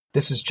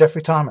This is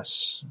Jeffrey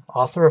Thomas,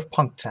 author of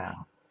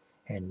Punktown,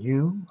 and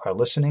you are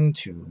listening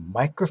to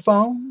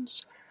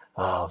Microphones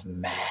of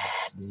Madness.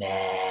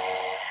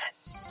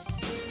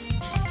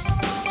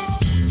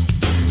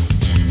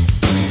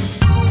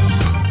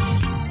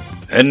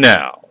 And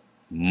now,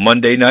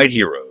 Monday Night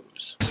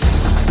Heroes.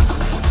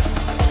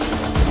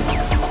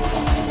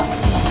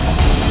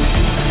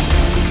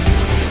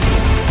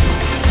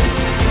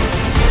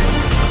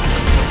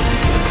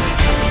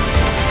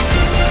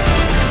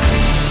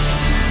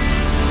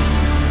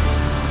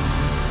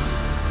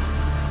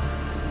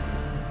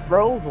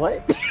 Rolls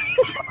what?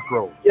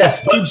 Roll. Yes,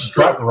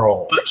 butt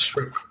roll.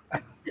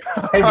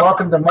 Hey,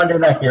 welcome to Monday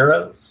Night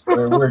Heroes,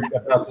 where we're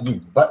about to do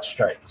butt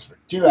strikes for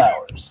 2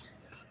 hours.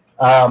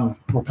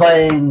 We're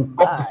playing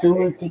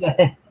Cthulhu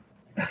today.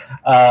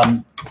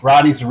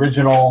 Roddy's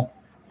original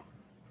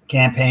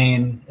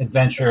campaign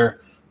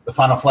adventure, The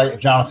Final Flight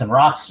of Jonathan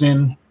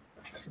Roxton,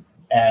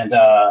 and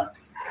the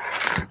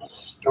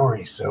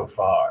story so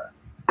far.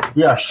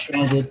 We are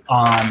stranded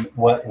on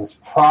what is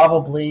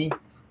probably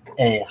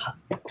the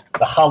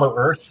Hollow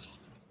Earth,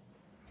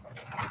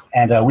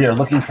 and we are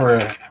looking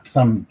for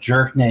some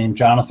jerk named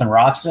Jonathan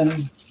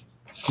Roxton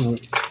who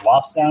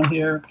lost down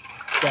here,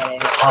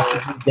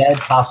 possibly dead,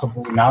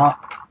 possibly not.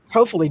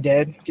 Hopefully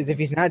dead, because if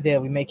he's not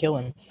dead, we may kill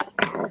him.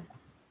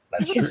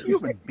 That's He's a true.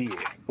 human being.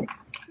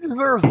 He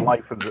deserves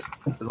life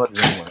as much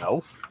as anyone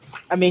else.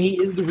 I mean, he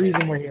is the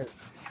reason we're here.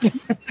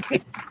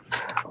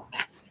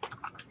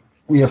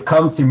 We have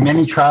come through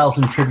many trials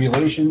and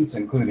tribulations,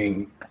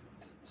 including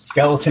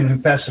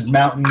skeleton-infested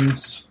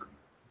mountains,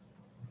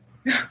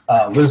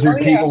 lizard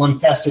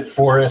people-infested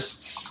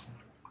forests,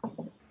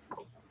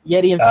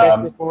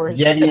 Yeti-infested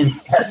forest.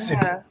 Yeti-infested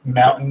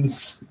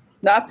mountains.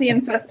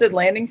 Nazi-infested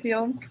landing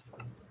fields.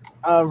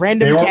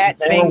 Random cat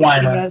they were thing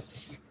whining. eating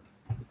us.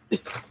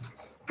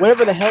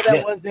 Whatever the hell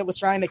that was that was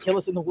trying to kill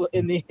us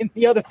in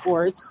the other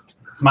forest.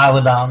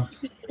 Smilodons.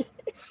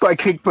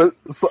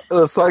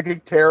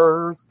 Psychic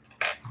terrors.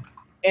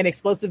 And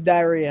explosive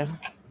diarrhea.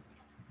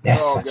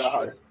 Yes, Oh, that's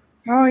God.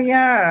 true. Oh,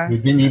 yeah.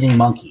 We've been eating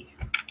monkey.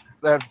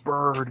 That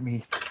bird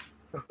meat.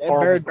 That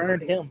bird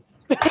burned him.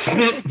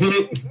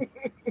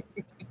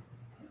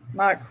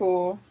 Not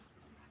cool.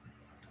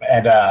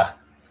 And our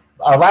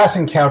last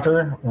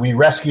encounter, we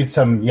rescued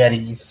some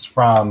Yetis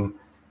from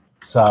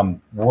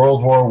some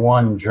World War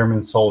I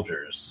German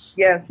soldiers.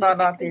 Yes, not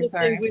The Nazis,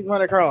 sorry. things we've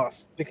run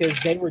across, because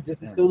they were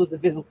just as cool as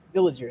the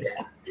villagers.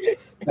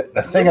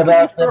 The thing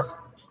about this...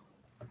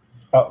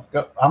 Oh,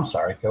 I'm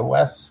sorry. Go,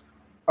 Wes.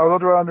 I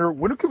was wondering,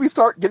 when can we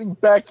start getting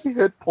back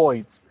hit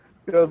points?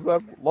 Because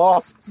I've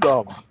lost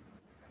some.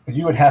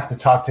 You would have to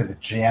talk to the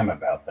GM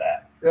about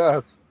that.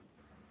 Yes.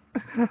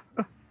 I'd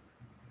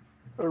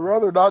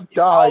rather not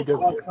die.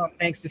 Awesome,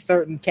 thanks to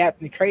certain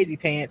Captain Crazy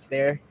Pants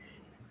there.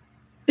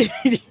 Yeah,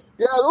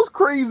 those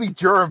crazy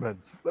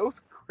Germans.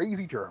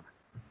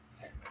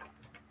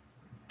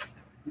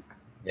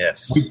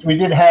 Yes. We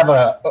did have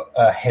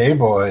a Hey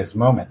Boys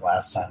moment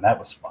last time. That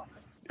was fun.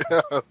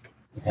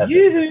 We had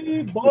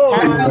Yeah, boy.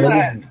 the two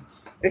ladies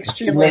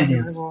Extremely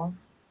Ladies. miserable.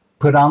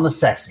 put on the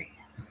sexy.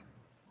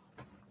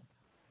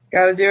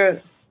 Gotta do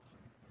it.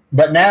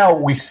 But now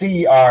we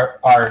see our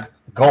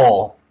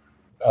goal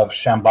of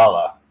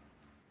Shambhala.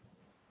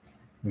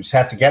 We just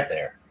have to get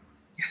there.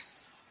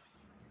 Yes.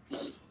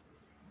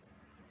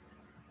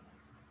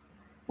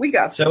 We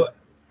got this. So,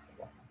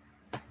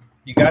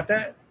 you got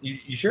that?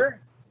 You sure?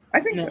 I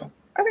think No. so.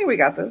 I think we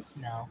got this.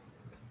 No.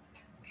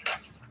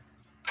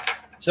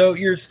 So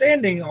you're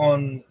standing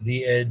on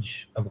the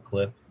edge of a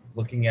cliff,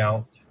 looking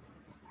out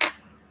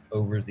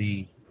over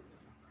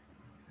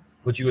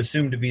what you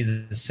assume to be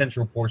the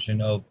central portion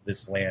of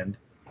this land.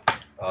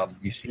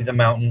 You see the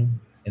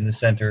mountain in the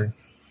center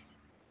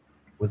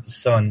with the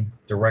sun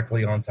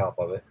directly on top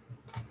of it,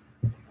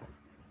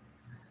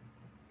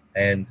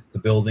 and the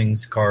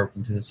buildings carved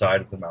into the side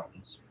of the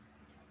mountains.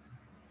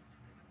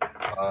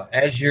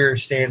 As you're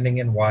standing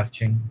and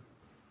watching,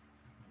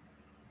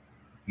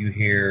 you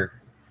hear,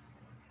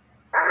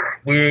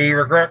 "We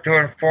regret to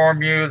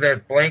inform you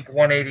that blank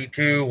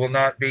 182 will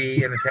not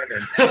be in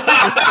attendance."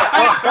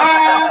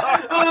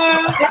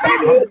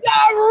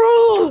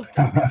 Rule!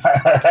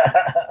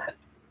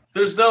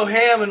 There's no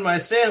ham in my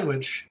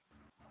sandwich.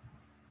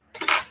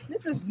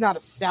 This is not a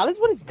salad.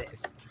 What is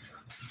this?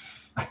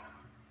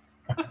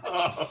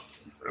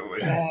 Really?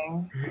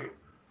 Dang.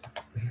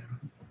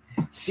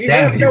 We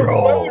have no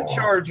roll. phone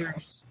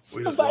chargers.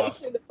 We just Somebody lost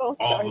send the phone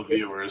all the charger.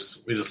 viewers.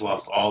 We just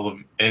lost all of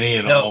any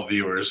and No. all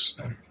viewers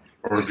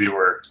or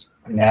viewer.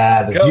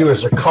 Nah, the Go.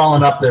 viewers are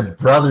calling up their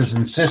brothers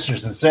and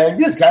sisters and saying,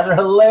 "These guys are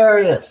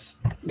hilarious."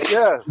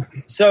 Yeah.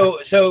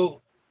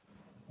 So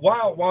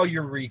while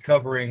you're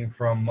recovering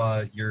from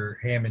your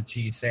ham and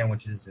cheese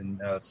sandwiches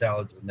and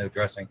salads with no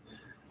dressing,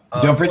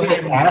 Don't go forget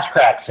ahead and- ass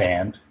crack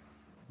sand.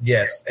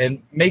 Yes,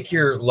 and make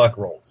your luck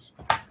rolls.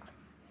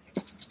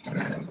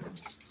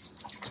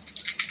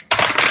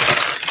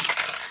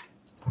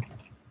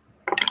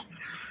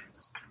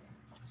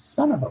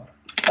 Son of a...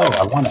 Oh,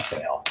 I want to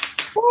fail.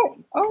 Oh,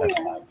 That's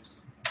yeah. fine.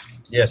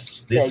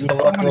 Yes, this Yeah, is you the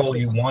don't luck wanna roll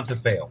you want to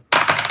fail.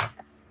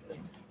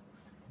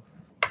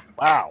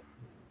 Wow.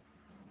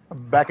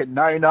 I'm back at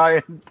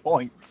 99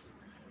 points.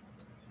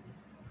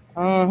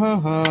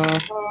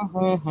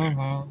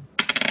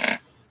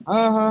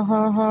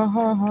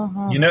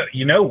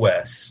 You know,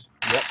 Wes.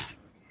 Yep.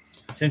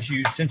 Since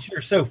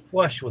you're so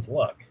flush with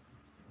luck,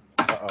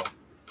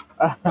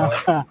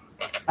 Uh-oh.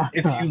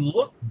 if you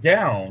look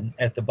down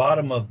at the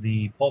bottom of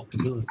the Pulp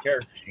Cthulhu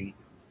character sheet,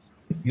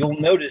 you'll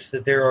notice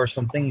that there are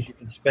some things you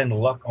can spend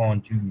luck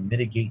on to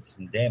mitigate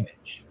some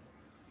damage.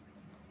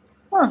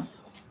 Huh.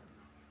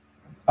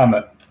 On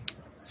the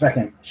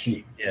second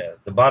sheet. Yeah,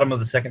 the bottom of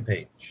the second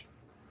page.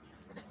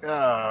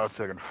 Oh,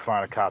 so I can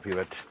find a copy of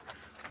it.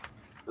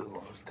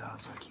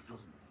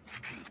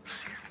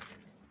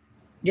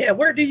 Yeah,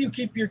 where do you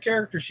keep your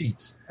character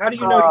sheets? How do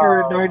you know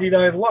you're at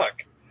 99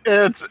 luck?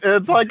 It's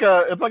like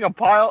a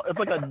pile. It's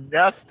like a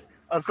nest.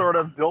 I sort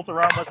of built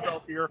around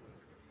myself here.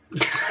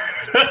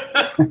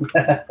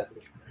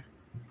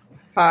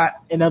 Hot.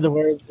 In other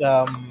words,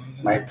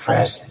 My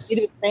presence. seat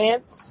of his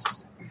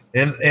pants,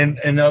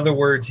 In other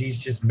words, he's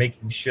just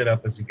making shit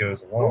up as he goes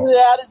along.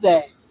 without his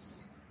ass.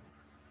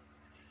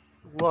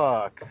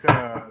 Look,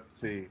 let's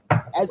see.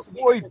 As to be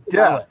Boy, expected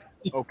death.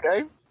 by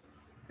Okay.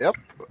 Yep.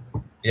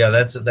 Yeah,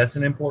 that's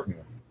an important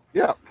one.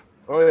 Yep.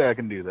 Oh yeah, I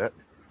can do that.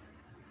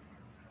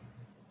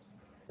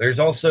 There's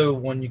also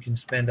one you can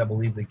spend, I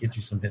believe, that gets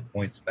you some hit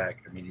points back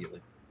immediately.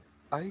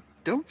 I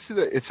don't see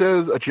that. It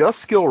says adjust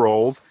skill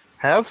rolls,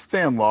 have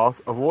stand loss,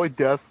 avoid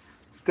death,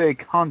 stay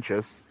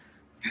conscious,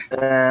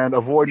 and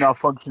avoid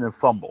malfunction and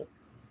fumble.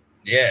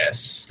 Yes,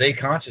 stay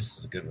conscious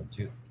is a good one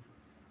too.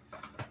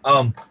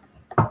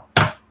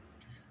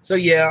 So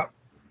yeah,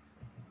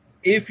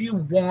 if you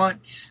want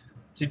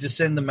to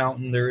descend the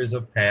mountain, there is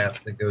a path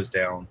that goes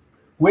down.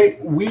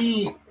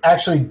 We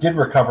actually did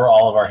recover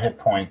all of our hit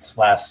points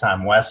last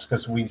time, Wes,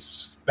 because we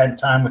spent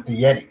time with the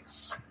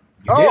Yetis.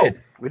 You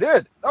did. We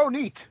did. Oh,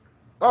 neat.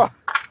 Oh,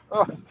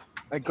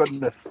 thank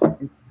goodness.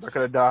 I'm not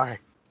gonna die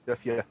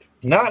just yet.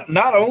 Not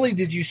only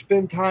did you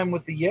spend time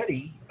with the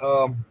Yeti,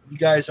 you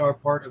guys are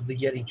part of the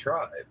Yeti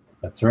tribe.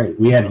 That's right.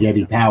 We have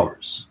Yeti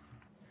powers.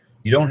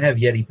 You don't have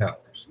Yeti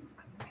powers.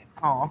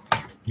 Aw.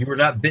 You were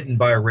not bitten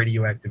by a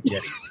radioactive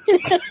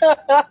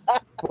Yeti.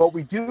 Well,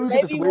 we do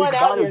Maybe this way one to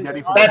out buy a here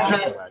Yeti that from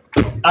That's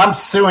the it. I'm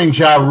suing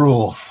Ja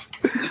Rules.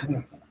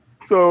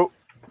 So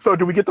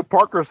do we get the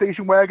Parker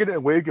station wagon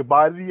and wave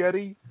goodbye to the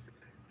Yeti?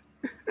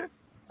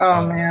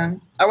 Oh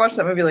man, I watched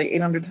that movie like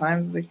 800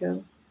 times as a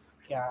kid.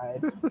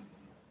 God.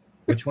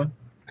 Which one?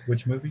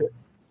 Which movie?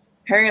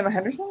 Harry and the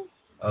Hendersons.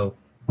 Oh,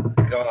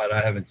 God,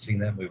 I haven't seen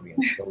that movie in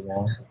so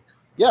long.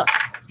 Yes,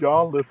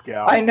 John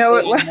Lithgow. I know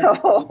it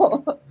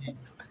well.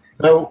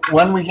 So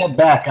when we get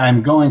back,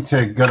 I'm going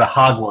to go to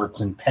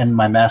Hogwarts and pen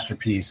my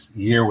masterpiece,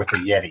 Year with the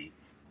Yeti,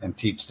 and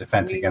teach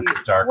Defense Against the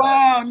Dark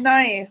Wow, Arts.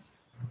 nice.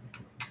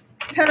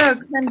 10 out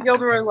of 10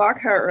 Gilderoy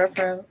Lockhart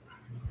reference.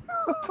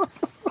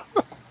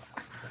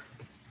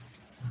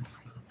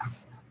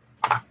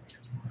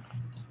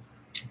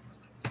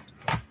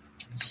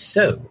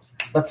 So,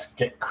 Let's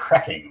get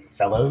cracking,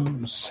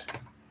 fellows.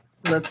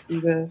 Let's do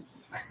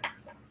this.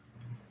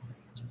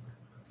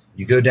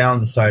 you go down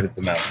the side of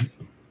the mountain,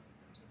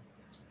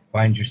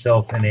 find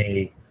yourself in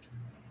a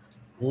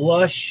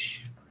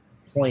lush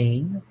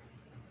plain,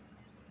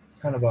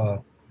 kind of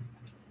a,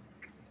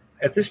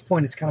 at this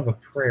point, it's kind of a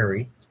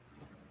prairie.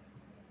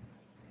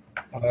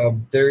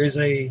 There is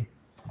a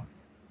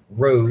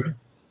road,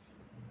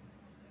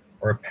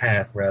 or a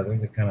path rather,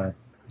 that kind of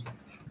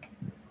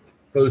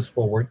goes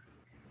forward.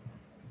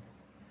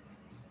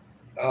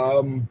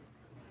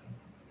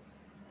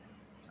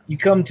 You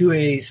come to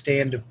a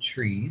stand of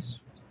trees,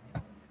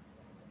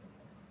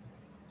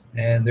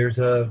 and there's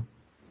a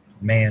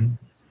man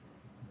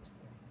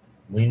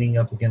leaning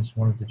up against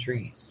one of the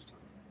trees.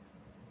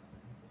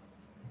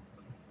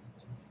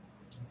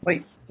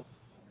 Wait.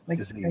 Like,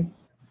 Is he- like,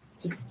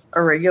 just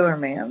a regular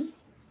man?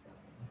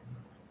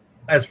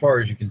 As far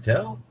as you can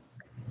tell,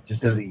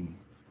 just Is he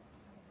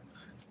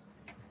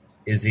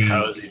is he?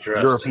 How is he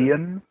dressed?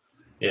 European?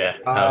 Yeah.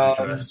 How's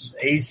he dressed?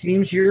 He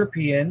seems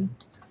European.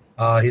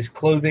 His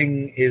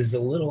clothing is a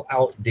little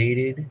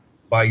outdated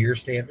by your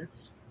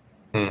standards.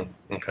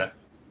 Okay.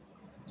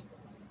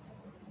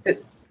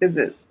 Is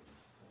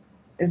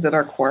it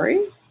our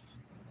quarry?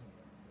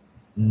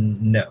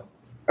 No.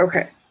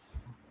 Okay.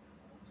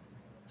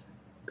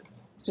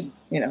 Just,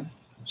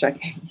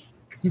 checking.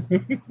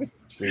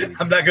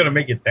 I'm not going to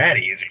make it that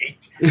easy.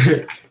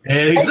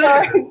 And he's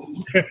there.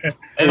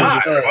 And Hi,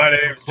 he's just, my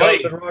name's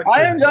wait. Jonathan Roxon.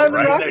 I am Jonathan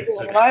Right Roxon, next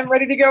to and I'm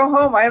ready to go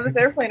home. I have this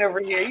airplane over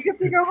here. You get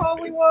to go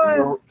home, we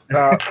won.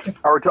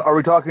 Are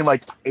we talking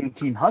like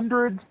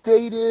 1800s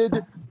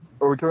dated?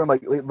 Or are we talking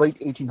like late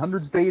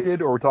 1800s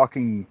dated? Or we're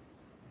talking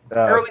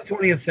Early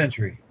 20th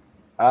century.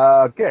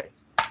 Okay.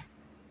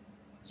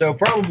 So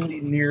probably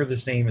near the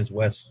same as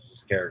Wes's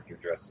character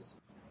dresses.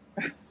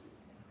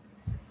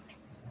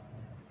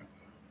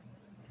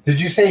 Did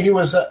you say he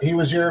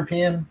was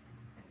European?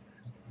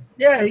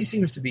 Yeah, he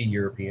seems to be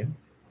European.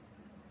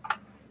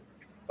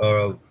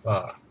 Of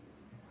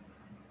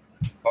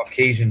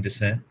Caucasian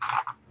descent.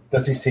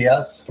 Does he see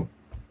us?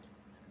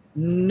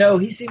 No,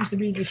 he seems to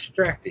be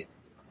distracted.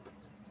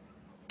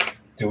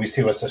 Do we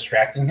see what's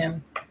distracting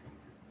him?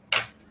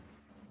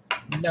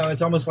 No,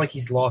 it's almost like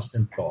he's lost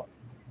in thought.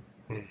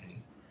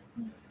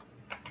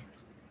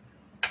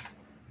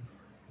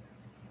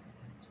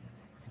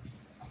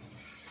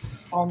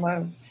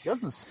 Almost. He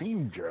doesn't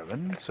seem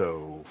German,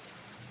 so.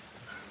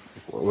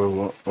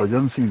 Well, he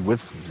doesn't seem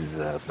with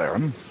the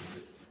Baron.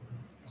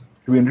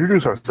 Can we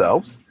introduce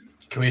ourselves?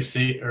 Can we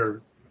see,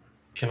 or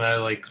can I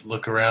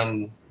look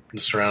around the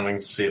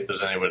surroundings to see if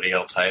there's anybody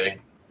else hiding?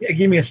 Yeah,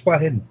 give me a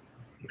spot hidden.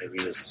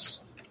 Maybe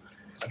it's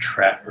a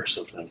trap or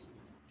something.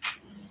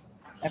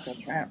 That's a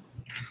trap.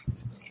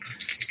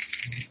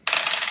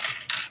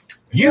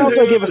 You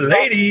also give us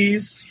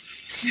ladies.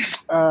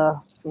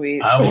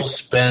 Sweet. I will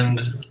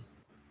spend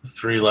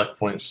 3 luck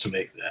points to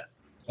make that.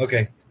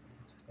 Okay.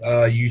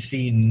 You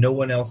see no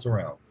one else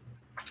around.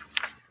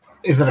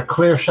 Is it a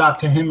clear shot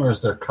to him, or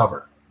is there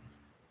cover?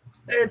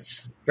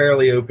 It's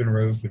fairly open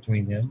road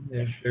between them.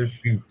 There's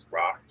a few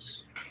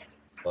rocks,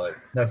 but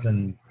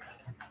nothing.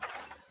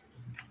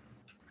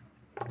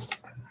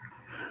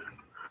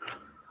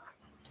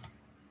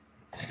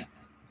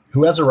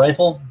 Who has a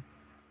rifle?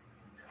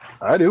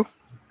 I do.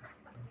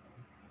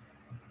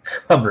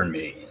 Cover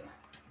me.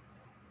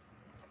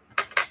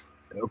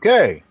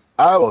 Okay.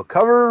 I will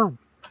cover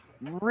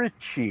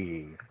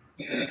Richie.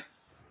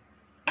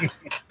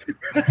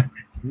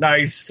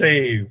 Nice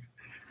save.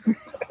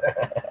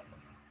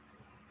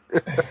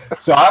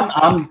 So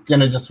I'm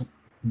gonna just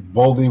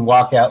boldly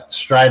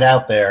stride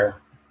out there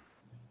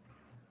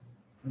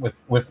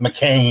with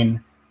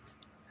McCain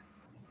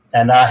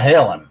and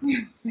hail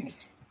him.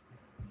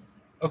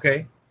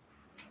 Okay.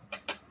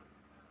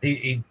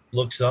 He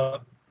looks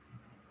up,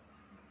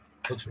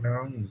 looks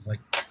around. He's like,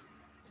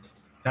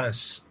 kind of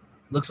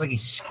looks like he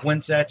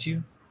squints at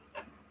you.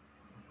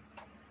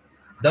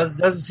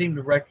 Doesn't seem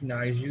to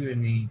recognize you,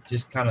 and he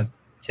just kind of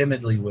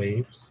timidly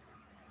waves.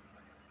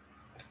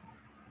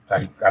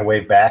 I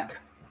wave back.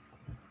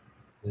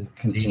 He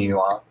Continue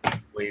on.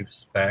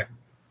 waves back.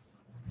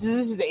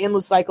 This is the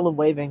endless cycle of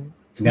waving.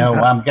 No,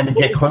 I'm gonna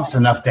get close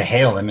enough to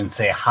hail him and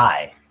say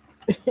hi.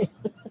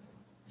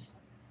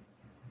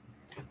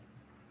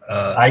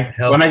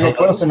 When I get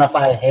close enough,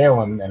 I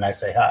hail him and I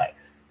say hi.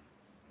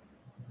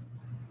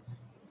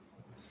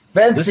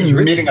 This Fancy is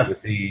Richie meeting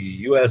with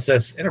the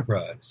USS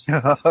Enterprise.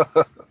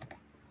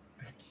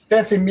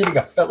 Fancy meeting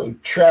a fellow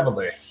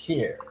traveler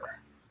here.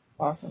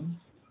 Awesome.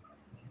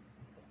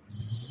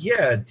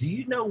 Yeah, do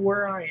you know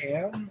where I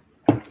am?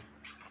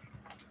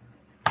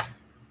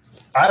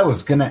 I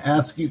was gonna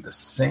ask you the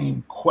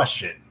same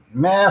question.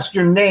 May I ask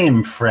your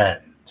name,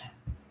 friend?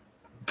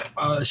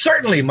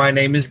 Certainly, my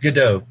name is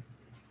Godot.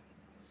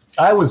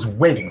 I was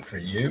waiting for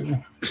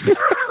you.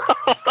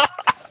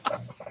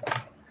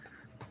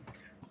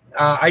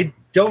 I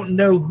don't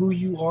know who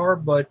you are,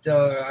 but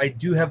I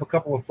do have a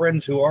couple of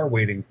friends who are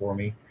waiting for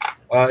me.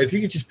 If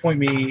you could just point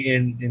me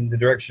in the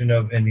direction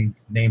of any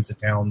names of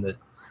town that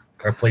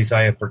or place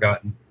I have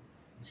forgotten,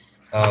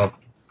 I'll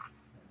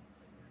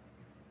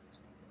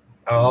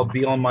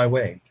be on my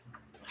way.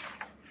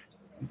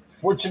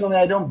 Fortunately,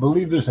 I don't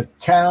believe there's a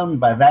town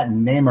by that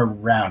name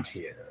around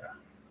here.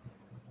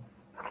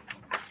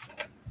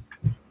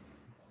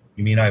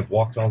 You mean I've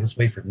walked all this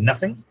way for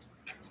nothing?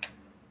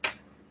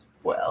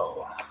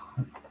 Well,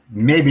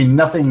 maybe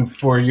nothing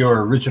for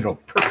your original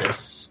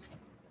purpose,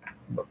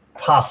 but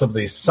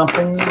possibly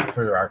something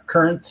for our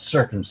current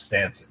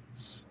circumstances.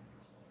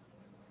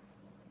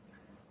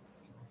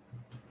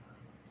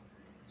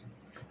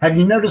 Have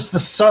you noticed the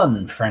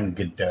sun, friend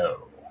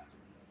Godot?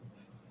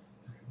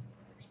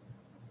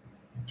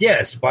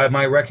 Yes, by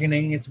my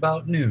reckoning, it's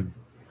about noon.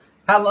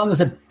 How long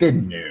has it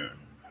been noon?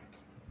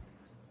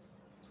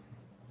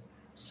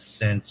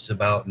 Since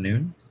about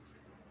noon.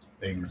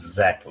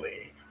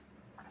 Exactly.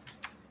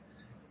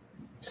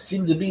 You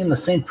seem to be in the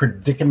same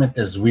predicament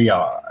as we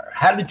are.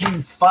 How did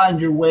you find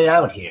your way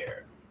out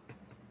here?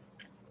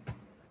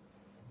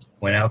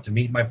 Went out to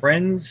meet my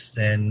friends,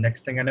 and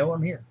next thing I know,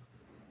 I'm here.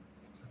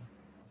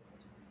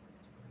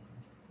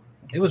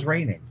 It was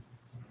raining.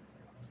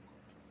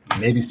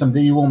 Maybe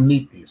someday you will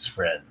meet these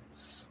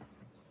friends.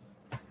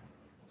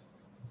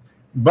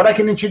 But I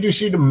can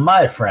introduce you to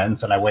my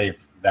friends, and I wave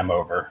them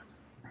over.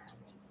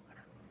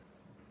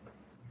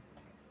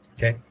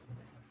 Okay.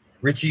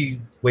 Richie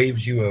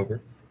waves you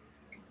over.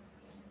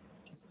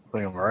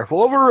 Swing my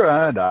rifle over,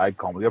 and I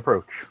calmly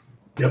approach.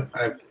 Yep,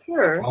 I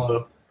Sure.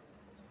 follow.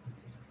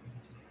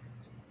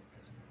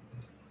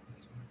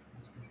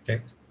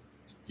 Okay.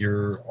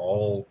 You're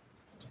all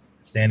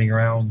standing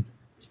around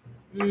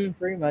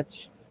Pretty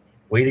much.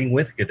 waiting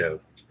with Godot.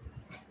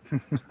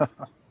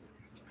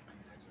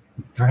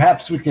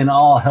 Perhaps we can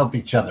all help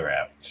each other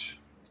out.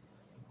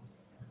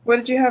 What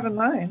did you have in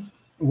mind?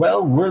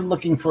 Well, we're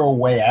looking for a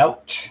way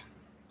out.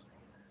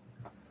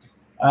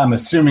 I'm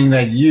assuming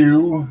that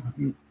you,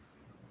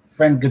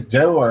 friend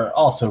Godot, are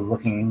also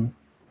looking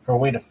for a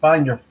way to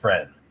find your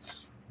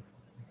friends.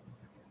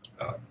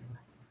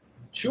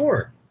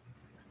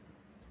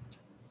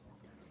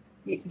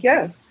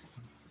 Yes.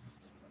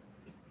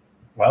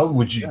 Well,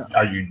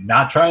 are you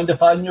not trying to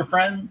find your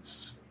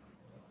friends?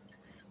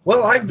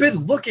 Well, I've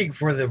been looking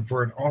for them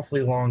for an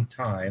awfully long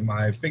time.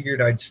 I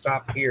figured I'd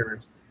stop here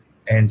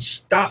and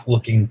stop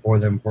looking for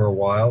them for a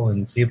while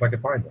and see if I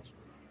could find them.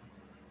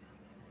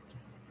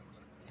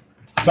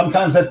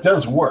 Sometimes that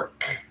does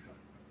work.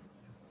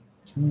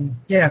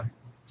 Yeah.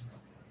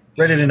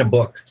 Read it in a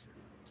book.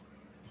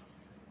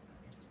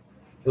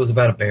 It was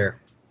about a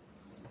bear.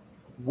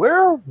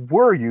 Where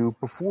were you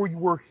before you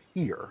were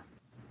here?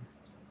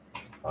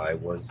 I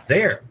was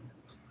there.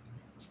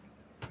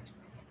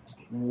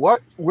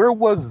 Where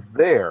was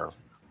there?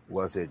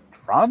 Was it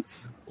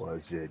France?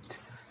 Was it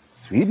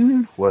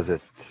Sweden? Was it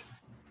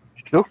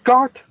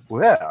Stuttgart?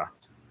 Where?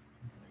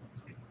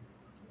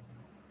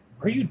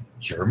 Are you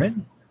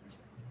German?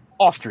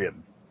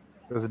 Austrian.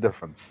 There's a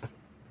difference.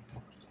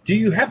 Do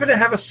you happen to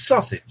have a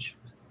sausage?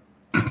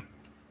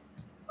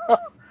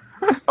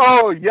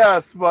 Oh,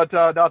 yes, but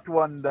not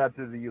one that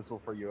is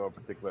useful for your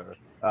particular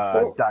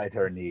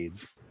dietary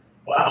needs.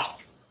 Wow.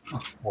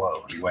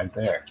 Whoa, you went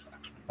there.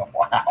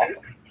 Wow.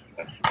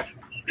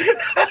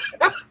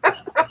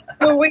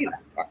 So wait,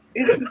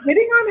 is he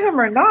hitting on him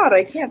or not?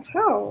 I can't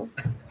tell.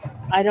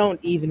 I don't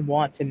even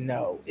want to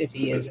know if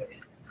he is.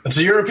 It's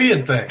a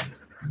European thing.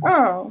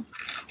 Oh.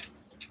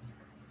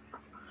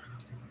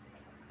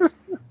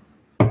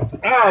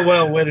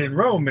 Well, when in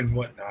Rome and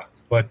whatnot.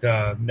 But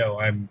no,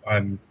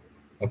 I'm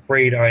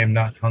afraid I am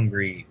not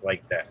hungry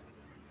like that.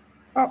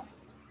 Oh.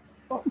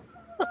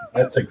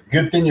 That's a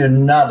good thing you're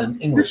not an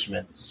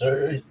Englishman,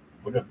 sir.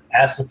 Would have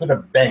asked to put a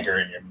banker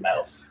in your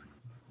mouth.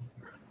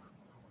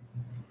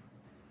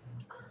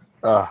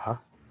 Uh-huh.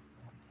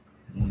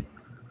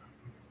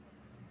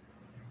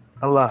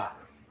 Alas.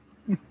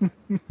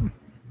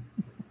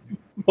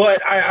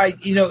 But I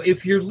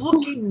if you're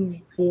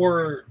looking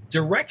for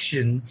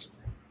directions,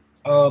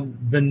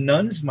 the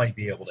nuns might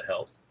be able to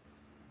help.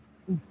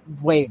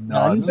 Wait,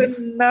 nuns? The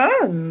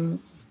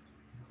nuns.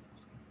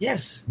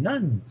 Yes,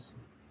 nuns.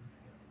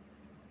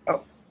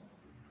 Oh.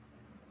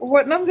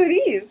 What nuns are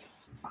these?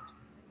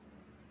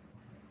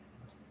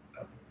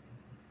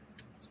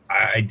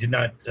 I did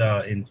not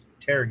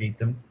interrogate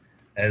them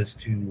as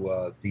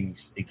to the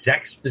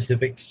exact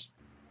specifics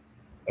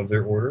of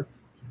their order,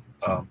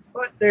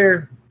 but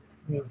they're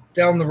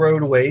down the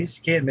road a ways.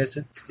 You can't miss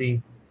it. It's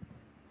the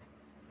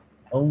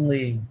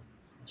only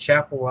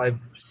chapel I've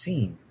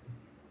seen.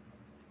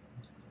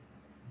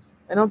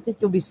 I don't think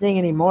you'll be seeing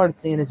any more,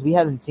 seeing as we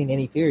haven't seen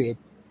any, period.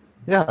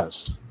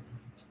 Yes.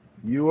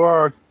 You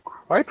are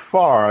quite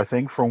far, I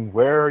think, from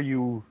where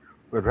you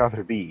would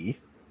rather be.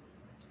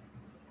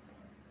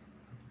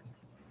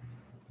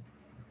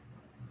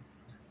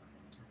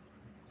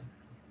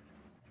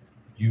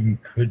 You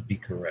could be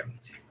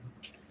correct.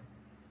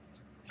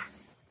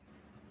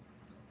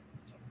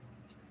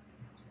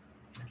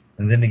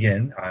 And then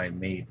again, I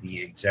may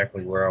be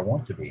exactly where I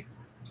want to be.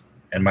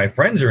 And my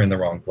friends are in the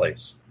wrong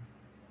place.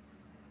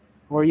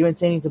 Or are you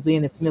intending to be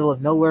in the middle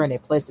of nowhere in a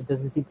place that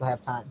doesn't seem to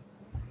have time?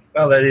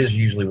 Well, that is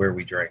usually where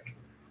we drink.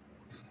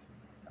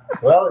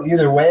 Well,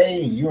 either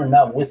way, you are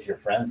not with your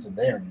friends, and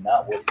they are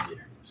not with you.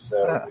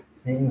 So it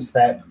seems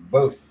that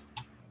both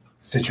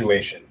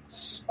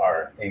situations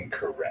are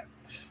incorrect.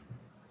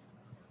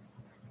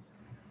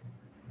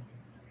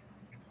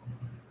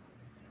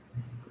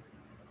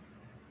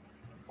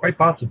 Quite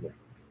possibly.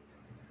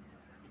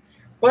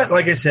 But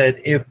like I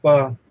said, if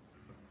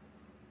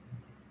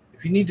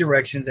you need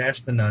directions,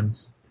 ask the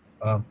nuns.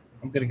 I'm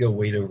going to go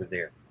wait over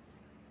there.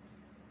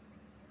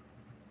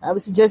 I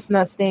would suggest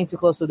not staying too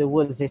close to the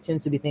woods. There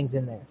tends to be things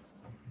in there.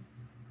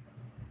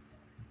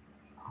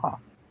 Huh.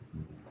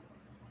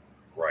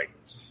 Right.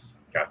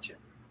 Gotcha.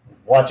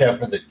 Watch out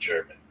for the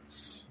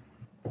Germans.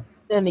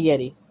 And the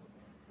Yeti.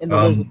 And the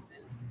lizard.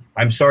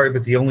 I'm sorry,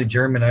 but the only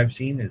German I've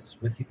seen is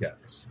with you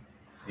guys.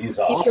 These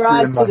Keep your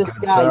eyes to the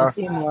sky. You'll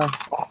see more.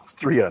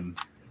 Austrian.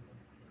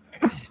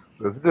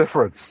 There's a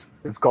difference.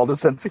 It's called a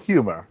sense of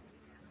humor.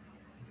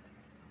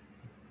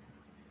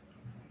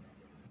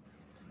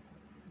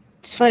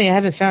 It's funny, I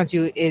haven't found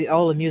you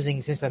all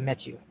amusing since I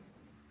met you.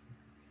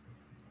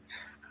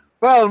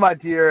 Well, my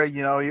dear,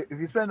 if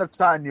you spend enough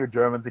time near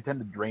Germans, they tend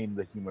to drain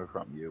the humor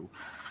from you.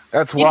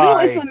 That's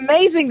why. It's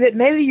amazing that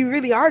maybe you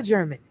really are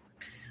German.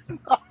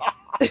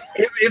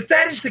 If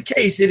that is the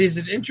case, it is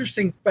an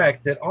interesting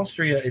fact that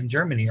Austria and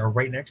Germany are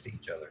right next to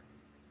each other.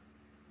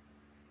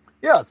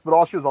 Yes, but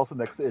Austria is also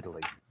next to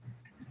Italy.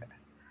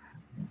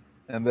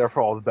 And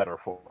therefore all the better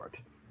for it.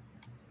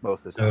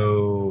 Most of the time.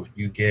 So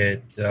you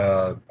get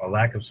a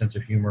lack of sense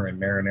of humor and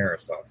marinara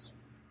sauce.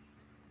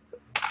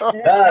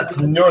 That's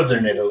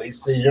northern Italy,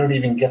 so you don't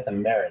even get the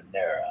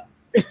marinara.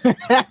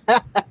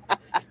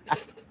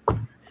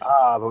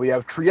 But we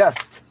have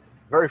Trieste.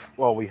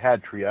 We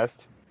had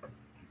Trieste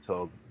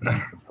until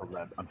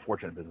that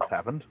unfortunate business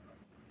happened.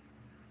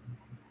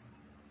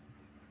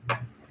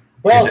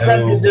 Well,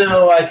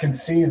 Fabio, I can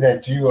see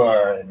that you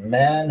are a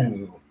man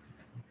who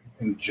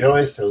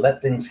enjoys to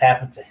let things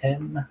happen to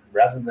him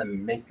rather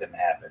than make them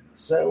happen.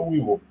 So we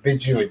will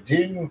bid you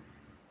adieu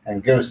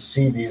and go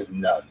see these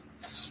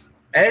nuns.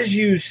 As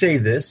you say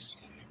this,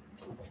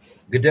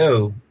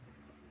 Godot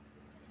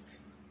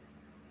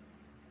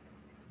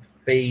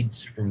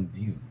fades from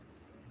view.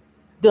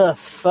 The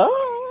fuck?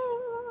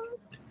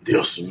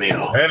 Dios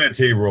mío.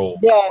 Sanity roll.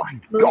 Yeah,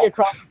 Maria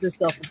crosses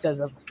herself and says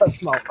a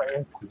small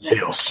prayer.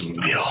 Dios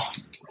mío.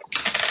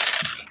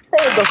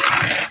 There you go.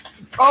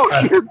 Oh,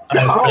 dear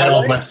I God.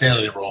 failed my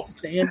sanity roll.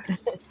 Stan.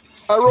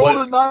 I rolled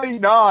What? a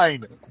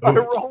 99. I Ooh.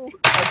 rolled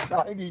a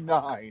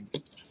 99.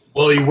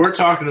 Well, you were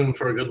talking to him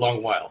for a good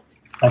long while.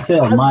 I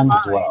failed mine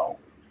as well.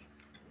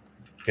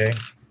 Okay.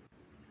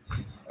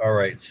 All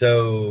right.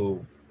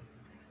 So,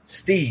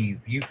 Steve,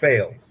 you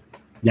failed.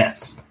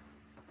 Yes.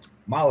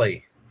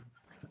 Molly.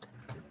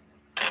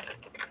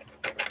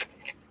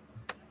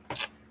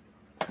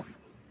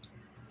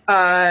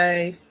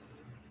 I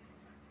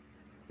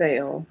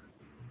fail.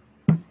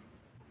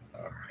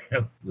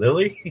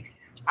 Lily?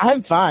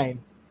 I'm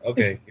fine.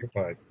 Okay, you're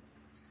fine.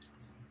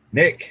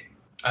 Nick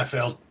I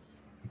failed.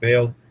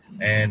 failed,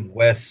 and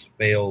Wes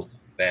failed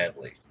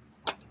badly.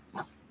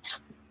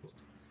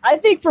 I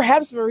think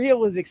perhaps Maria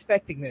was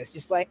expecting this.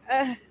 Just like,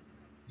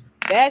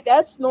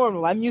 that's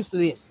normal. I'm used to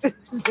this.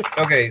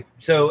 Okay,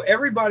 so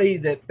everybody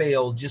that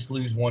failed just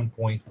lose 1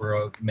 point for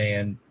a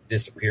man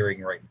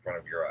disappearing right in front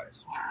of your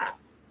eyes.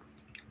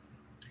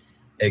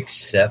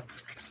 Except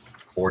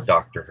for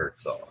Dr.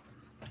 Herzog.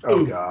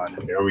 Oh,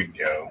 God. There we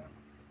go.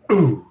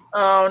 Ooh.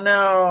 Oh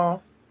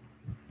no.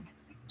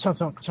 Chunk,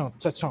 chunk, chunk,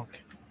 chunk, chunk.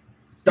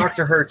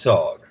 Dr.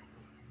 Herzog.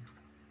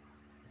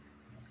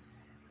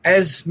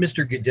 As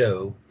Mr.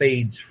 Godot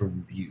fades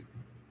from view,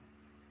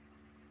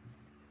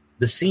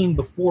 the scene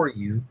before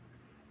you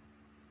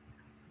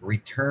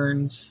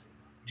returns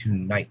to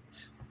night.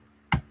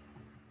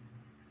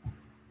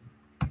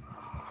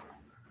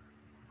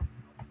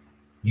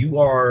 You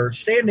are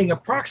standing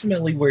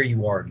approximately where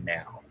you are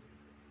now,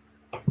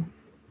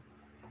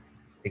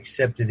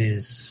 except it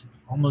is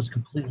almost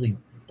completely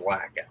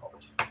black out.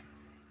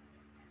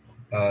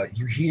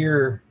 You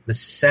hear the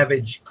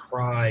savage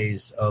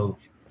cries of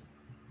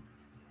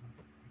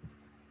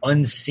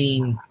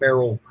unseen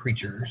feral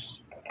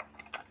creatures,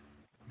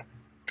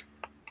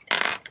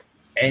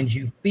 and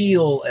you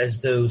feel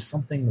as though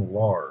something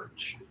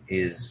large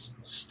is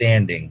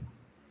standing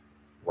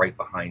right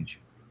behind you.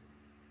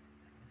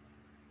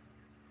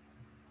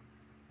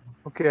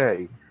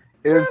 Okay.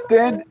 Would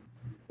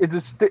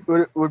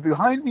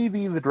behind me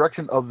be in the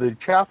direction of the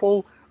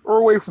chapel or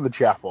away from the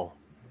chapel?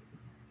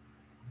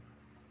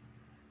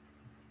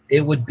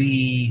 It would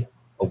be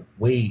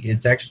away.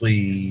 It's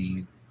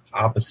actually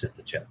opposite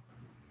the chapel.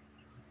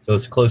 So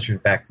it's closer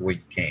back to where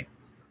you came.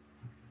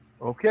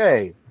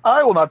 Okay.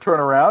 I will not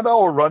turn around. I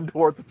will run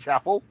towards the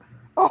chapel.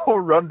 I will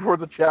run towards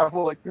the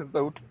chapel like there's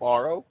no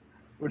tomorrow,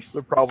 which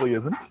there probably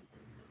isn't.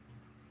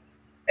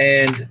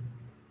 And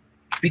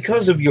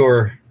because of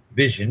your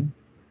vision,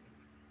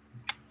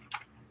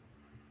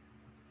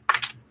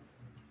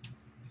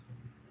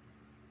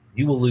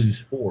 you will lose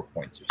 4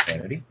 points of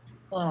sanity.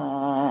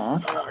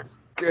 Aww.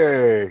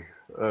 Okay.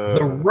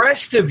 The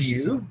rest of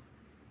you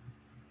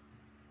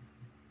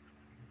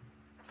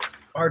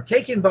are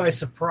taken by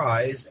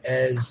surprise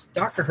as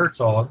Dr.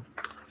 Herzog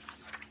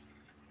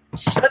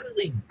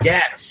suddenly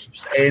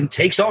gasps and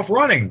takes off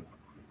running.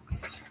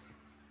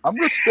 I'm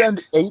going to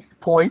spend 8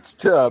 points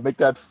to make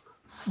that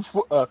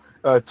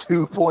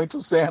 2 points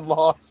of sand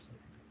loss.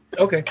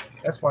 Okay,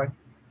 that's fine.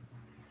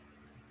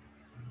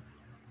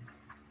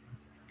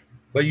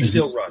 But you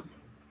still run.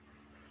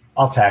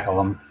 I'll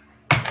tackle him.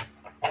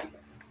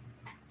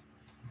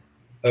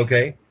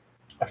 Okay.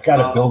 I've got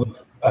a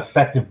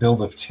effective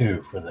build of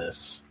 2 for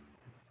this.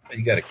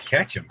 You got to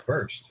catch him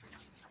first.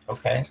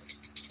 Okay.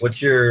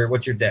 What's your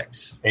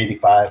dex?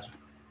 85.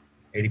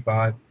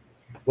 85.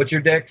 What's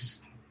your dex?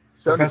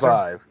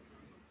 75.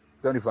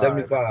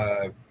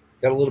 75.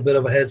 Got a little bit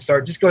of a head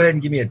start. Just go ahead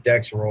and give me a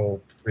dex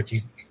roll,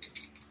 Richie.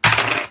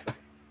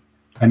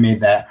 I made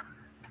that.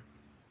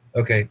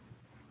 Okay.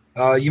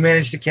 You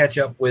managed to catch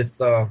up with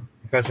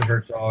Professor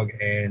Herzog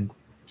and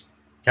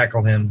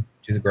tackle him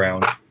to the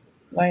ground.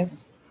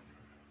 Nice.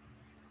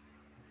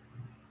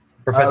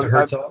 Professor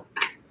Herzog,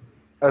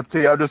 I'll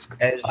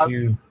tell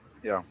you,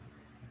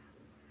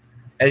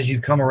 as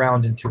you come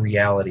around into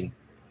reality,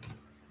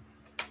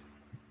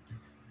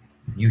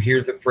 you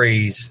hear the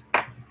phrase,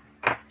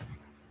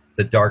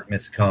 "The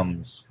darkness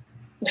comes,"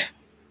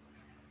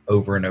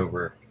 over and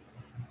over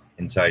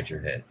inside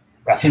your head.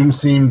 Rahim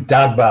Singh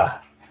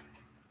Dadba.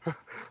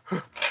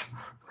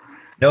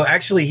 No,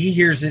 actually, he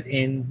hears it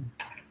in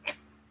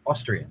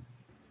Austrian.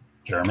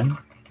 German.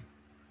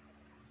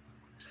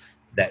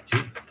 That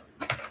too.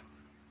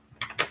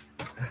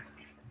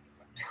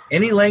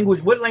 Any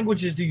language? What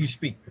languages do you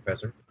speak,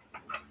 Professor?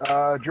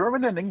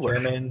 German and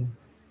English.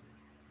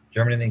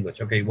 German and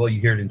English. Okay, well, you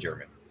hear it in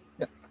German.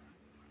 Yeah.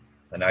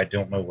 And I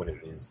don't know what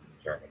it is in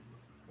German.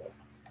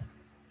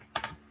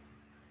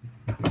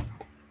 So.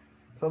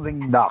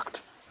 Something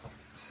knocked.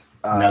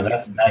 No,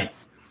 that's night.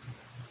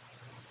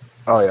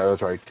 Oh, yeah,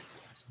 that's right.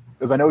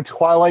 Because I know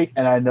twilight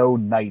and I know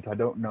night. I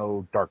don't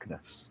know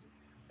darkness.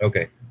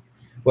 Okay.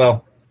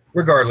 Well,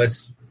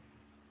 regardless,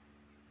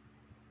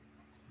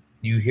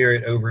 you hear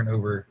it over and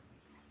over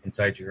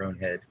inside your own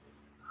head.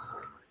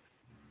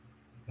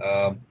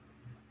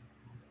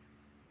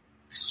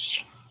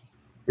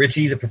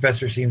 Richie, the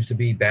professor, seems to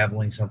be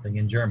babbling something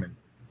in German.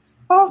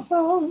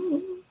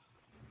 Awesome.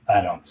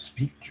 I don't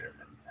speak German.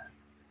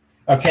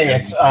 Okay,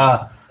 it's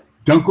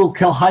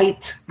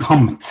Dunkelheit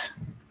kommt.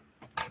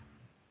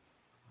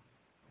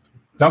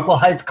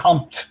 Dunkelheit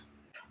kommt.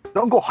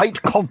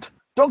 Dunkelheit kommt.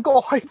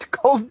 Dunkelheit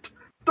kommt.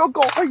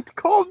 Dunkelheit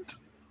kommt.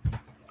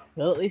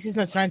 Well, at least he's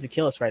not trying to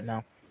kill us right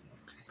now.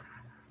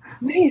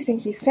 What do you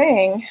think he's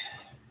saying?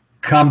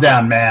 Calm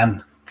down,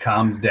 man.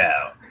 Calm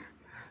down.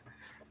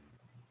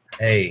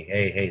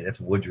 Hey, that's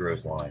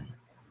Woodrow's line.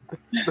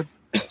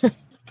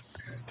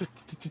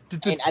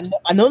 And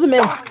I know the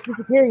man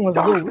disappearing was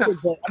a little weird,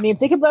 but I mean,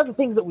 think about the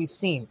things that we've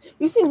seen.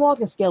 We've seen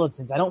walking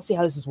skeletons. I don't see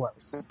how this is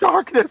worse.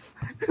 Darkness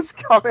is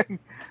coming.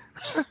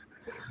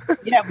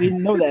 Yeah, we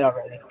know that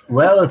already.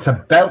 Well, it's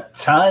about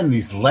time.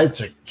 These lights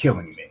are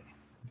killing me.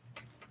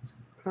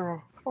 There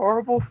are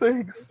horrible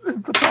things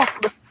in the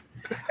darkness.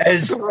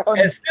 As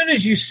soon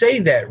as you say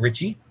that,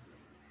 Richie,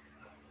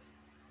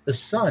 the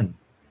sun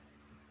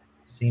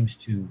seems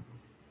to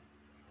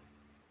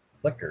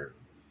flicker.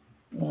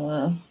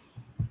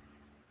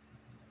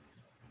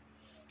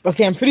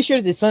 Okay, I'm pretty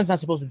sure the sun's not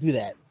supposed to do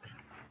that.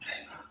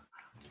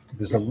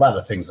 There's a lot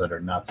of things that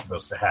are not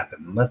supposed to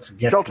happen. Let's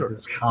get to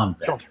this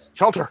convent.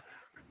 Shelter.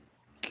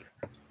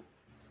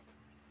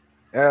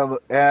 And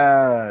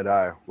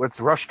let's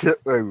rush to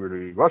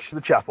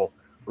the chapel.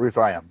 Where's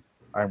I am.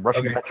 I'm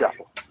rushing to the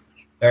chapel.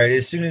 All right.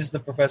 As soon as the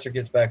professor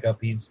gets back up,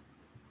 he's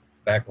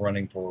back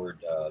running toward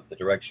the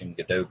direction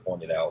Godot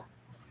pointed out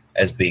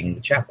as being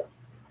the chapel.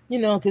 You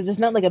know, because it's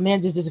not like a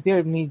man just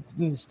disappeared and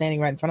he's standing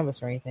right in front of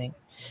us or anything.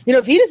 You know,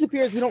 if he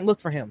disappears, we don't look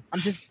for him.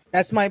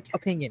 That's my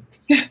opinion.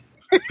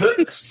 Go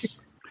to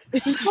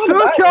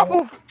the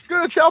chapel.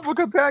 Go to chapel,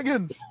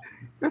 companions.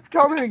 It's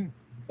coming.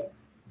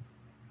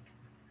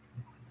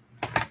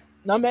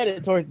 No, I'm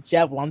headed towards the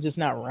chapel. I'm just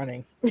not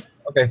running.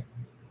 Okay.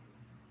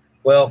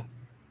 Well,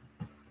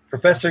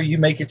 Professor, you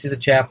make it to the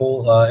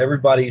chapel.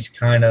 Everybody's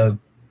kind of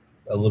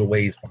a little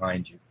ways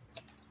behind you.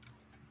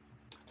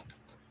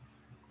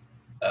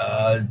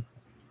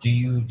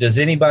 Does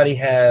anybody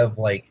have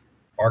like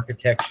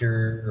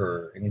architecture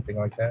or anything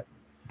like that?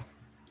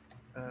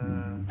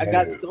 I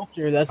got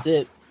sculpture. That's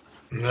it.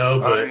 No,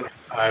 but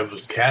I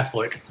was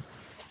Catholic.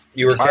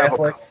 You were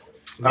Catholic?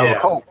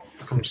 Yeah,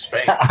 from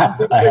Spain.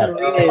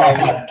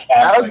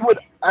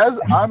 As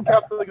I'm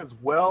Catholic as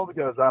well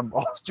because I'm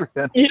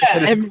Austrian. Yeah,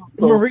 and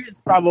Maria's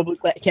probably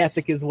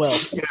Catholic as well.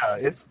 Yeah,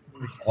 it's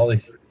all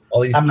these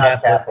I'm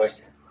not Catholic.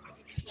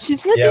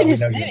 She's really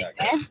Hispanic,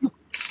 man.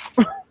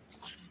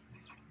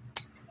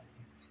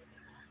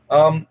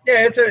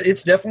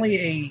 It's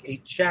definitely a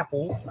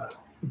chapel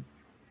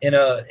in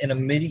a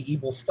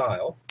medieval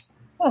style.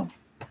 Oh.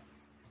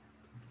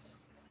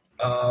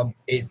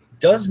 It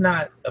does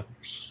not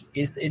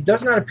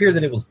appear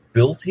that it was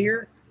built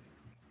here.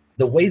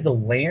 The way the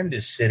land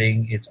is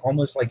sitting, it's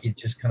almost like it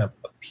just kind of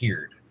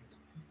appeared.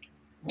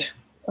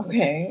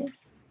 Okay.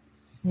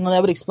 Well,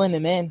 that would explain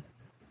it, man.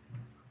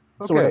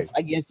 okay. Sort of.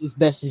 I guess as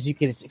best as you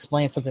could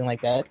explain something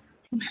like that.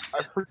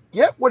 I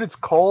forget what it's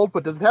called,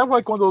 but does it have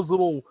like one of those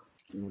little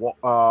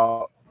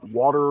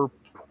water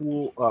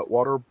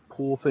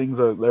pool things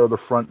there at the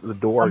front of the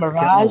door? A I can't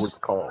mirage? remember what it's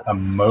called. A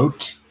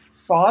moat?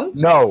 Font?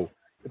 No,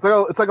 it's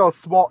like a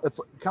small. It's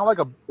kind of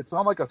like it's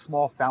not like a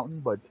small fountain,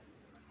 but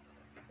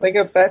Like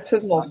a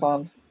baptismal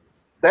font.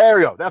 there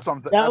you go. That's what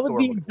I'm. That that's would the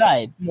be word.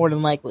 inside, more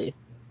than likely.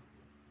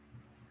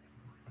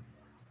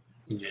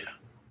 Yeah,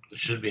 it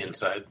should be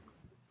inside.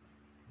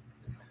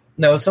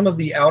 No, some of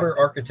the outer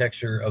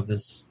architecture of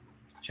this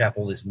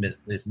chapel is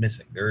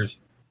missing. There's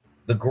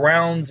the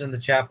grounds and the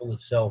chapel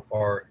itself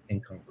are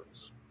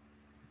encumbrance.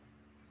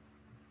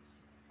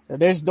 So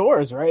there's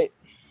doors, right?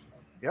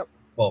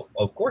 Well,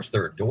 of course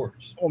there are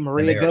doors. Well,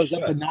 Maria goes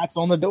up and knocks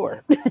on the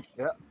door.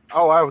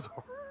 Oh, I was.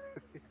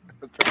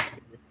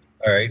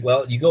 All right.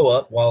 Well, you go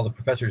up while the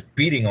professor's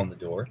beating on the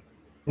door.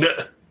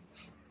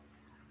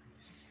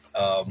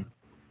 Well,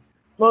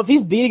 if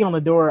he's beating on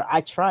the door, I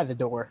try the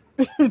door.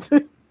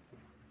 The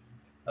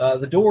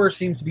door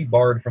seems to be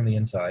barred from the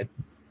inside.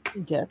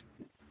 Okay.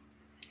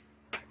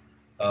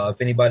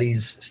 If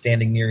anybody's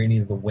standing near any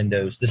of the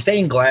windows, the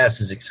stained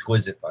glass is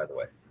exquisite, by the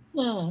way.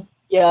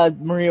 Yeah,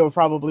 Maria will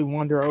probably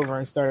wander over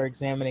and start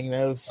examining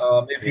those.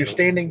 If you're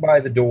standing by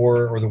the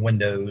door or the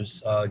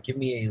windows, give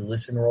me a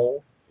listen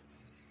roll.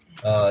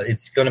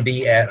 It's going to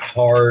be at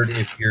hard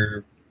if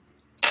you're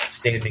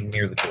standing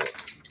near the door.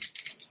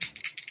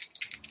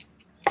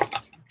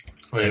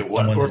 Wait,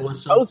 what? Or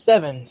listen?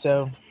 07,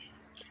 so.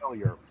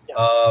 Failure.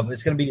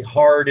 It's going to be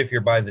hard if you're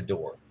by the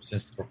door,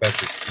 since the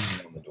professor's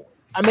beating on the door.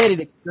 I made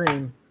it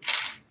extreme.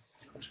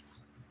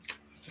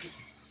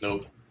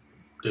 Nope,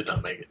 did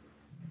not make it.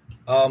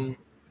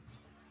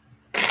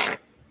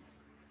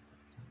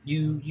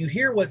 You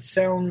hear what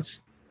sounds.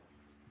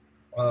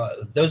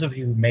 Those of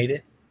you who made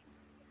it,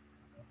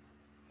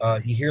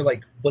 you hear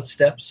like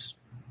footsteps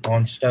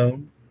on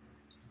stone,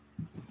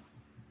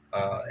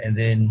 and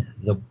then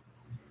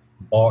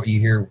bar. You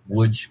hear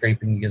wood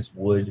scraping against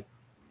wood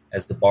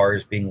as the bar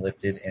is being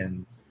lifted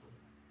and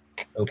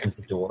opens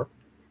the door.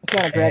 I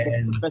kind of grab the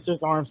And-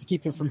 professor's arms to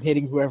keep him from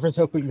hitting whoever's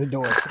opening the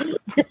door.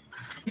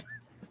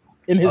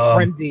 In his Um,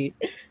 frenzy.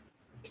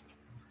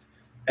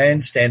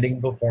 And standing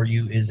before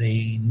you is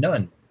a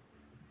nun.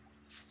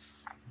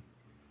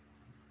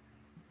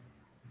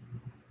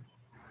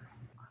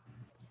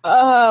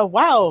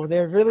 Wow,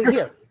 they're really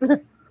here.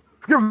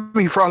 Forgive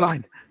me,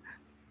 Fräulein.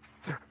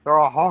 There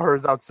are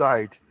horrors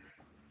outside.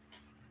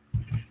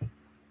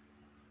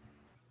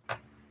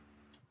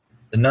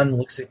 The nun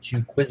looks at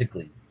you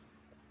quizzically.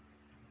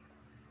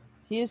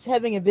 He is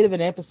having a bit of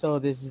an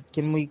episode.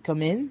 Can we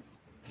come in?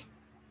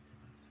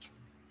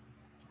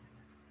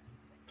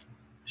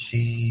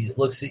 She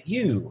looks at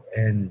you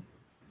and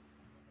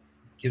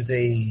gives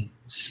a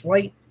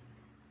slight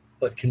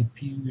but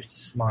confused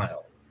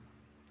smile.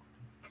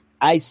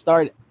 I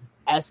start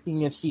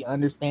asking if she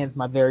understands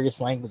my various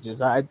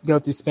languages. I go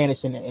through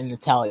Spanish and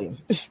Italian.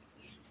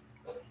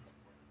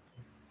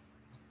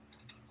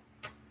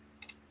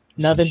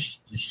 Nothing. She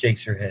just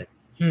shakes her head.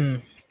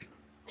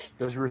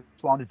 Does he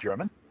respond to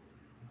German?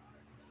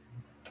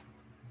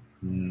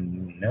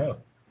 No.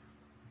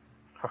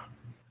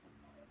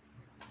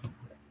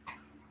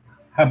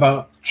 How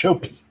about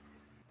Chopi?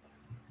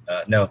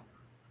 No.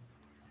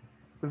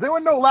 Does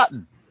anyone know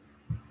Latin?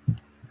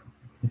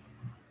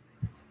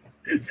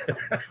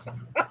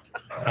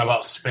 How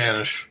about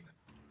Spanish?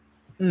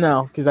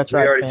 No, because that's We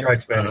right. already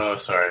tried Spanish. Oh,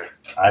 sorry.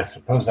 I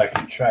suppose I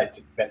can try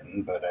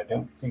Tibetan, but I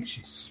don't think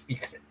she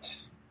speaks it.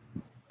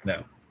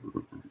 No.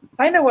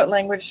 I know what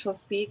language she'll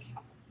speak.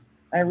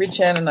 I reach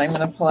in and I'm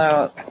going to pull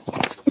out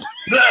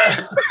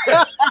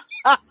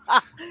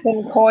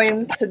some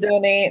coins to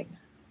donate.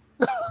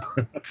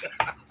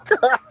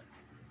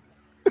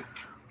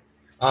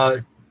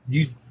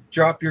 You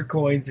drop your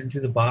coins into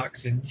the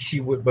box and she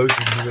would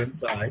motion you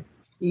inside.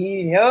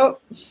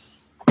 Yep.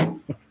 I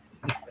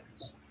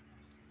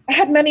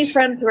had many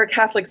friends who were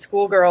Catholic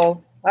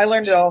schoolgirls. I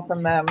learned it all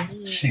from them.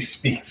 She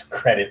speaks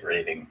credit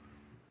rating.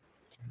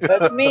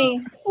 That's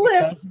me.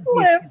 Flip.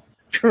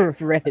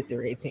 Reddit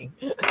rating.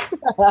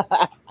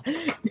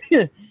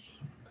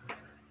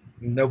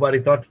 Nobody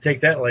thought to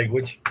take that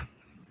language.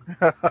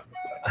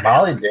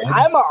 Molly did.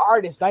 I'm an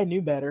artist. I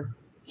knew better.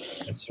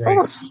 That's I'm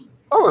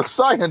right. a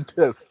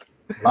scientist.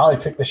 Molly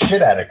took the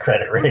shit out of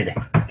credit rating.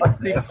 I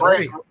speak That's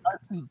Grant. right. I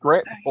speak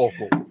Grant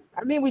proposal.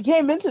 I mean, we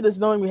came into this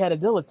knowing we had a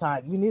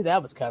dilettante. We knew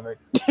that was covered.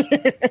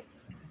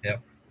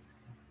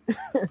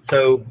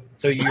 So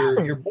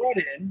you're brought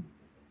in.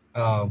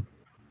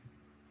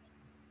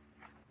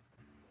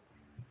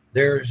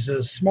 There's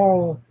a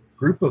small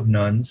group of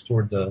nuns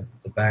toward the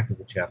back of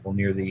the chapel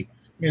near the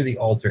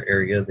altar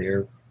area.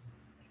 They're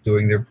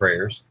doing their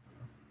prayers.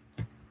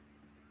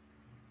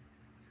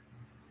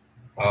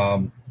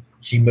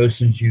 She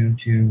motions you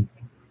to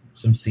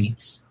some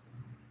seats.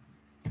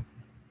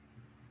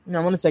 No,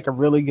 I'm going to take a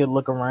really good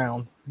look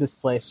around this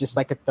place, just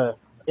like at the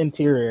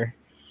interior.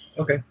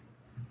 Okay.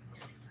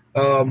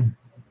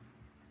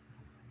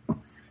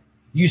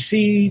 You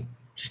see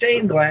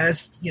stained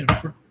glass,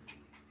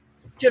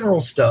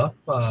 general stuff.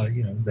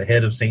 The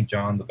head of St.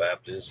 John the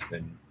Baptist,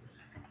 and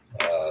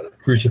the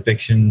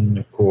crucifixion,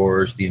 of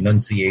course, the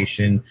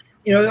Annunciation.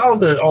 All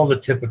the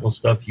typical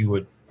stuff you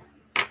would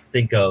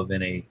think of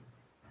in a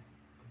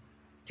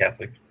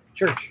Catholic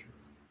church.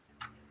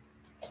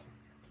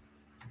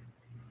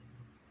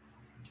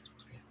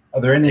 Are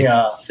there any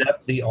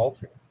Except the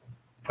altar.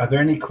 Are there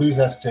any clues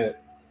as to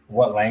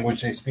what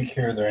language they speak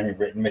here? Are there any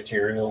written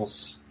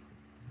materials?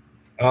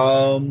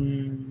 No,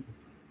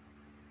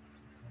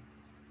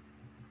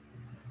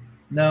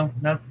 not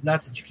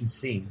that you can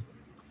see.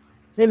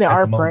 Then they At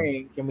are the moment.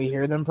 praying. Can we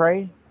hear them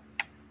pray?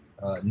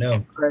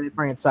 No, Or are they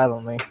praying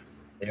silently?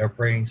 they are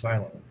praying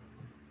silently.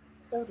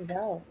 So did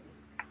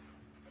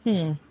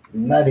I.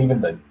 Not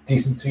even the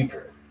decency for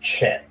a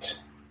chant.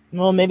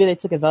 Well, maybe they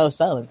took a vow of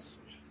silence.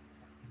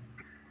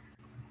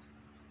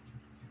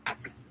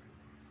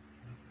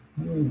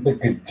 But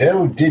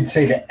Godot did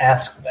say to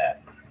ask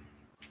that.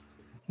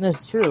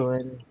 That's true.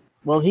 And,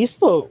 well, he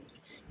spoke.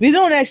 We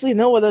don't actually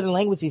know what other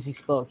languages he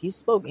spoke. He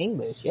spoke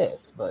English,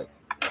 yes, but...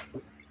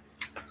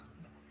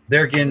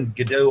 There again,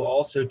 Godot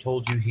also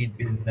told you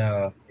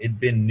it'd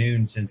been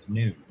noon since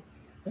noon.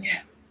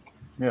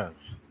 Yeah.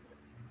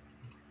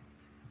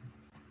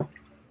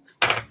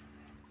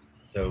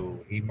 So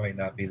he might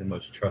not be the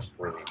most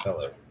trustworthy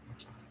fellow.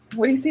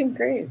 Well, he seemed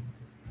great.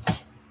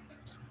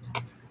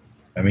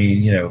 I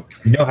mean, you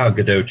know how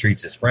Godot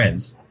treats his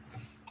friends.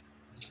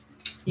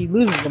 He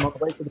loses them on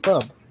the way to the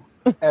pub.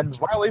 And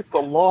violates the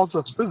laws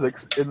of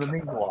physics in the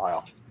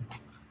meanwhile.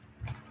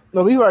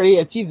 But we've already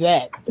achieved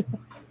that.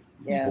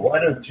 Yeah. Why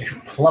don't you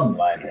plumb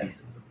line him?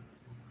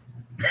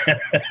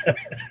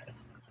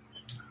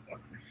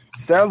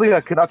 Sadly, I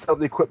could not set up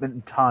the equipment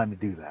in time to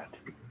do that.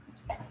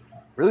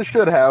 Really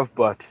should have,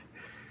 but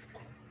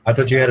I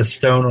thought you had a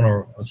stone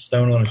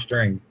on a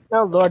string.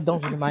 Oh, Lord,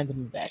 don't remind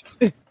him of that.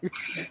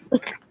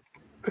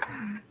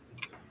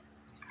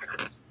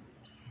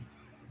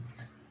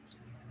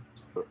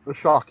 the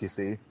shock, you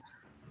see.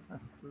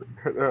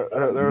 There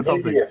was Maybe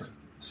something. if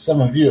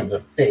some of you of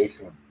the faith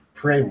would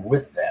pray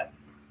with them.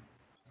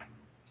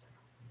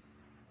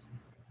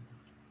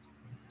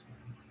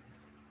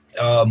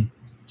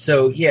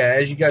 So yeah,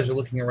 as you guys are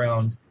looking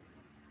around,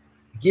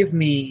 give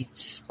me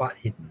spot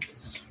hiddens.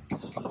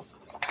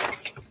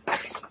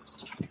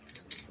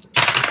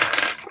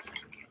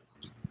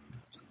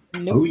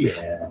 Nope. Oh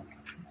yeah.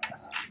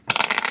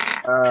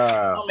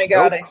 Oh my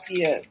god, nope. I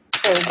see it.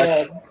 So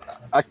good.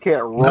 I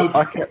can't roll. Nope.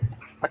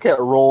 I can't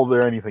roll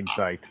there anything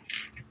tonight.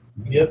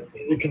 Yep,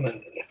 looking at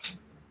it.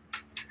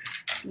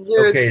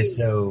 Zero Okay, two.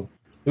 so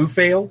who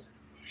failed?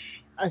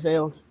 I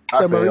failed. I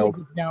So Maria failed.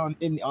 gets down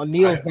on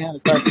kneels down and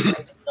starts to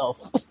play herself.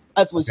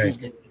 That's what Okay. she's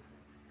doing.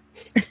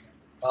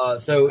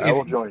 So I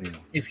will join you.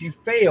 if you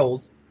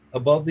failed,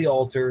 above the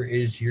altar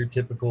is your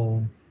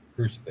typical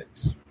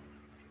crucifix.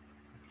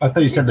 I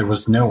thought you said there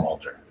was no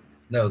altar.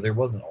 No, there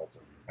was an altar.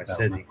 I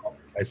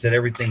No. said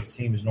everything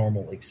seems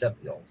normal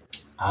except the altar.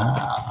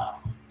 Ah.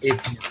 If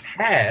you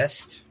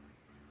passed,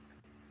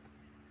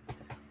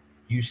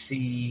 you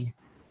see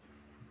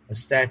a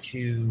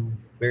statue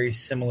very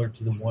similar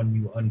to the one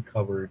you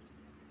uncovered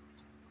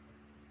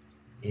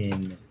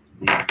in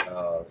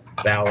the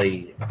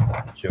Valley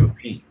Joe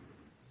Pete.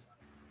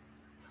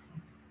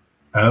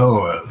 Oh,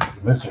 a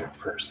lizard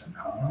person,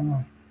 huh?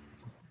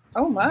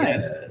 Oh my.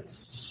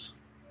 Yes.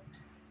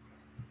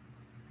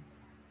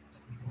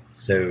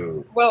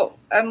 So Well,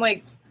 I'm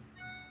like,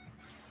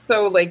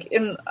 so like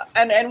in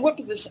and what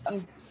position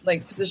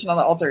position on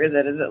the altar is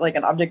it? Is it like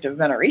an object of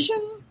veneration?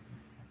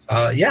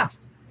 yeah,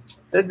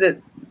 Is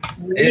it?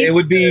 it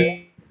would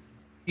be.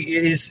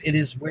 It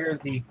is where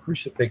the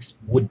crucifix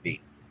would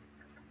be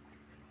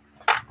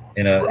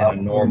in a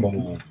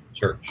normal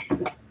church.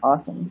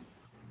 Awesome.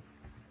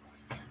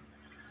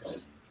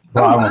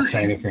 Well, I Oh, won't my.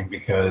 say anything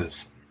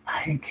because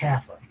I ain't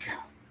Catholic.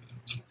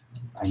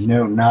 I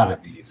know not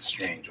of these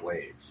strange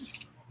ways.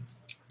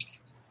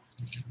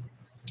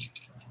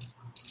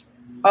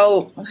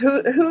 Oh,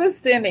 who is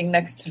standing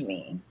next to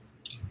me?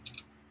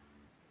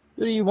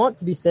 Who do you want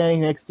to be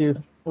standing next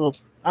to? Well,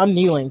 I'm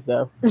kneeling,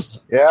 so.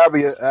 Yeah, I'll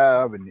be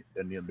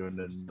doing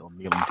the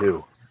kneeling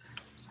too.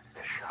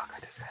 The shock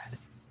I just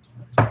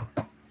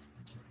had.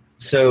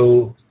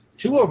 So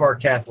 2 of our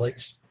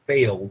Catholics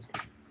failed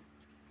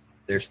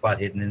their spot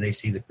hidden, and they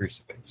see the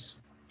crucifix.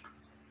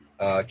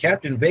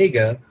 Captain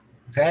Vega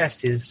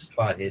passed his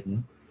spot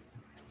hidden,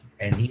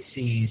 and he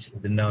sees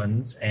the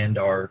nuns and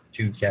our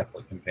 2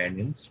 Catholic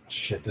companions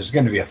Shit, there's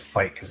going to be a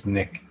fight because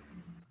Nick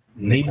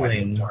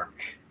kneeling dark.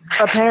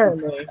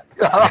 Apparently.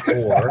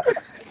 before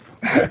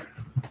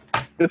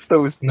It's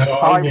those No,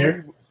 I'm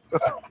here.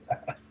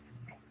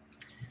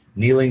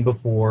 kneeling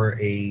before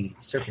a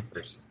serpent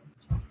person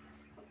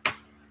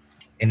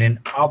in an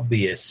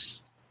obvious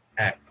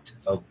act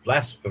of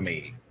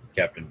blasphemy,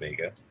 Captain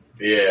Vega.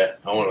 Yeah,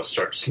 I want to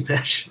start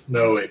smashing.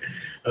 No, wait.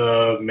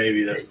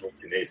 Maybe that's a little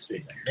too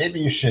nasty. Maybe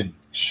you should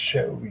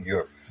show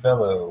your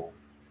fellow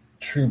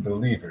true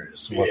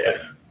believers what Yeah.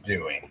 they're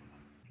doing.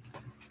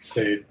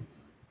 Say,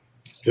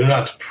 do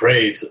not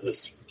pray to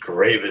this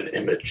graven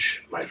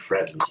image, my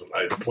friends. And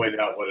I point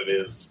out what it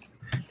is,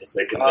 if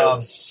they can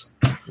notice.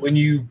 When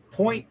you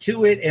point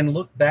to it and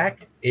look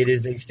back, it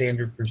is a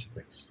standard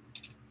crucifix.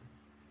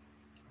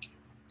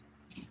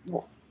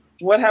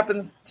 What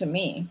happens to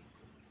me?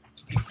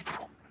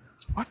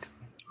 What?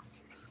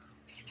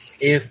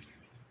 If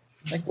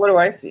Like, what do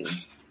I see?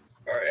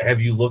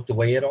 have you looked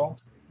away at all?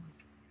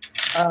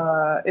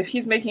 If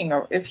he's making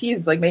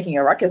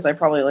a ruckus, I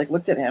probably like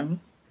looked at him.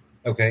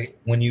 Okay,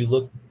 when you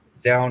look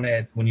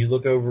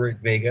over at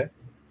Vega,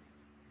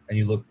 and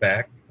you look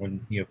back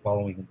when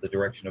following the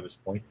direction of his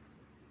point,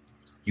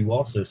 you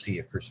also see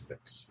a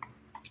crucifix.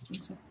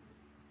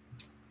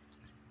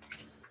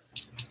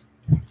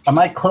 Am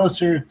I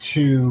closer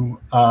to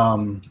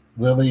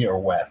Lily or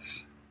Wes?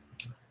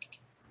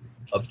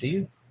 Up to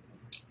you.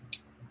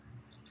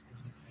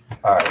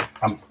 All right,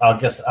 I'll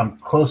guess I'm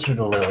closer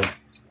to Lily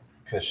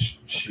because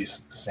she's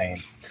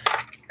sane.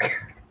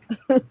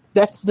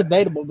 That's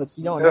debatable, but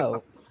you don't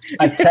know.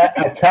 I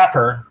tap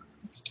her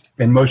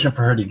and motion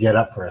for her to get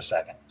up for a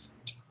second.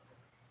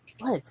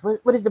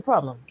 What is the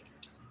problem?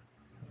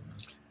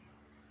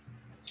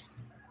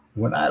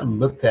 When I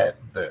looked at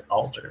the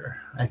altar,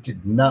 I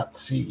did not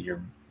see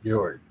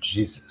your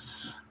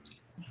Jesus.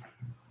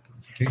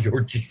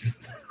 Your Jesus.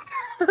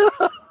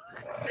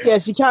 Yeah,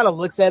 she kind of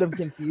looks at him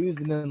confused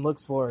and then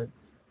looks forward.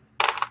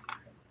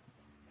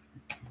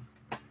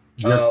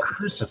 Your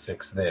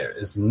crucifix there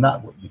is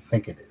not what you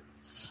think it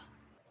is.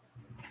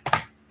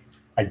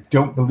 I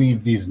don't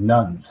believe these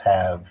nuns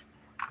have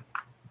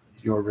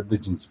your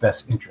religion's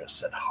best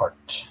interests at heart.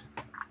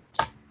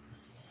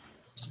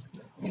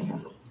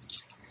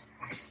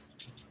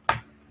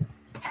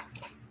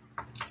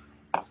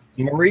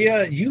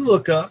 Maria, you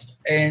look up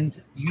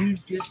and you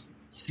just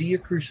see a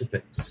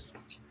crucifix.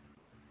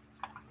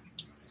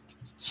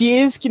 She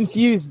is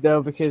confused,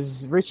 though,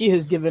 because Richie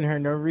has given her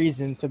no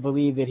reason to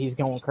believe that he's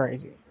going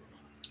crazy.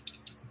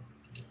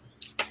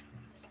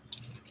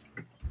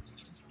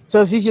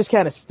 So she's just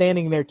kind of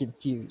standing there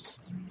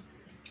confused.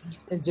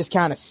 And just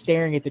kind of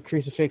staring at the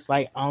crucifix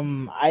like,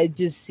 I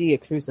just see a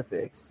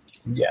crucifix.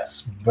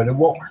 Yes, but it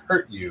won't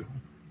hurt you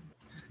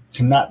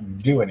to not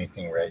do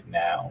anything right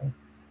now.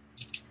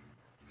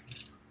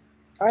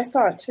 I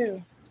saw it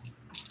too.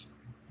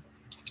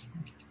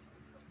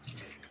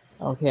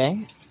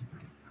 Okay.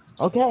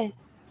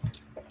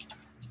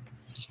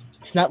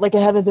 It's not like I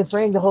haven't been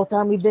praying the whole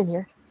time we've been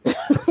here.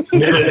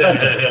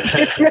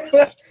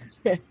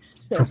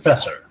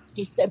 Professor.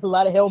 He said a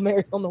lot of Hail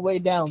Marys on the way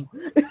down.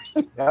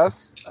 Yes.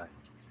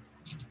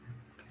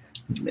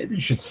 Maybe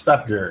you should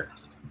stop your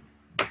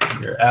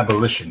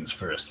abolitions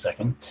for a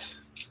second.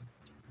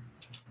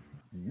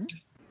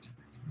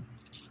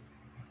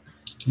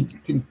 You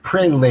can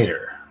pray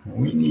later.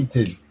 We need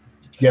to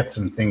get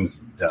some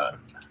things done.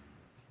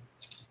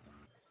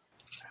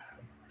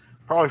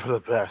 Probably for the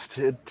best.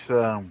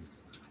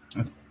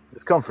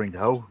 It's comforting,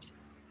 though.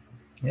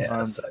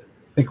 Yes, I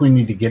think we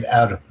need to get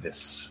out of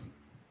this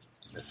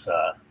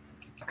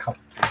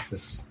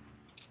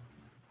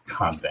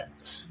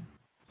convent.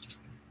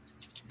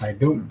 I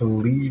don't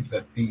believe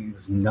that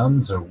these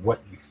nuns are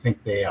what you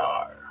think they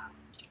are.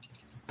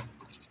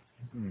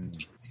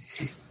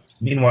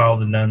 Meanwhile,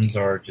 the nuns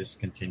are just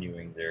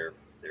continuing their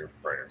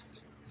prayer.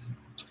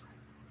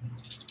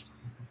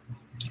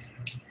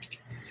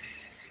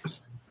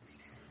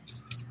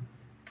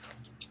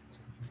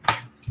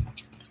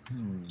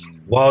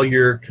 While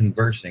you're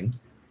conversing,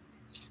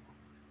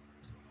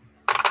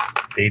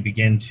 they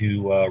begin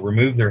to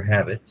remove their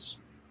habits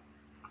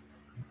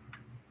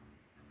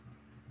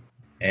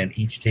and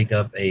each take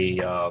up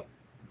a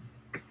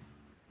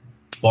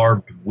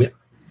barbed whip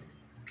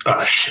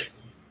Oh, shit.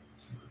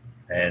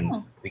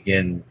 and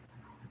begin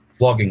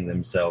flogging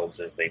themselves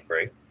as they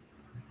pray.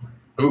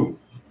 Ooh.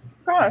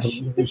 Gosh,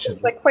 this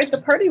is like quite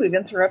the party we've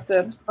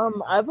interrupted.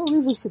 I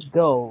believe we should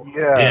go.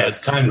 Yeah, it's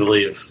time to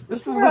leave.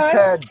 This is a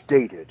tad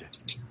dated.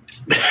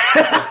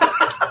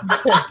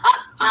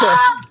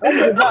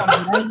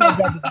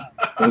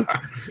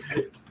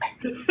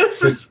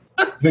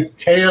 The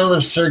Tale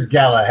of Sir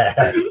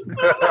Galahad.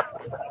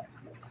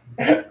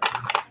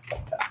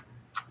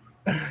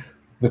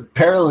 The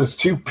peril is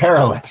too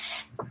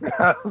perilous.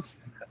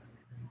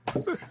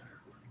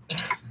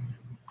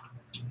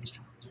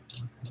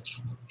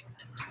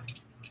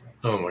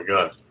 Oh my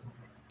god.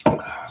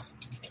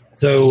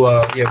 So,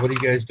 what are you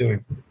guys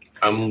doing?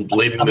 I'm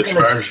leading the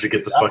charge to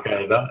get the fuck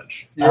out of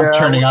Dodge. I'm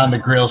turning on the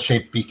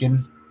grill-shaped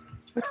beacon.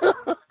 You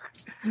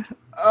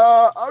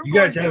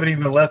guys haven't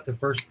even left the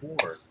first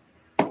floor.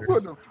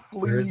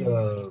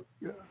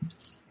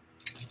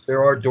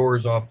 There are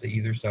doors off to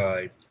either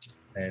side,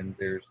 and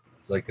there's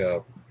like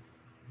a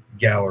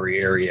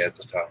gallery area at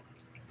the top.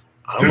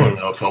 I don't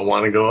know if I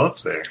want to go up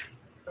there.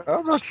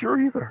 I'm not sure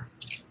either.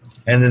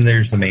 And then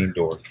there's the main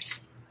door.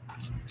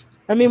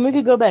 I mean, we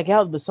could go back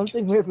out, but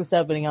something weird was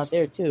happening out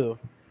there, too.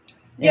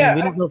 And Yeah.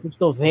 we don't know if we're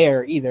still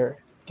there, either,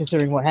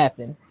 considering what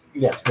happened.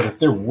 Yes, but if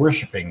they're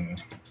worshiping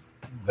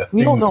the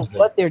We don't know things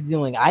what they're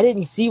doing. I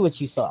didn't see what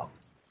you saw.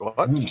 What?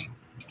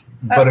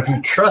 But if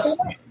you trust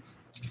me,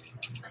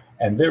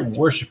 and they're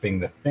worshiping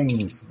the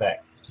things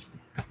that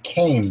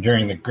came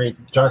during the Great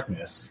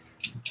Darkness,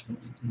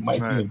 might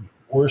be a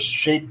worse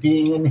shape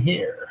being in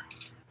here.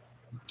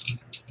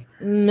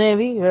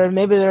 Maybe, or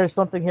maybe there's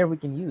something here we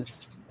can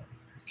use.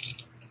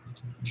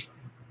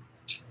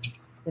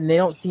 And they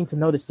don't seem to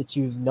notice that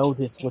you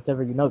noticed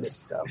whatever you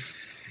noticed, so.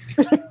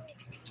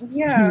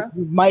 Yeah.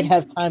 You might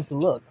have time to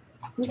look.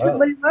 You should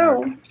lay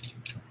low.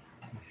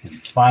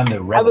 Find the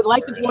I would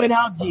like to point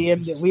out,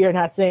 GM, that we are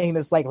not saying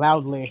this like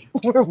loudly.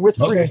 We're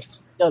whispering to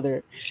each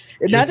other.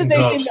 And not that they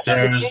seem to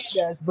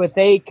understand us, but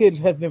they could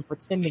have been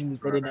pretending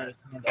that they didn't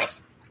understand us.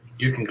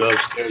 You can go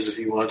upstairs if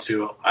you want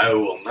to. I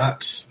will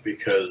not,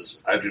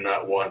 because I do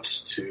not want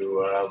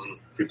to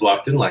be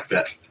blocked in like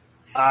that.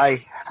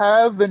 I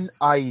have an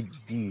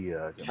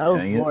idea. Oh,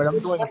 Dang it. Lord, I'm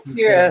going Let's to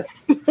hear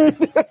it.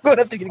 I'm going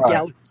to have to get a Right.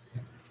 gallery.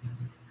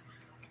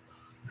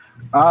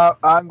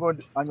 I'm going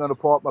to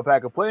pull up my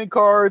pack of playing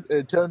cards and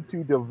attempt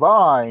to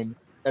divine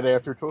an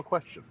answer to a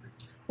question.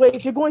 Wait,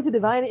 if you're going to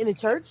divine it in the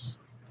church,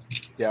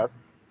 Yes.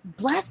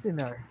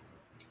 blasphemer.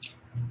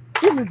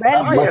 This is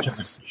bad. Not much of a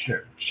Science.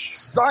 church.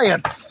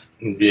 Science.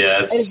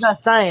 Yeah, That is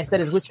not science.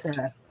 That is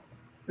witchcraft.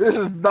 This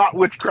is not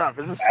witchcraft.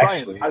 This is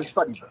science. Actually, I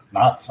studied this.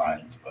 Not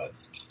science, but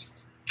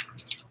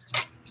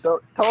So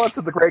tell it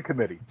to the grant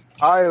committee.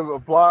 I have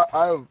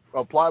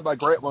applied my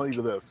grant money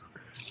to this.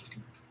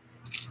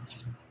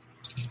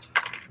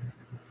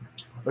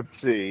 Let's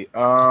see.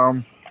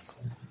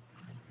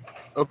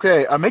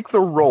 Okay, I make the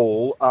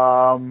roll.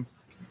 I'm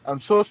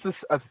supposed to.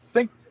 I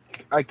think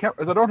I can't.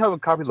 I don't have a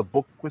copy of the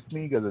book with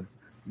me because it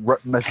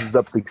messes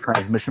up the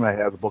transmission. I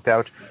have the book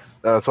out,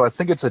 so I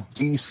think it's a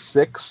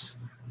D6.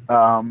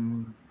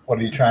 what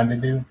are you trying to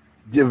do?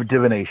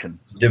 Divination.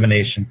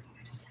 Divination.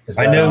 Is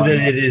I know on- that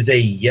it is a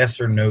yes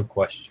or no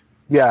question.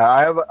 Yeah,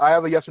 I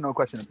have a yes or no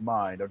question in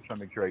mind. I'm trying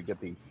to make sure I get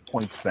the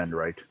point spend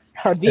right.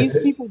 Are these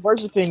people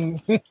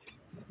worshiping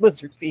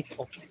lizard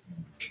people?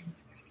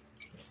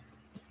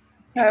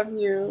 Have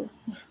you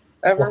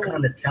ever? What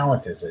kind of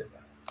talent is it?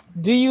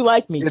 Do you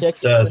like me?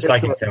 Check. It's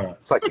psychic talent.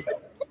 Psychic.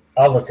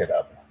 I'll look it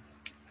up.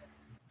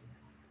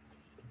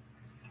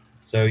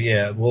 So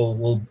yeah,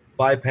 we'll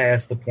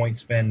bypass the point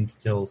spend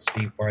till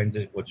Steve finds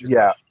it. What's your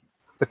Yeah.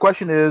 The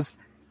question is,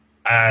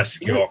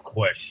 ask your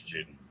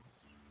question.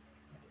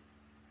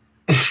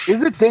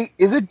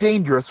 is it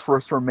dangerous for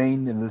us to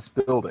remain in this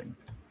building?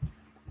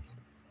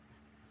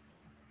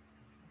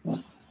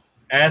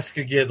 Ask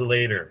again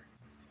later.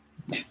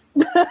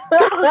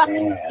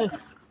 Yeah.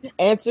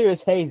 Answer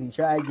is hazy.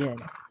 Try again.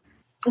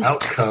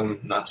 Outcome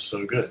not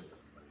so good.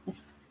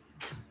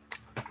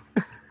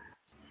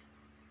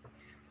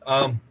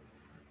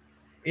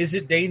 Is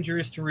it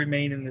dangerous to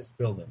remain in this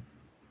building?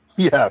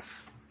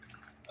 Yes.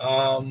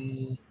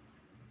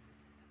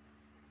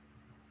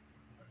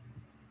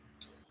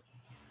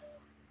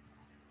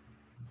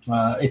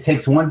 It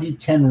takes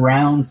 1d10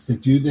 rounds to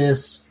do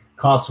this.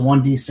 Costs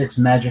 1d6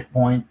 magic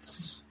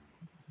points.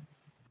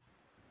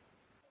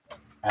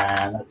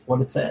 And that's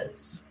what it says.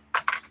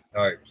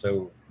 All right,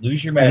 so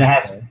lose your And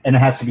magic. it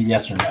has to be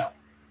yes or no.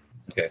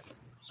 Okay.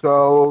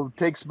 So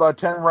takes about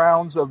 10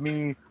 rounds of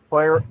me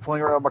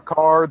playing around my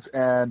cards,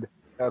 and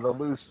I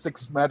lose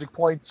 6 magic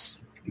points.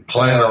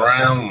 Playing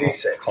around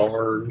with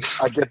cards.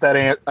 I get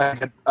that.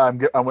 I'm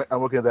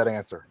looking at that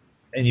answer.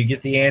 And you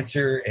get the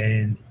answer,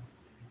 and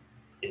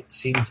it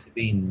seems to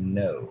be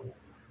no.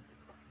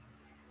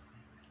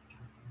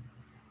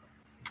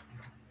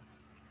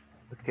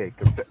 Okay.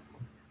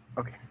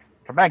 Okay.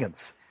 Dragons,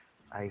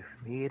 I've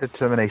made a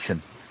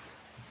determination.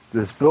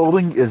 This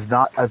building is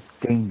not a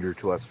danger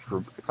to us.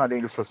 It's not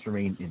dangerous for us to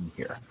remain in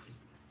here.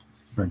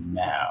 For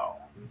now.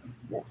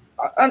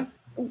 How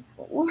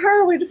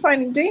are we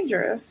defining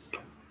dangerous?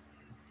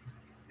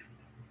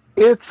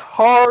 It's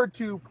hard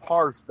to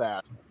parse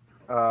that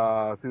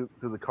through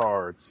the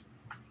cards.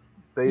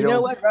 You know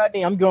what,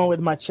 Rodney? I'm going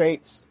with my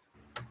traits.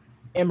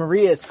 And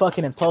Maria is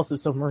fucking impulsive,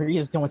 so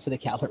Maria's going to the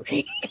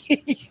gallery.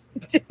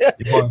 You're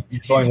going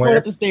going where?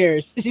 up the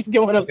stairs. She's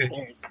going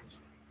upstairs.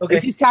 Okay.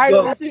 If she's tired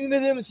of listening to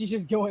them, she's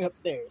just going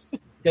upstairs.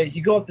 Okay,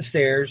 you go up the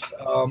stairs.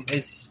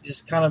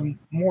 It's kind of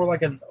more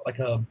like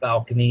a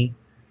balcony.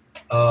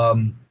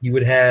 You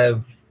would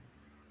have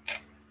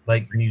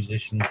like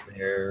musicians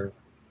there,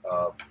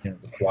 the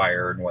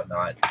choir and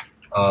whatnot.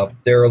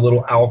 There are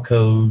little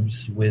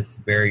alcoves with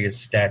various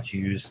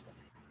statues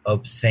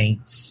of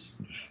saints.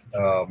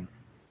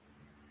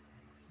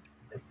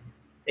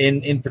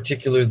 In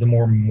particular, the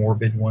more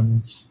morbid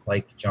ones,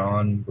 like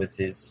John with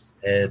his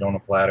head on a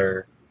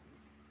platter.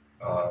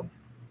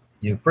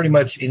 Pretty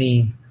much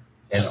any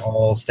and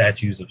all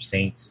statues of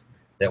saints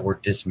that were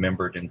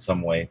dismembered in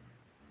some way.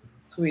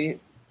 Sweet.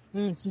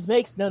 She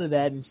makes note of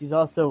that, and she's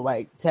also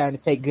like trying to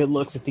take good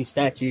looks at these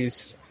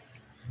statues.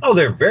 Oh,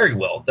 they're very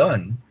well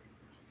done.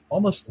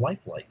 Almost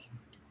lifelike.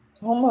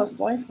 Almost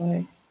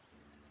lifelike.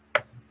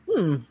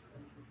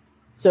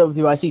 So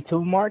do I see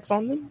tool marks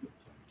on them?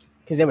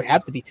 Because there would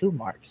have to be tool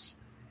marks.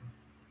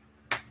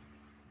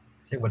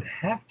 There would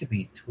have to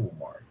be tool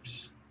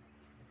marks.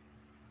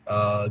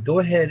 Go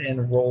ahead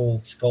and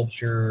roll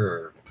sculpture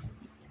or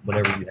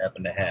whatever you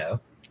happen to have.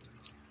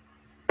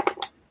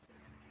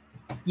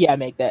 Yeah, I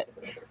make that.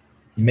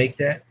 You make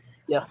that?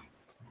 Yeah.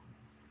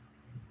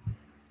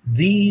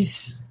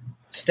 These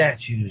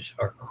statues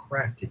are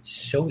crafted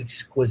so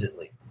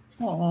exquisitely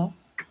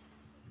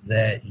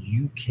that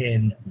you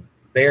can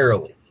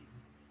barely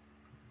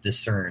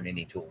discern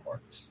any tool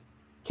marks.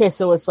 Okay,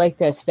 so it's like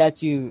that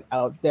statue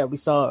that we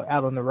saw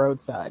out on the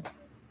roadside.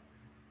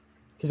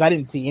 Because I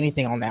didn't see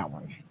anything on that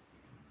one.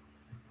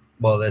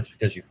 Well, that's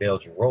because you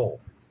failed your roll.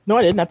 No,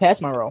 I didn't. I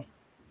passed my roll.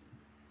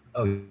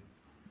 Oh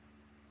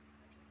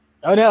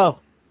no.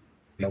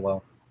 Yeah,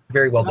 well,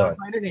 very well done.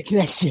 My internet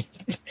connection.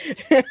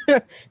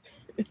 Right,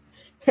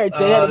 say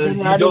that again.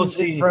 You don't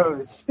see.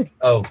 Froze.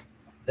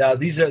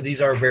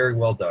 These are very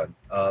well done.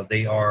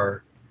 They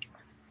are.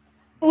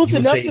 Well, it's you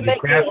would enough say to the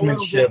make me a little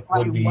craftsmanship bit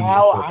like, would be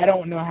wow, perfect. I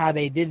don't know how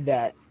they did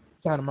that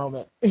kind of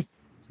moment.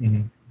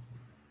 Mm-hmm.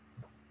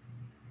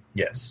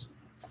 Yes.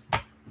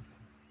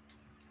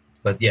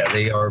 But yeah,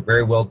 they are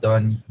very well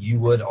done. You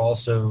would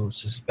also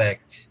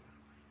suspect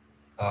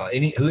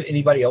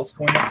anybody else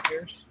going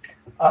upstairs?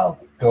 I'll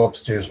go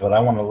upstairs, but I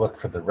want to look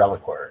for the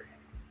reliquary.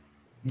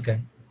 Okay.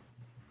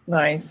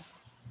 Nice.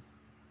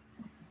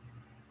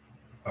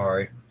 All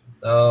right.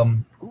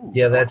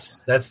 Yeah,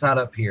 that's not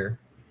up here.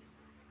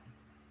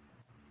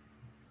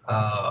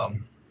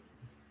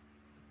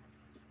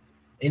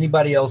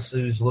 Anybody else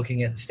who's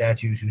looking at the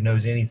statues who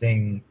knows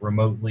anything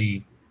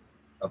remotely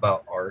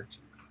about art,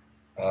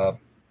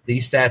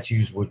 these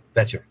statues would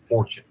fetch a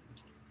fortune.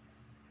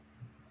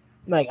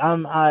 Like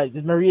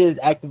Maria is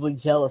actively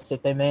jealous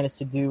that they managed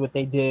to do what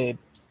they did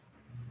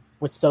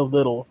with so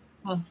little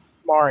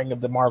marring of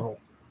the marble.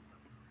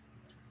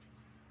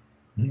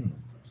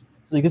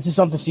 Like this is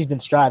something she's been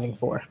striving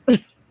for.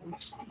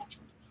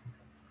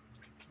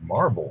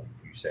 Marble,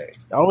 you say?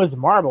 Oh, it's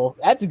marble.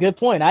 That's a good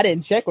point. I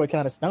didn't check what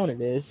kind of stone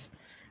it is.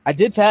 I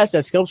did pass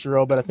that sculpture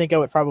roll, but I think I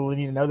would probably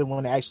need another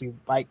one to actually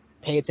like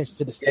pay attention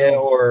to the stone. Yeah,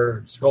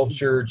 or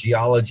sculpture,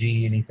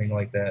 geology, anything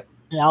like that.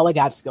 Yeah, all I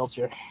got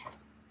sculpture.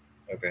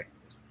 Okay.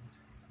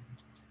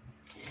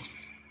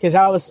 Because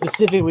I was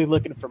specifically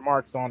looking for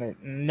marks on it.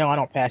 No, I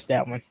don't pass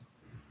that one.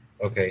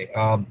 Okay.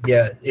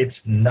 Yeah,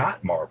 it's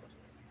not marble.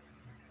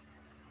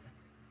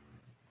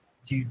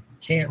 You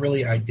can't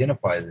really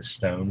identify this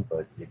stone,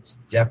 but it's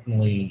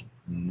definitely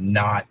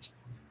not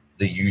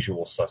the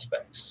usual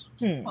suspects.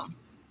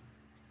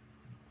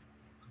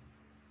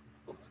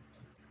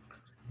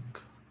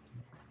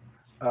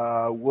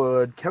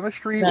 Would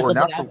chemistry That's or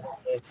something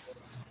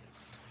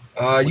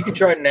natural? You can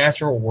try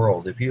natural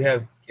world if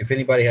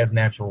anybody has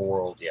natural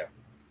world. Yeah,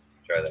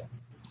 try that.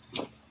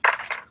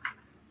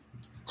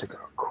 Take a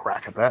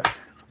crack at that.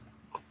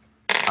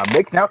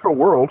 Make natural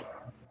world.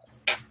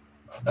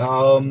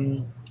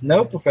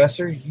 No,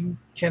 Professor, you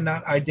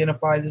cannot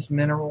identify this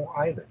mineral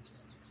either.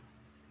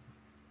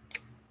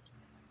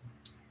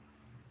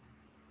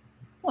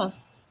 Huh.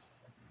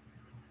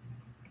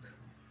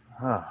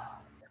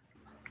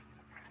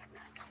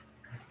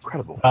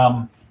 Incredible.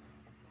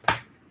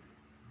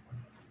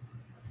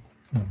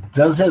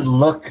 Does it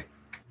look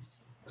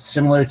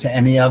similar to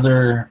any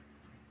other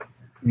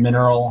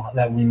mineral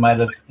that we might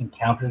have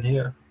encountered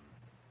here?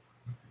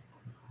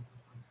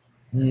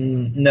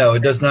 No,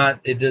 it does not.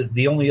 It does.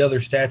 The only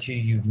other statue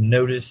you've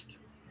noticed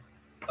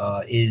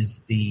is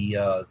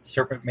the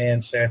Serpent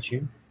Man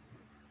statue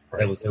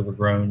that was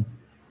overgrown.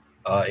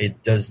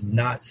 It does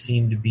not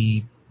seem to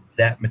be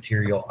that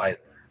material either.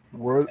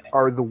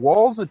 Are the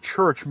walls of the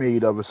church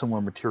made of a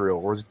similar material,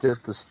 or is it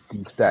just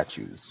the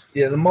statues?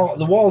 Yeah, the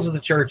walls of the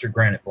church are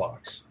granite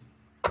blocks.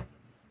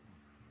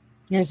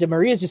 Yeah, so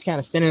Maria's just kind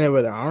of standing there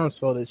with her arms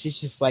folded. She's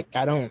just like,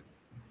 I don't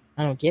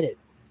get it.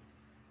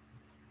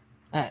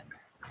 I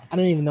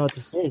don't even know what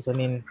this is. I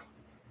mean,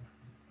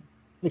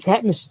 the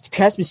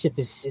craftsmanship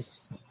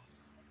is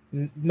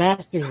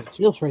masters would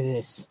kill for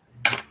this.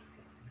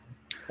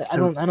 I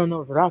don't know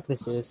what rock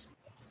this is.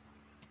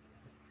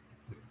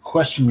 The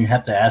question you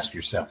have to ask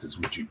yourself is,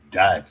 would you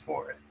die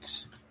for it?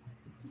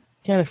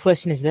 What kind of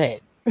question is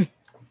that?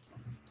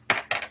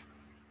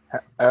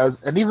 Has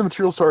any of the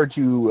material started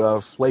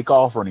to flake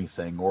off or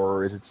anything,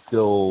 or is it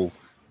still...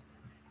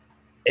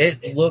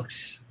 It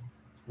looks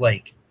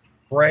like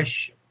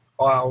fresh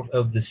out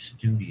of the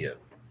studio.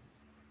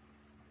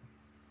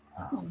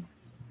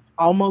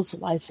 Almost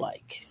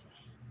lifelike.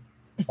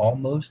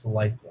 Almost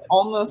lifelike.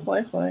 Almost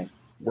lifelike.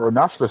 Were it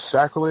not for the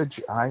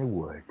sacrilege, I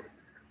would.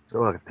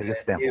 So I could take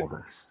a sample of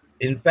this.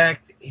 In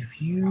fact, if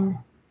you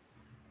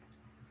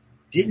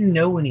didn't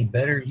know any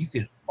better, you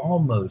could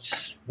almost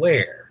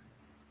swear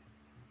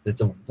that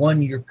the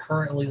one you're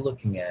currently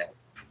looking at,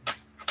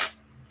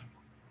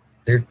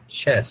 their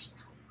chest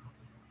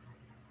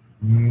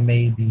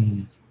may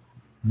be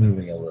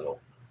moving a little.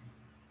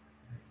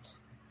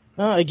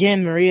 Well,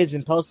 again, Maria's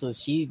impulsive.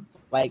 She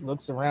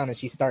looks around and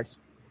she starts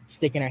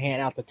sticking her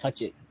hand out to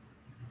touch it.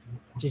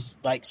 Just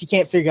she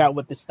can't figure out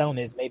what the stone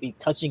is. Maybe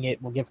touching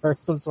it will give her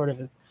some sort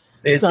of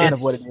a sign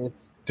of what it is.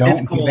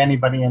 Don't give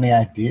anybody any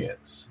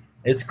ideas.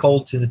 It's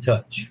cold to the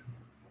touch.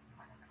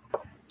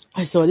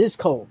 So it is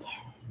cold.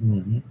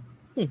 Mm-hmm.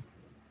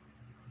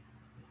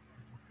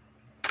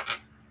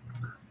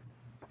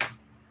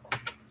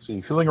 So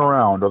you're feeling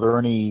around. Are there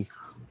any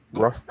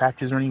rough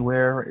patches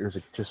anywhere, or is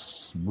it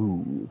just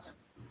smooth?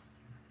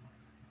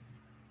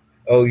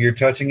 Oh, you're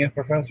touching it,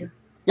 Professor?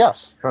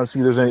 Yes. Trying to see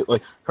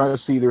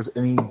if there's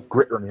any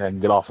grit or anything I can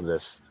get off of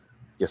this.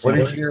 Yes. What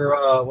is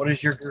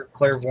your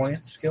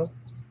clairvoyance skill?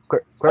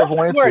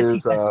 Clairvoyance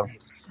is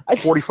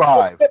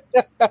 45.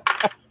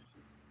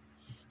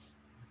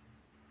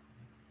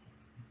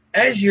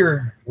 As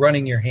you're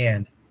running your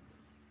hand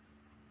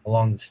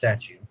along the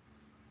statue,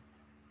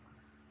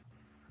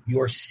 you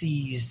are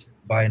seized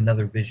by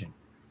another vision.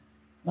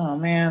 Oh,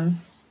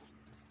 man.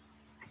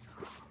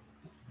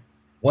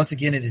 Once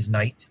again, it is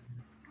night.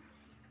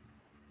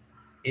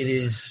 It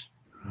is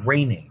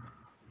raining.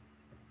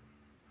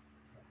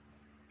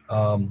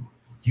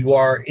 You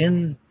are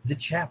in the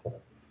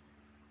chapel.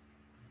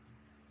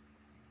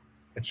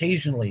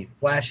 Occasionally,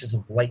 flashes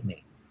of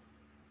lightning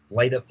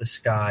light up the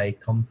sky,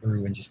 come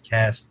through, and just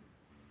cast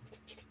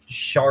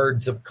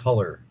shards of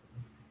color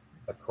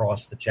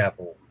across the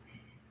chapel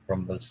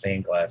from the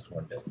stained glass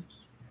windows.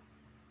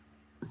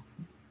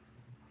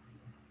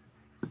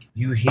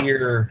 You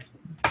hear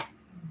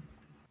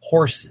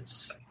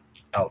horses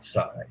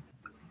outside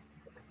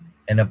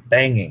and a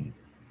banging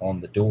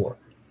on the door.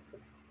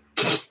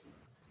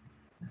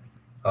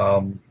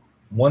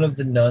 One of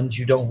the nuns,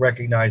 you don't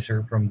recognize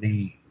her from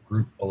the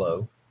group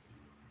below,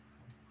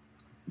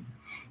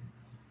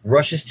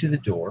 rushes to the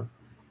door,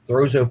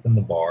 throws open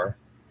the bar,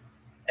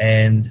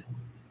 and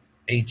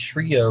a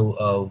trio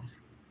of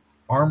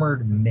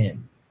armored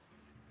men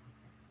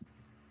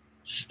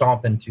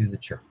stomp into the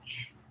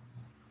church.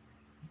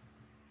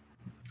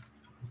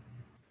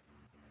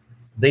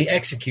 They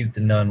execute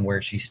the nun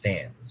where she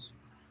stands.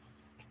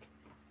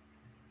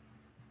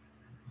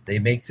 They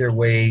make their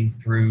way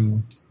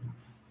through.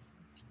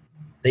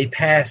 They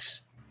pass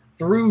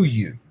through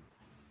you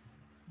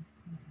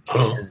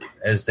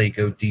as they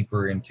go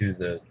deeper into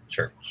the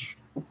church.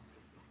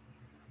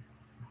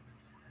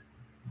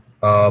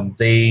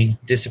 They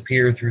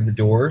disappear through the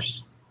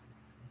doors.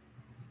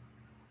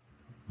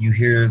 You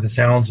hear the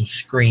sounds of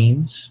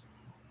screams.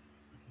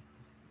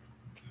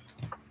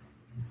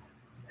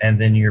 And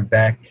then you're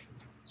back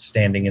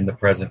standing in the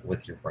present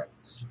with your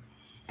friends.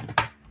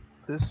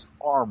 This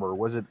armor,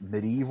 was it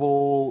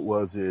medieval?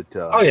 Was it...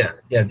 Oh, yeah.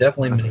 Yeah,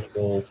 definitely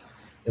medieval.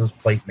 It was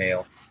plate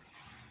mail.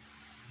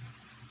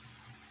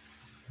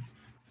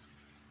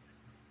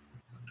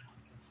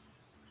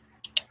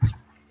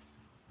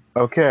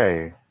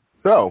 Okay.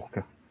 So,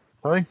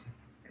 I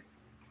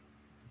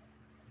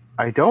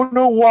don't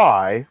know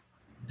why,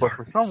 but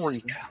for some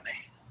reason...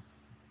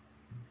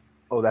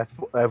 Oh, that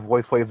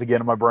voice plays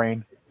again in my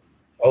brain?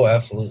 Oh,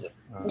 absolutely.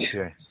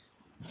 Okay.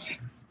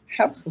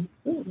 Absolutely.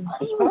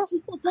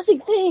 It does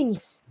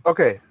things.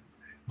 Okay.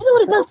 I know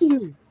what it does to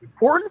you.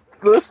 Important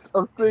list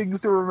of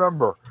things to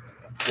remember.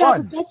 Got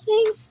One. to touch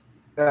things?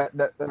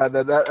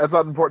 That's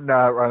not important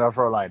right now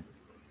for a line.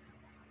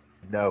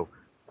 No.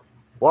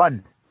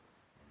 One.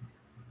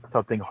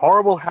 Something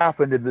horrible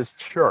happened in this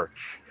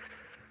church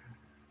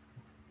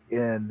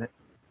in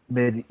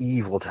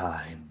medieval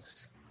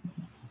times.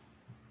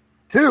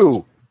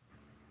 Two.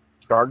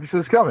 Darkness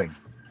is coming.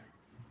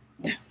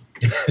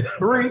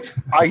 Three.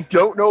 I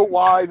don't know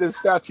why the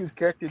statues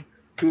connected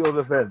to those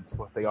events,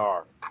 but they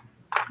are.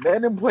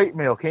 Men in plate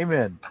mail came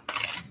in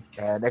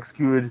and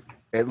executed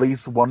at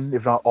least one,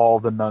 if not all,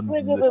 the nuns.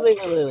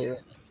 Wait.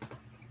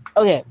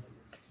 Okay.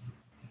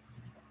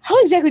 How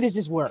exactly does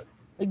this work?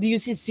 Like, do you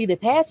see the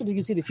past or do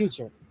you see the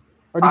future?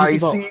 Or do you see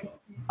both?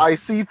 I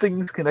see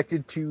things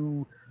connected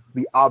to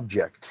the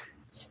object.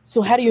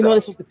 So how do you know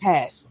this was the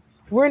past?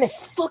 We're in a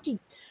fucking...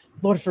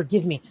 Lord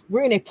forgive me.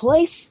 We're in a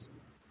place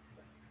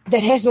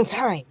that has no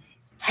time.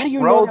 How do you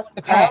know that was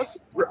the past?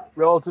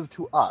 Relative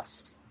to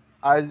us.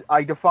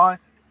 I define...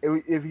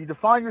 If you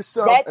define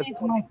yourself that as is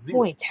my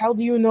point. How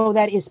do you know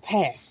that is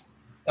past?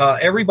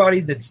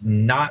 Everybody that's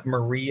not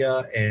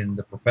Maria and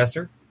the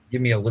professor, give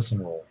me a listen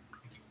roll.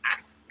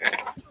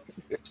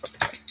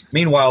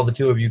 Meanwhile, the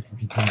two of you can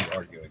continue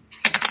arguing.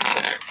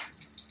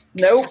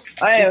 Nope.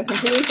 I am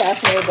completely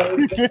fascinated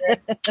by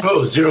this.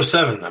 Oh,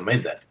 07. I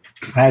made that.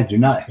 I do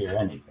not hear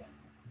anything.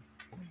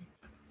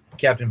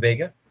 Captain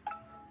Vega?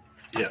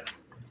 Yeah.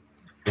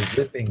 The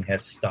whipping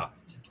has stopped.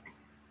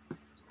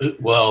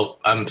 Well,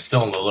 I'm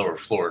still on the lower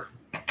floor.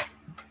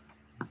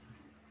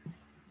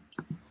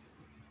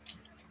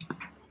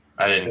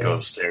 I didn't go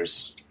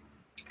upstairs.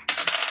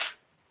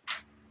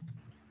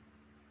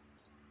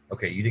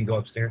 Okay, you didn't go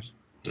upstairs?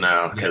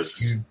 No,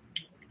 because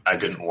I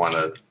didn't want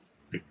to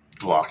be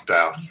blocked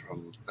out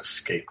from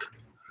escape.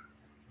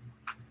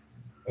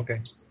 Okay.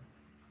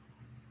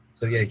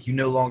 So yeah, you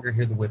no longer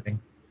hear the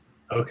whipping.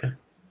 Okay.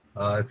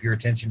 If your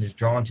attention is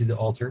drawn to the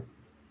altar,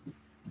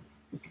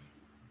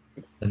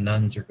 the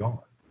nuns are gone.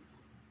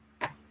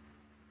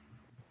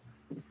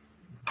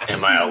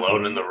 Am I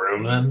alone in the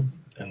room then?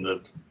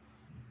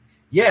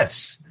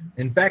 Yes.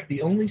 In fact,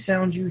 the only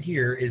sound you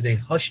hear is a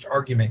hushed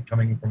argument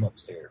coming from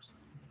upstairs.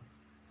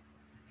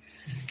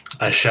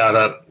 I shout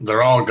up,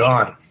 they're all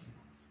gone.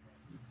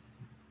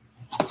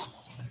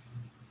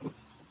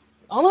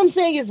 All I'm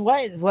saying is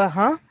what,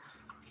 huh?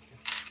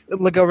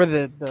 Look over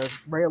the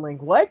railing.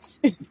 What?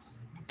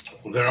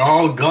 They're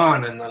all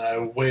gone, and then I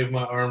wave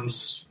my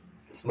arms,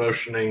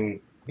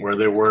 motioning where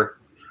they were.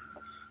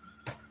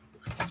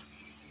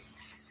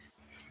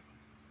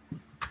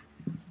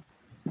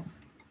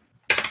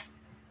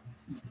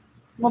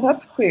 Well,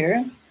 that's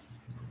queer.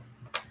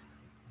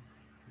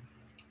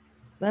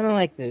 I don't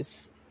like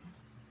this.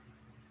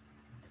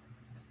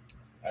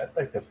 I'd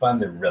like to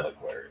find the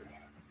reliquary.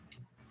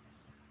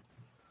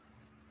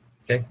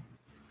 Okay.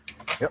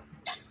 Yep.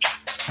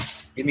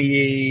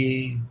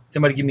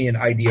 Somebody give me an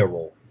idea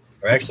roll.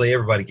 Or actually,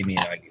 everybody give me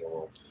an idea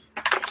roll.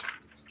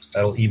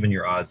 That'll even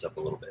your odds up a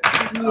little bit.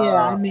 Yeah,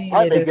 I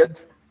made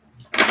it.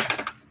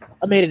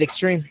 I made it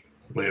extreme.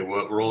 Wait,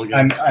 what roll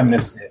again? I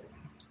missed it.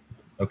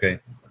 Okay.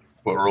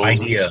 What roll?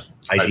 Idea.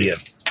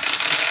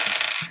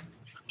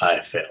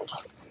 I failed.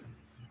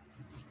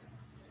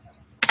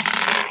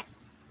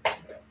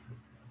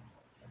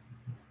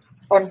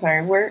 Oh, I'm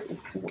sorry. Where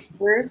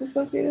is this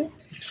located?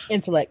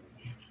 Intellect.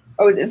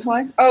 Oh, it's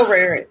intellect? Oh,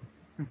 right.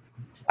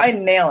 I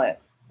nail it.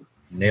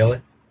 Nail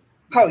it?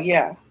 Oh,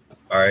 yeah.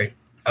 All right.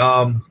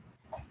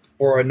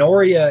 For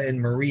Honoria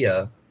and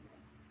Maria,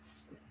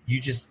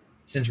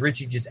 since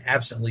Richie just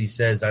absently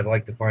says, I'd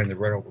like to find the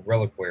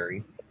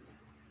reliquary,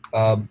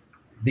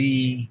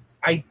 the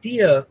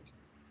idea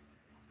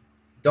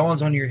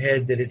dawns on your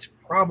head that it's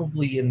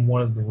probably in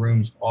one of the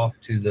rooms off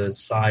to the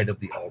side of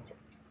the altar.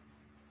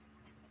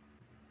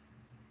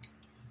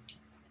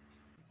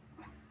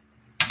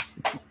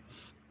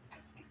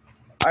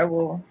 I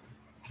will.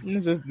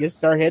 Let's just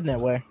start heading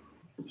that way.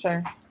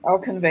 Sure. I'll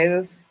convey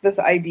this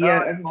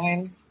idea of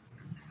mine.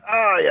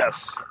 Ah,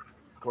 yes.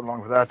 Go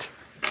along with that.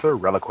 The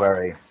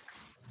reliquary.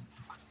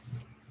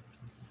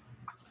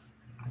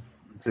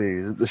 Let's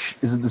see.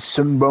 Is it the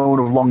shin bone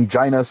of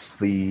Longinus?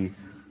 The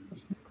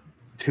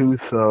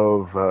tooth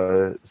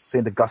of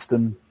St.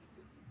 Augustine?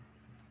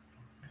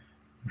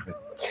 The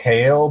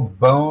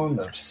tailbone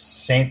of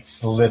Saint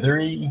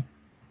Slithery.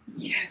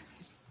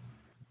 Yes.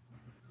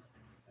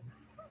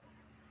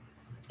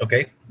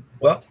 Okay.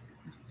 Well,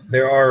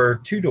 there are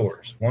 2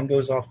 doors. One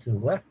goes off to the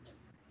left.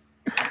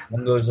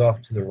 One goes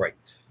off to the right.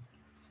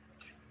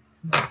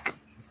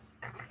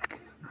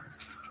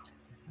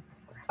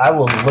 I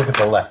will look at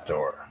the left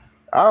door.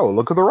 Oh,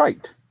 look at the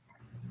right.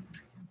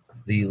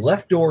 The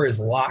left door is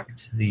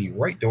locked. The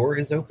right door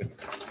is open.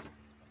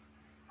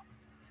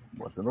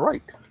 What's in the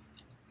right?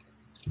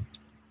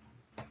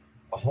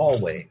 A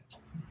hallway.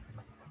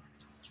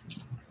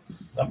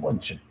 Someone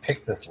should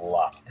pick this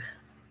lock.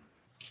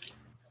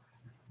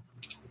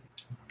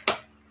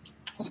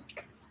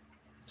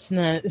 It's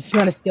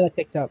not a skill I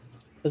picked up.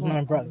 It was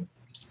my brother.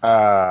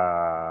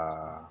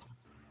 I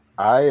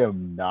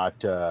am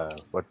not.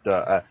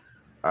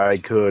 I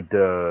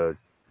could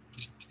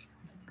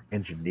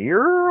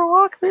engineer a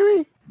lock,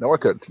 maybe. No, I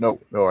couldn't. No,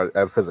 I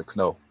have physics.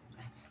 No.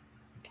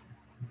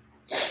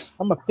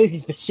 I'm gonna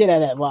physics the shit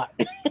out of that lock.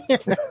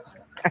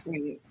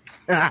 Sweet.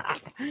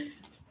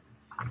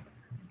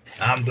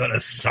 I'm gonna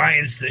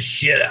science the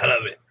shit out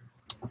of it.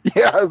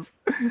 Yes,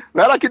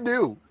 that I can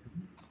do.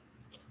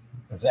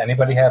 Does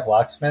anybody have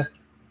locksmith?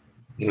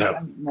 No.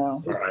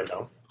 No. Or I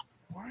don't.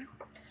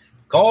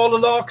 Call the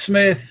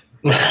locksmith.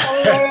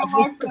 I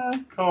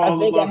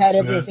think I had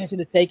every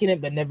intention of taking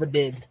it, but never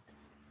did.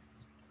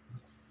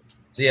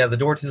 So yeah, the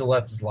door to the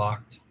left is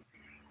locked.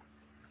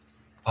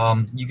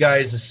 You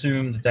guys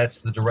assume that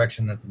that's the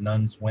direction that the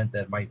nuns went.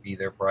 That might be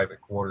their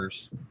private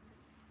quarters.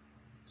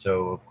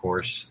 So, of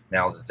course,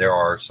 now that there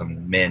are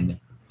some men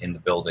in the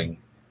building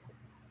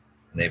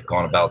and they've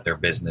gone about their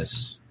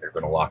business, they're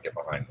going to lock it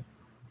behind them.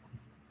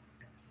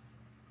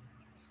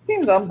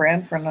 Seems on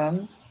brand for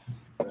nuns.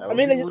 I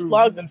mean, they just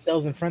flogged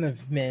themselves in front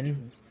of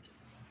men.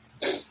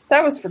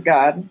 That was for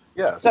God.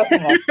 Yeah.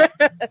 Something like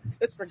that.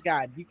 Just for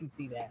God, you can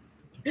see that.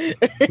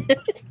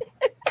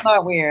 It's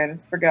not weird.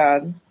 It's for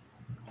God.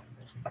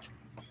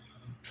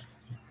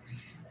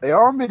 They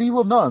are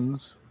medieval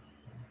nuns.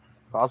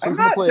 Possibly I'm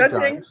from the not plague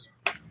judging. times.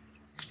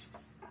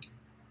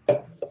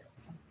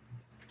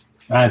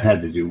 I've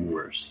had to do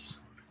worse.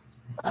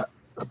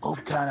 The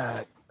Pope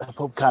kind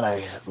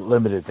of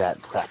limited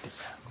that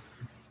practice.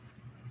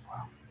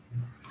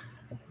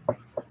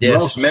 Yes,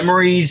 Well-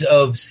 memories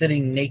of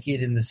sitting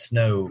naked in the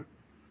snow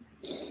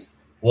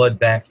flood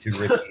back to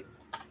Richie.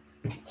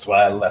 That's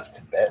why I left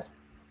to bed.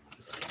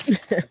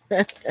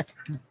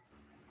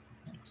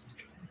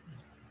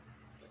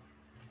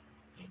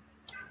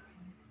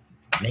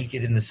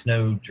 Naked in the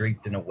snow,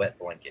 draped in a wet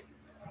blanket.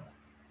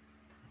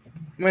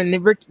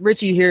 When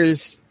Richie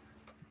hears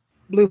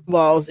blue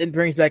balls, it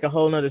brings back a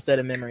whole nother set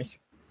of memories.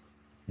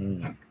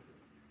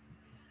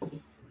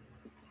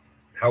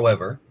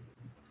 However,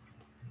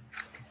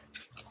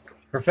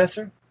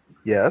 Professor,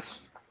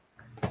 Yes.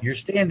 you're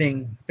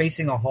standing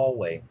facing a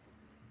hallway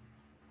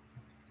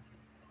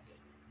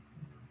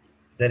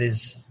that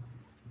is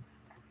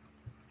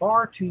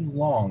far too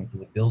long for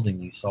the building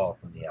you saw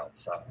from the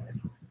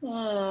outside.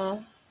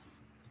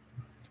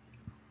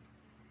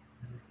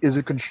 Is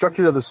it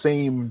constructed of the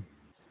same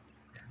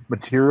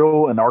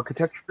material and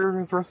architecture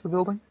as the rest of the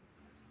building?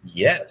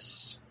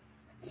 Yes.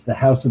 It's the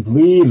House of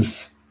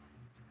Leaves.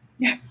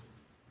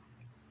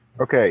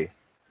 Okay.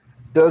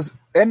 Does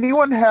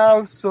anyone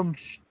have some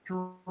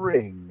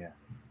string?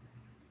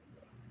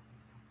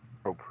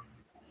 Rope.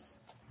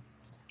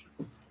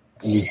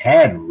 We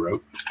had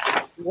rope.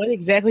 What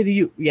exactly do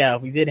you... Yeah,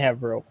 we did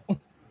have rope.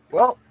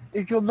 Well,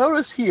 if you'll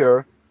notice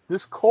here,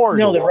 this corridor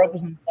No, the rope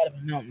was on the side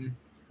of a mountain.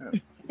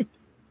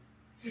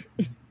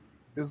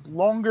 is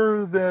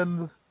longer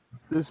than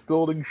this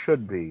building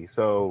should be,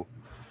 so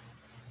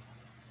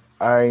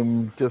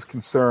I'm just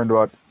concerned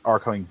about our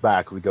coming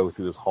back if we go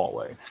through this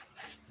hallway.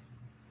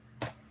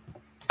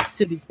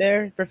 To be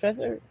fair,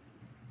 Professor,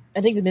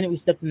 I think the minute we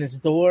stepped in this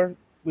door,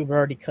 we were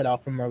already cut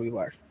off from where we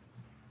were.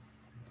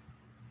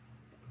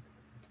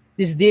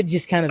 This did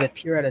just kind of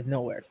appear out of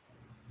nowhere.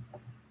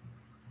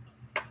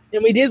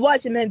 And we did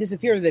watch a man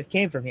disappear that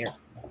came from here.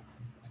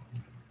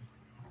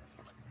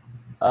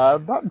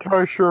 I'm not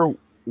entirely sure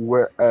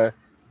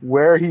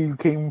where he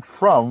came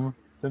from,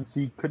 since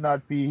he could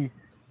not be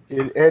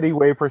in any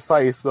way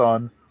precise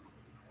on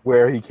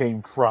where he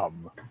came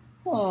from.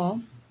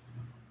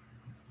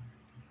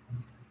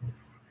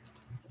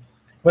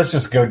 Let's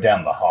just go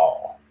down the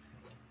hall.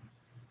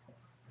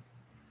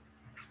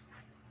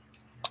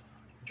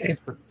 Okay.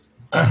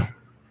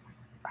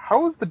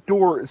 How is the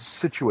door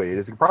situated?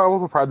 Is it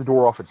probably pry the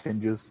door off its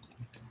hinges?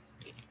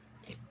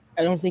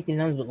 I don't think the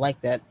nuns would like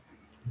that.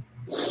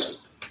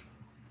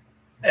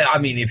 I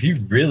mean, if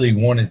you really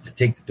wanted to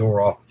take the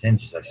door off its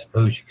hinges, I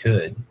suppose you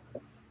could.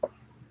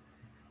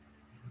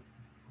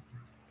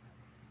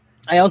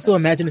 I also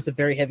imagine it's a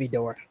very heavy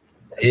door.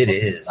 It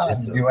is. Not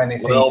It's do a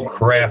anything.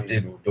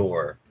 well-crafted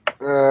door.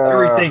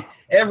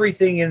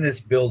 Everything in this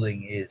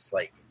building is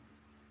like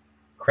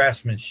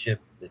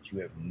craftsmanship that you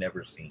have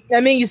never seen.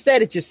 I mean, you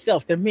said it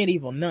yourself. They're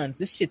medieval nuns.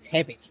 This shit's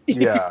heavy.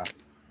 Yeah.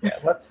 Yeah,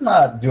 let's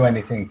not do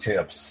anything to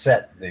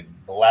upset the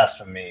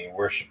blasphemy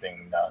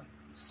worshipping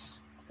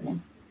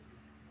nuns.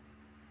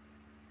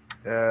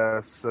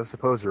 I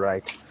suppose you're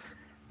right.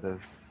 This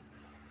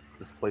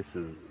place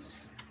is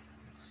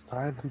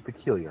slightly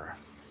peculiar.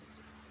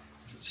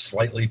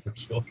 Slightly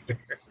peculiar.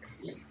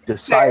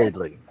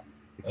 Decidedly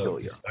Oh,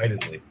 peculiar.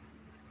 decidedly.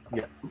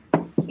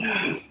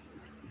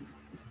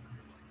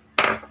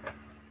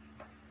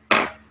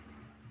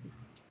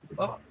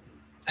 Well,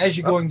 as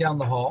you're going down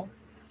the hall,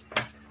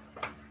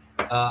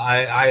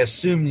 I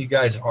assume you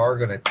guys are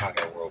going to tie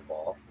a rope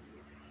off.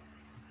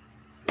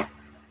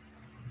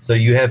 So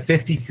you have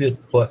 50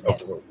 foot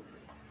of rope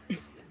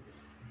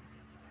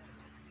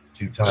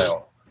to tie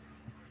off.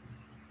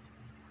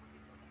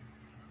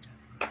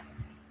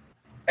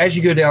 As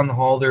you go down the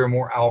hall, there are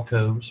more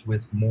alcoves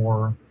with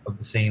more of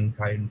the same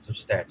kinds of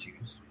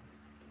statues.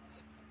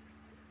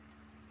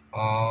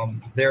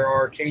 There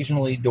are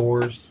occasionally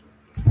doors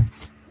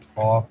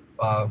off,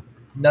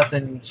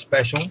 nothing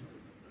special.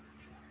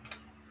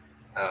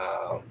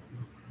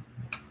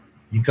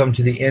 You come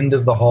to the end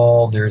of the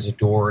hall, there's a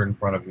door in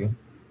front of you.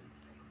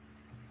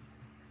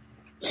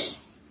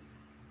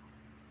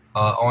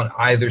 On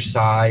either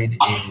side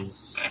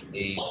is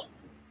a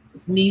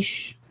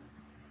niche.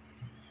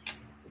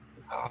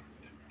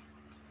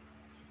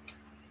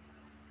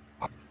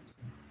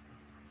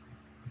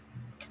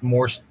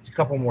 A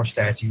couple more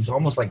statues,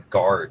 almost like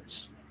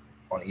guards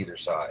on either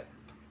side.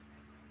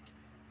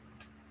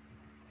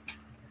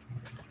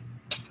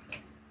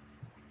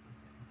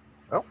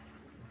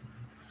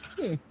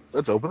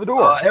 Let's open the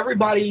door.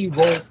 Everybody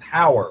roll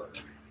power.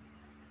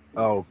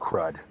 Oh,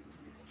 crud.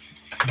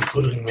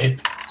 Including me.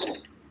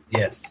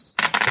 Yes.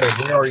 Wait,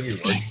 where are you?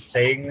 Are you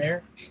staying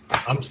there?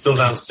 I'm still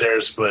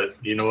downstairs, but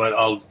you know what?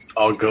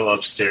 I'll go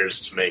upstairs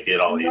to make it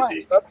all Not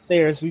easy.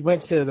 upstairs, we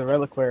went to the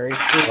reliquary.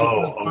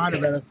 Oh, On the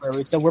okay.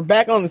 reliquary. So we're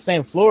back on the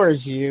same floor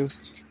as you,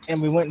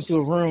 and we went into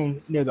a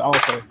room near the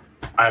altar.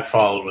 I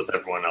followed with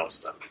everyone else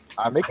then.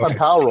 I make my Okay.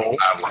 power roll.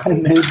 I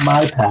made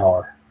my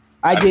power.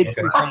 I did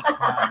Okay. too.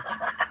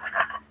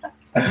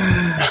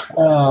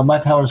 My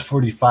power's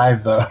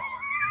 45 though.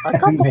 I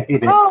got the made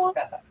it. power.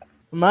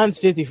 Mine's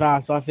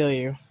 55, so I feel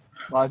you.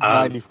 Mine's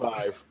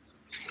 95.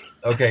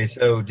 Okay,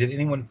 so did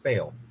anyone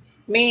fail?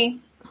 Me,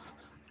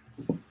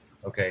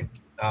 Okay.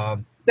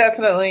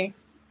 definitely.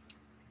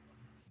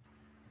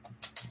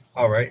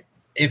 All right.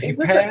 If you Is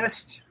it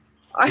passed,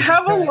 I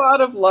have a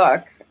lot of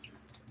luck.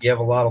 you have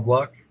a lot of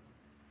luck.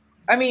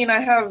 I mean, I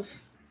have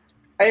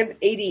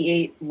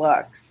 88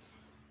 lucks,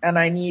 and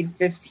I need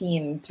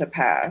 15 to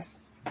pass.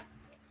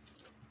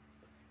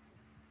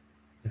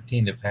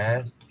 15 to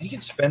pass. You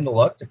can spend the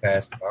luck to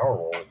pass the power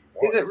roll. if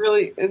you Is it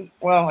really?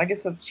 Well, I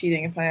guess that's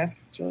cheating if I ask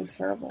if it's really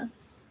terrible.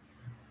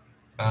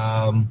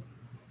 want.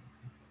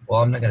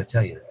 Well, I'm not going to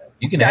tell you that.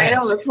 You can Yeah, ask. I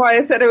know. That's why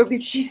I said it would be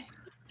cheating.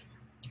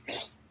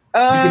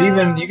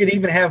 You could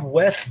even have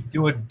Wes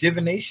do a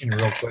divination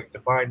real quick to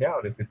find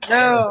out if it's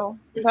No.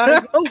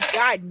 Not, Oh,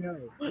 God, no.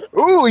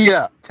 Ooh,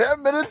 yeah.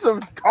 10 minutes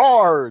of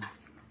cards.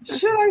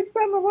 should I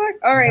spend the luck?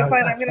 All right, No,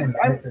 fine. it's I'm gonna. not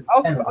 10 minutes, it's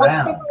I'll 10 spend the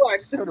rounds. luck.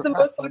 This is the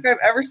most luck I've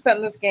ever spent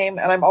in this game,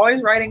 and I'm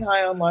always riding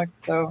high on luck.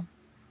 So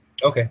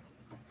Okay.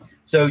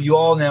 So you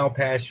all now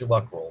pass your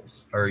luck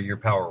rolls, or your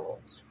power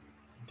rolls.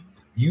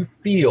 You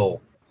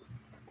feel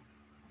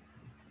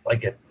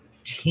like a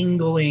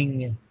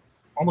tingling,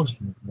 almost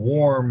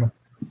warm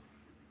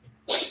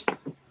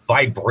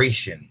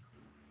vibration.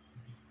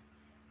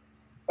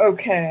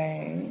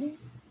 okay.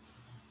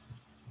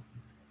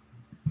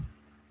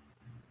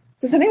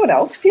 Does anyone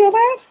else feel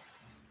that?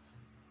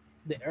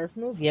 The earth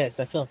move? Yes,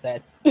 I felt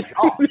that.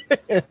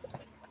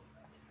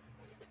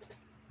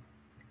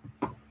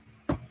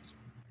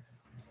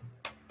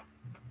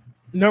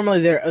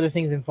 Normally, there are other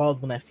things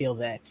involved when I feel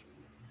that.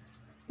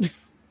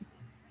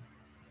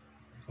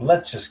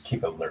 Let's just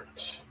keep alert.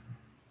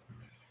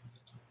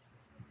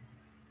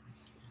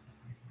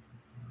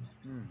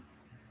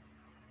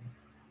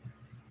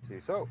 See,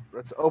 so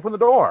let's open the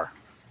door.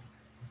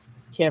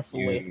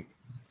 Carefully. You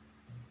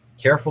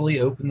carefully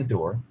open the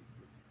door.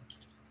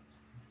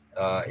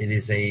 It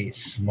is a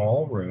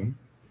small room.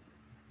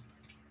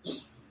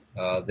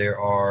 There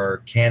are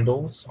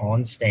candles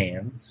on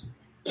stands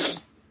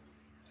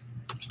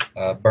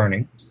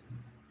burning.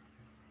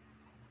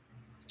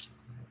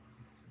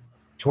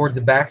 Toward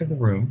the back of the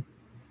room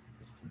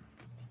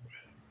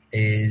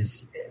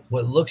is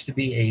what looks to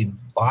be a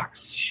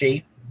box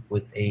shape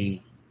with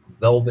a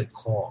velvet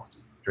cloth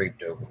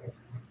draped over it.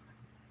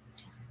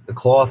 The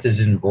cloth is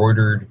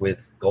embroidered with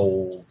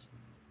gold,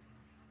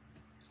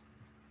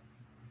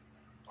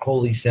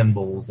 holy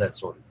symbols, that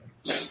sort of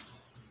thing.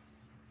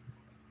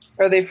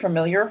 Are they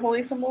familiar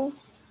holy symbols?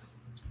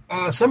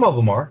 Some of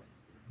them are.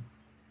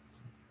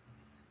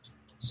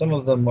 Some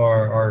of them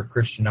are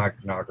Christian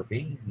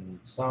iconography, and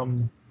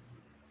some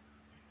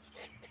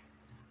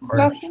are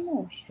Nothing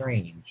more.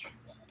 strange.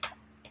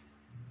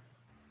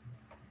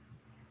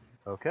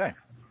 Okay.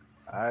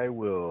 I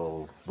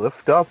will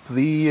lift up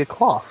the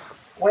cloth.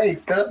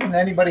 Wait, doesn't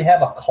anybody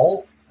have a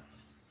cult?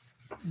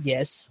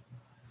 Yes.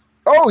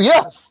 Oh,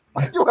 yes!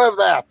 I do have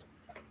that!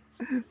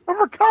 I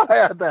forgot I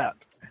had that.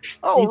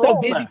 Oh, You're so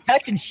roll busy that.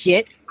 touching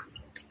shit.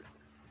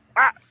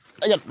 I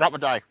got drop a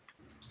die.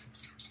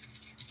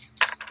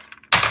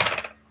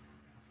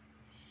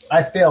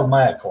 I failed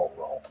my occult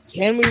roll.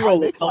 Can we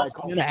roll I it? make my I'm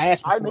call. gonna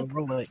ask I before make-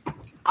 we roll it.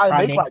 I Right,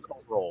 make Nate. my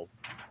call roll.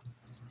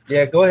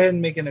 Yeah, go ahead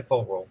and make an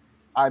occult roll.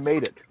 I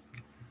made it.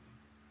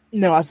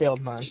 No, I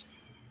failed mine.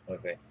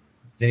 Okay.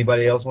 Does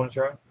anybody else want to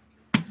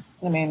try?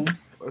 I mean,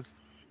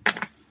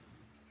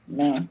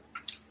 no.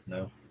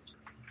 No.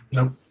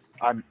 Nope.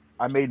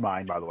 I made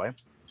mine, by the way.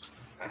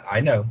 I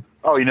know.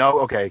 Oh, you know?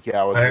 Okay,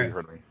 yeah, well, I- you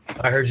heard me.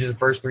 I heard you the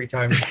first 3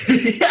 times. I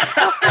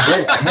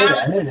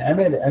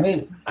made it.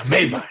 I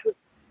made mine.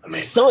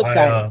 So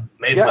excited. I,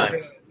 Made Yeah.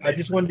 mine. I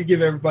just wanted to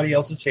give everybody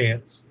else a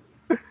chance.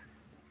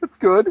 That's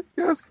good.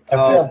 Yes. I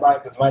failed mine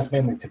because mine's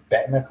mainly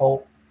Tibetan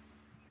occult.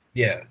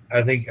 Yeah,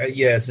 I think,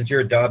 since you're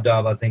a Dob,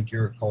 I think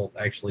your occult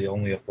actually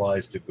only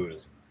applies to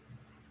Buddhism.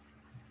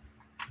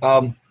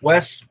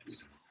 Wes,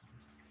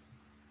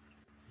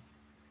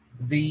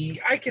 the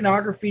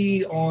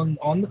iconography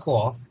on the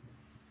cloth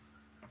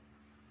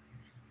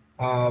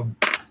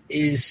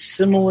is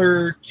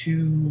similar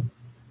to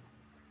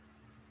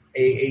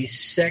a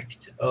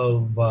sect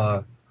of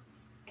a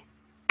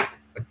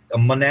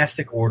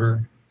monastic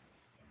order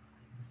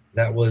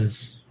that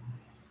was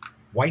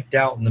wiped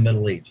out in the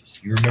Middle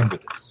Ages. You remember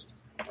this.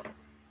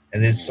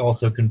 And this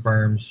also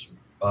confirms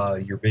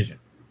your vision.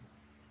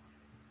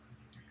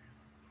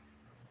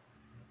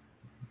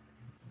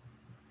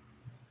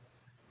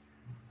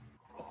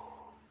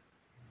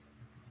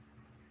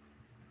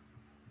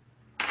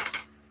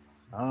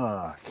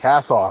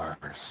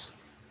 Cathars.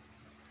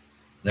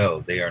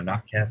 No, they are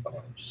not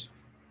Cathars.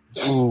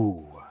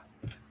 Ooh.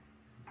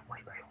 More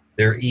special.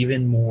 They're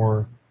even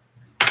more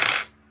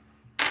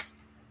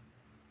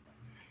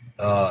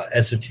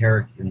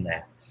esoteric than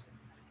that.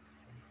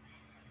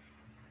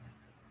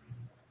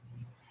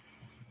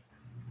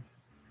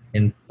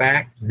 In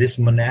fact, this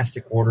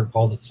monastic order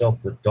called itself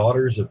the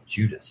Daughters of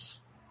Judas.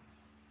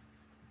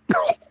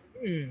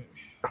 Hmm.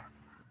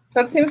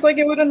 That seems like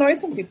it would annoy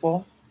some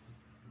people.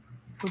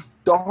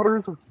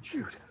 Daughters of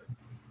Judah.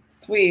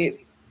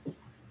 Sweet.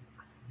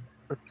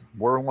 That's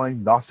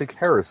borderline Gnostic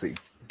heresy.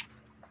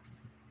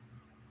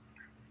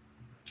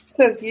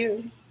 Says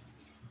you.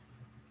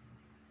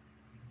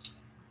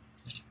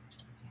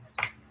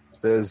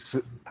 Says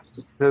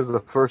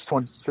the first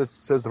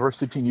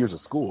 15 years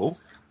of school.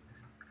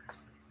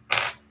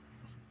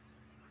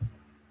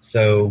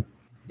 So,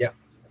 yeah,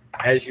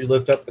 as you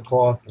lift up the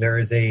cloth, there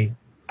is a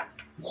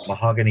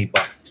mahogany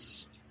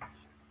box.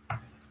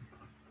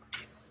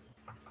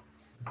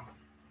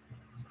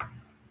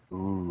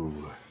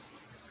 Ooh.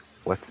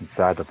 What's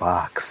inside the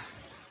box?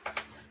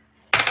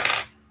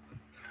 Are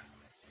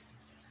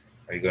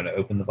you going to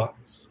open the box?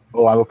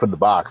 Oh, I'm opening the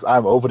box.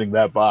 I'm opening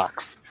that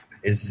box.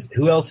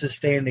 Who else is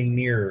standing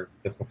near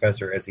the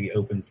professor as he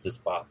opens this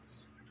box?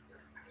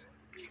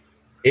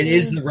 It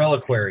is the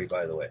reliquary,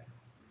 by the way.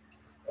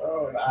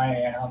 Oh, I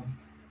am.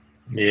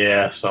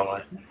 Yeah, so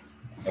I.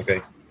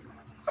 Okay.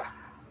 So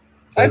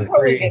I'd the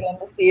probably three- get in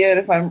to see it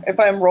if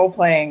I'm role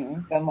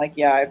playing. Then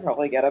I'd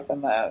probably get up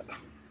in that.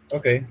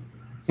 Okay.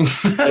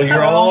 So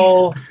you're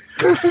all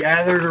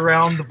gathered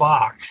around the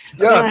box.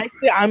 Yes.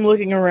 I'm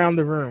looking around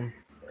the room,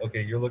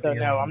 Okay, you're so looking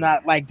no, at I'm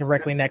not like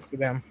directly next to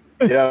them.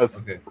 Yes.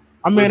 Okay.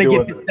 I'm We're gonna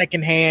get doing the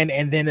second hand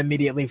and then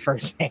immediately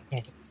first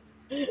hand.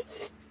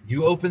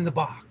 You open the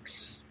box.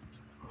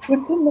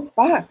 What's in the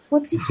box?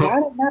 What's he got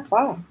in that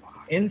box?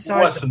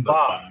 Inside What's the in the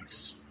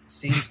box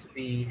seems to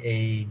be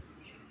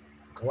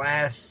a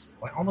glass,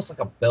 almost like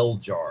a bell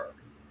jar,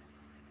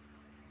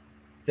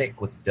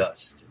 thick with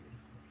dust.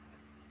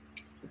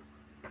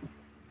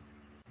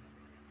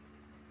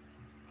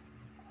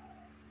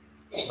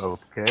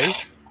 Okay.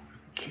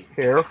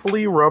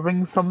 Carefully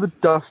rubbing some of the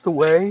dust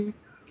away.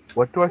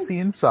 What do I see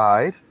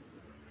inside?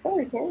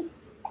 Sorry, Ted.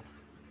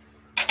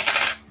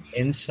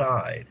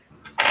 Inside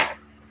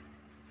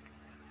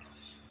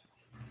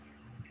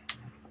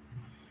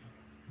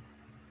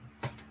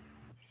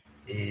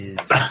is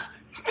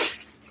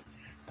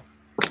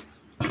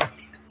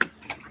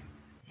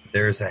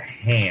there's a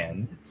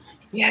hand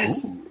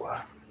Yes. Ooh.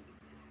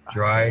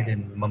 dried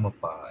and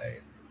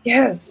mummified,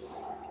 Yes.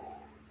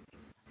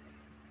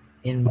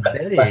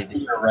 embedded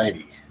You're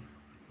righty.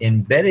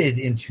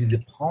 into the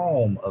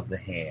palm of the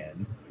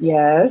hand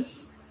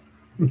Yes.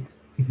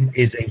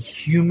 is a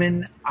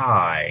human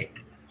eye.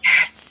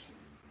 Yes.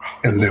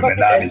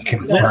 Illuminati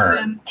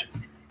confirmed.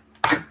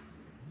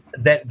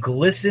 That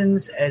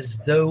glistens as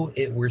though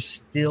it were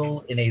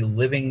still in a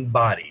living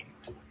body.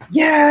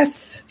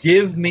 Yes.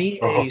 Give me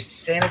Oh. a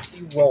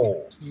sanity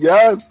roll.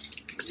 Yes.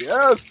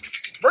 Yes.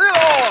 Bring it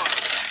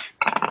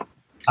on.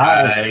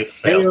 I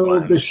failed failed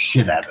mine. the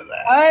shit out of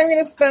that. I'm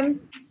gonna spend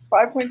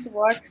 5 points of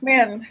luck.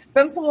 Man,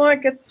 spend some luck.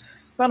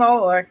 Spend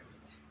all the luck.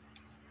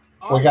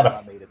 We gotta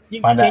I made it.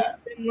 You Find can out.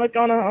 spend luck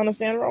on a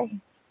sand roll.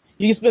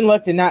 You can spend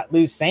luck to not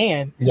lose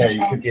sand. Yeah,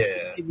 you could. Yeah,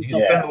 you can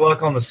Yeah. spend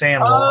luck on the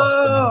sand roll.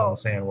 Oh. On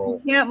the sand You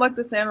roll. can't luck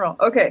the sand roll.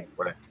 Okay.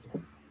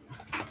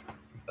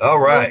 All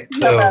right. We'll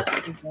see how So that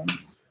happens then.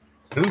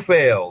 who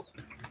failed?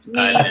 Me.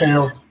 I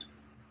failed.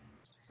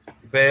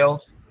 You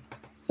failed.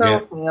 So Yeah.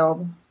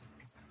 failed.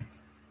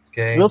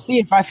 Okay. We'll see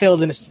if I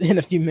failed in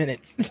a few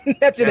minutes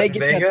after they Captain get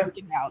Vega? done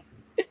looking out.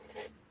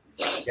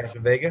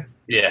 Captain Vega,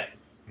 Yeah.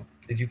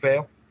 did you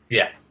fail?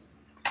 Yeah.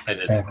 I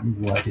did. And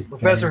what did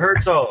Professor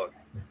Herzog,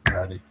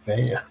 How did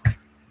fail?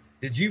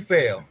 did you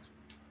fail?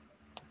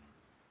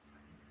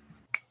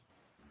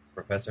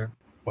 Professor?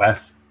 Wes?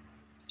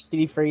 Did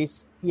he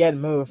freeze? He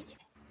hadn't moved.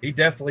 He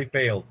definitely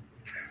failed.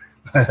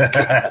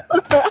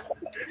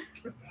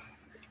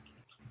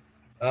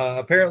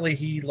 Apparently,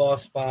 he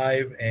lost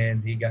 5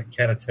 and he got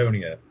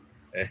catatonia.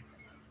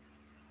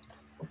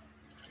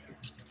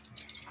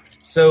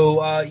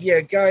 So, yeah,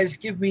 guys,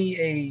 give me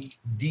a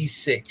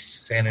D6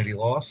 sanity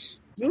loss.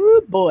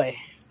 Ooh, boy.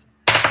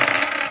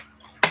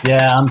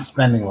 Yeah, I'm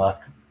spending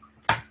luck.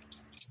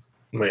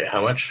 Wait,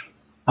 how much?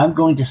 I'm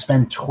going to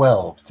spend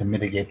 12 to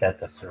mitigate that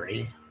to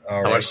 3. All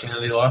How right. much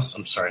sanity loss?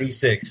 I'm sorry.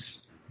 D6.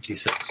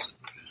 D6.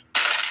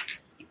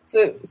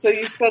 So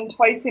you spend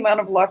twice the amount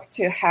of luck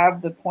to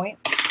have the point.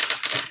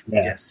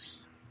 Yeah.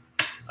 Yes.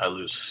 I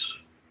lose.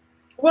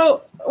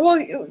 Well,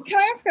 can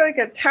I ask like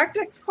a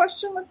tactics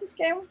question with this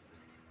game?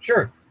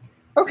 Sure.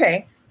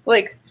 Okay,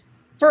 like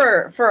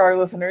for our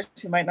listeners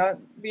who might not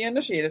be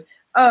initiated,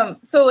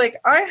 so like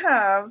I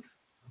have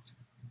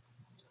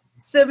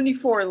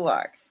 74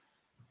 luck,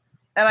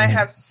 and I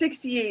have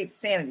 68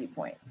 sanity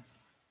points.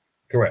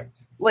 Correct.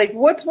 Like,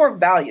 what's more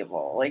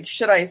valuable? Like,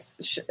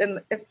 and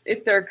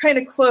if they're kind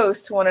of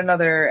close to one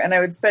another, and I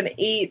would spend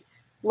 8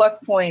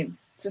 luck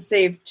points to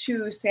save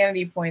 2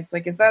 sanity points,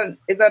 like is that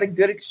a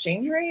good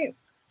exchange rate?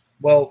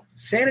 Well,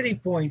 sanity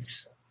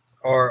points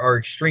are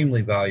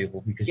extremely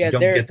valuable because Yeah, you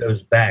don't they're- get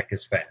those back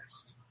as fast.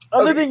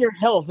 Other Okay. than your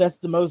health, that's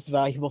the most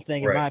valuable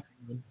thing in Right. my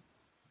opinion.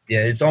 Yeah,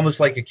 it's almost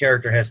like a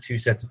character has 2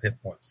 sets of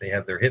hit points. They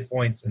have their hit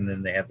points and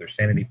then they have their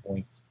sanity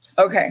points.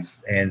 Okay.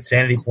 And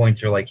sanity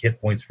points are like hit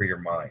points for your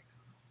mind.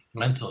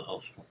 Mental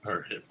health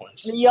or hit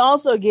points. And you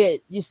also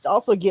get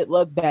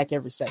luck back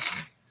every session.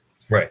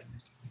 Right.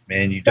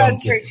 And you don't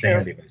That's get very true.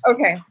 sanity back.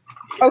 Okay.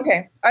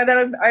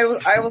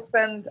 I will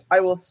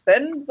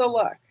spend the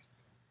luck.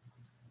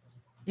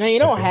 No, you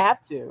don't Okay.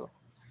 have to.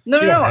 No.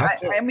 You don't have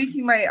to. I'm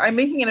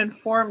making an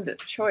informed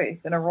choice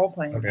in a role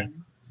playing Okay.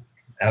 game.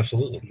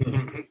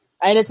 Absolutely.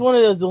 And it's one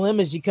of those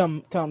dilemmas you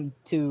come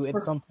to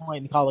at some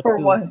point in Call of For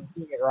Cthulhu. once.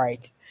 Doing it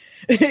right.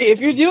 If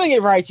you're doing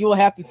it right, you will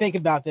have to think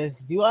about this.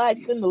 Do I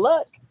spend the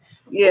luck?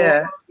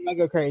 Yeah. Or do I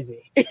go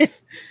crazy?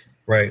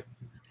 Right.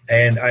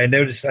 And I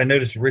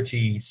noticed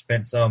Richie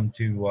spent some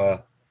to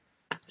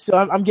So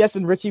I'm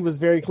guessing Richie was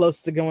very close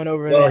to going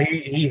over well that.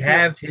 he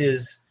halved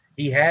his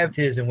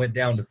and went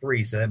down to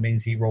 3, so that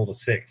means he rolled a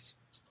 6.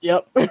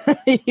 Yep. he So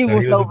went he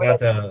was over about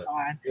that. to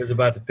he was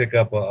about to pick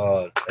up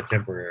a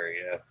temporary,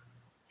 yeah.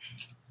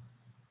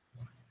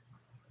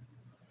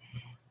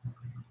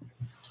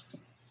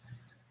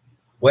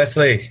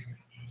 Wesley.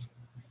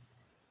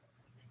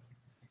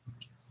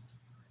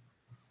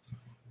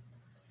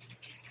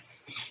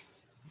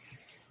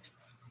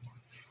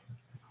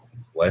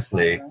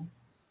 Wesley. I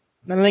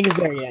don't think it's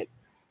there yet.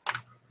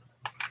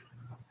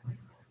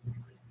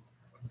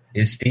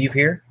 Is Steve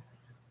here?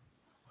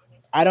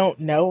 I don't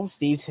know.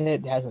 Steve's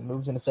head hasn't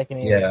moved in a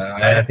second. Yeah,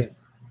 I think.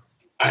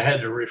 I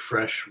had to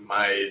refresh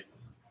my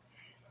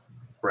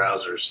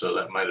browser, so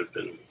that might have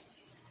been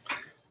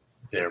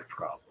their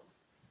problem.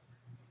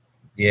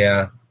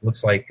 Yeah,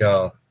 looks like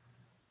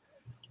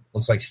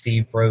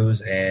Steve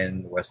froze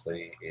and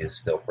Wesley is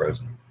still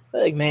frozen.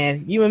 Look,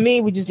 man, you and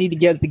me, we just need to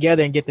get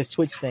together and get this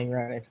Twitch thing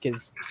running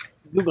because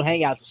Google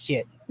Hangouts is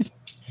shit.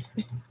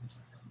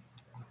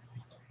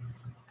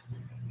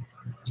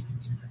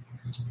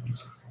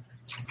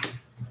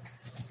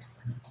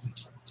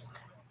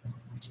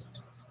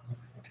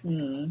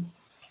 Hmm.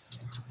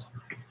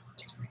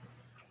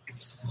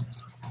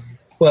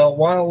 Well,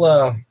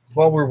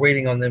 while we're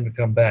waiting on them to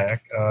come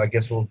back, I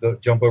guess we'll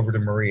jump over to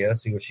Maria,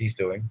 see what she's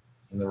doing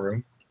in the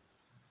room.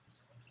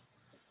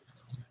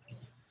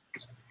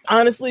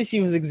 Honestly,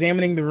 she was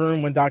examining the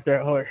room when Dr.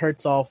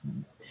 Herzog,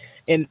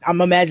 and I'm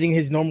imagining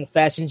his normal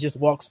fashion, just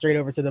walks straight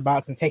over to the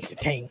box and takes the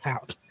thing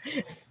out.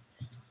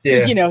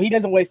 Yeah, You know, he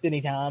doesn't waste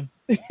any time.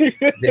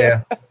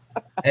 yeah.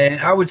 And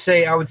I would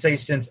say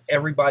since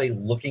everybody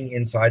looking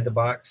inside the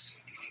box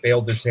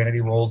failed their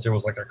sanity rolls, there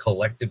was like a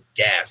collective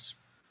gasp.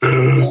 What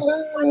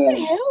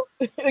the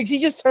hell? Like, she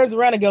just turns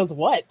around and goes,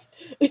 "What?"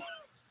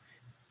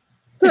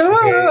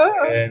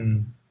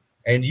 And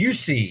you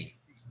see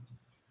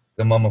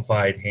the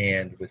mummified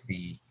hand with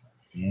the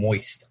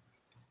moist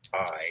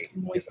eye.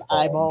 Moist in the palm.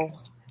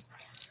 eyeball.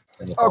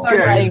 In the palm. Okay.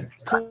 Somebody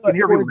cut Can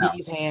hear me poor now.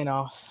 D's hand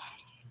off.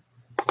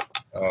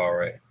 All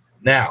right.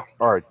 Now,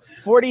 All right.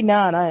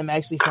 49, I am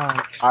actually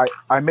fine.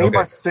 I made Okay.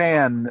 my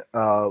sand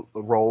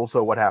roll,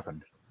 so what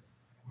happened?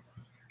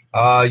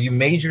 you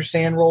made your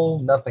sand roll.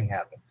 Nothing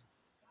happened.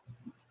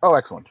 Oh,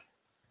 excellent.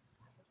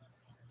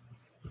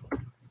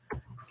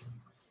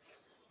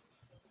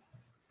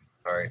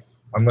 All right.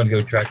 I'm going to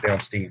go track down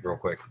Steve real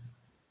quick.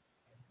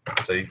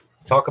 So you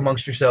talk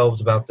amongst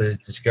yourselves about the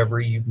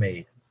discovery you've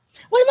made.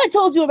 What have I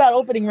told you about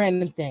opening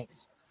random things?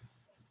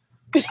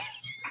 It's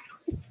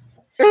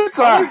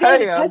I a was going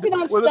to hand touch it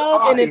on with an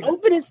stuff and then eye.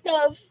 opening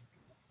stuff.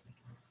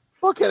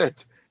 Look at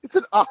it. It's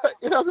an eye.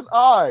 It has an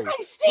eye.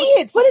 I see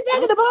it. Put it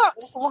back in the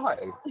box. Why?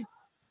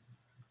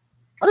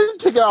 I didn't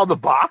take it out of the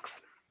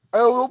box. I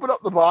opened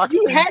up the box.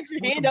 You and had your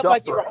threw hand some up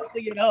like dust you were around.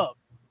 holding it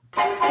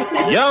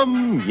up.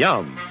 Yum,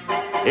 yum.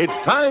 It's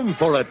time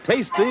for a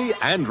tasty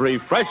and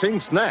refreshing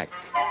snack.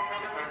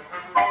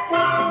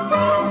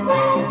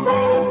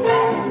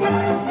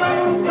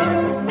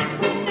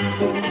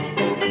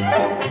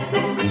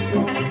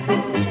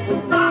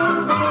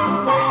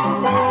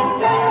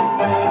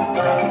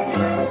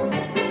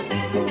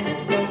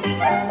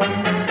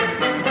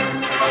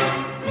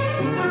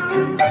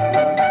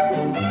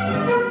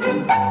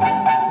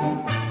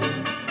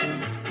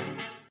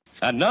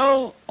 And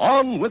now,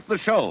 on with the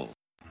show.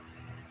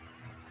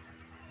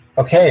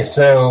 Okay,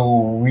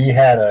 so we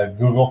had a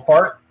Google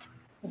fart,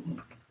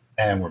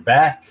 and we're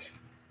back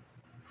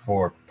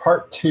for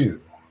part 2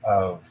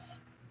 of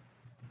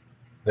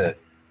the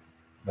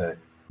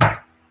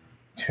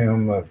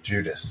Tomb of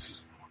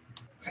Judas.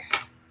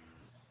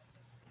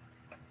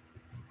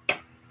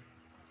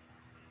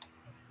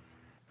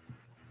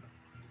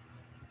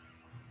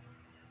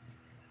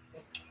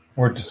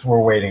 We're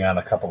waiting on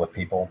a couple of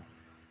people.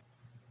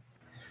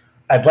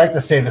 I'd like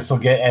to say this will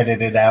get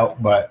edited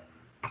out, but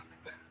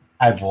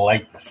I'd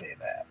like to say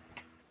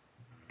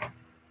that.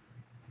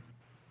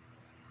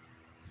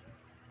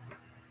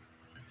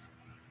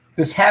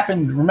 This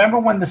happened. Remember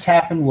when this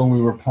happened when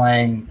we were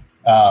playing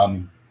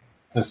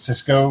the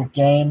Cisco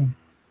game,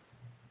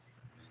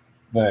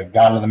 the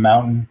God of the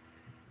Mountain?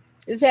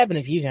 It's happened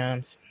a few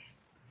times.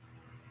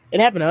 It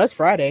happened to us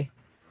Friday.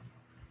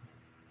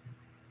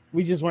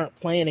 We just weren't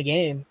playing a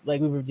game.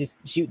 Like, we were just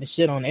shooting the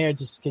shit on air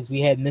just because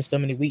we had missed so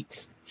many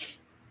weeks.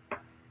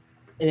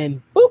 And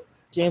then, boop,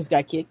 James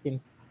got kicked, and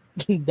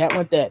that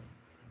went that.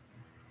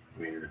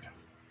 Weird.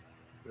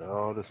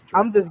 Oh, this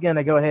I'm just going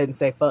to go ahead and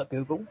say fuck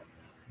Google.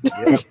 Yep.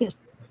 There's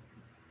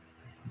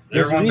a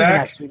Everyone reason I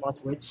back? stream on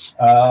Twitch.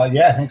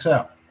 Yeah, I think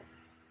so.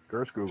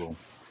 Curse Google.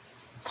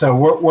 So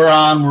we're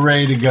on. We're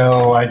ready to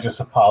go. I just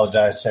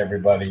apologize to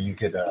everybody. You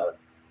could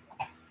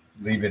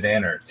leave it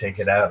in or take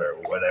it out or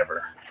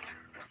whatever.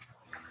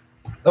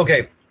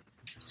 Okay,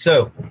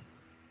 so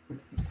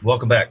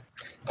welcome back.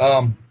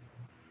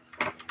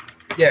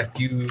 Yeah,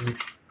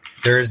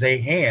 there's a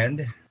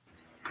hand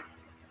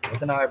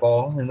with an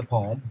eyeball in the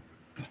palm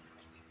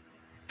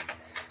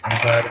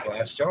inside a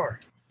glass jar.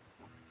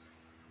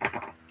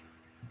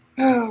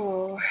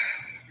 Oh.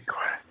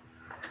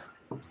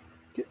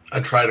 I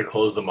try to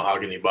close the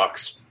mahogany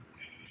box,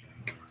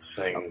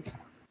 saying,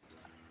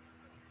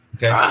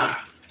 Okay.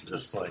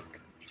 just like,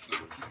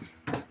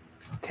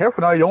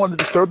 Careful now, you don't want to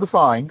disturb the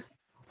find.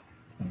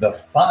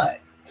 The find.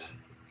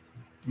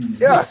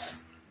 Yes.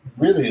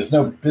 Really is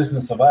no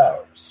business of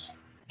ours.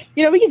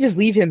 You know, we can just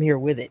leave him here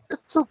with it.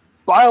 It's a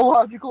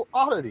biological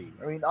oddity.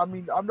 I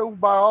mean, I'm no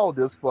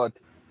biologist, but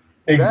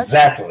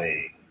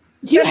Exactly.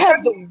 You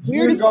have the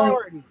weirdest going-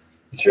 priorities.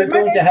 You're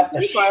going to have to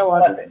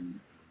schlep it.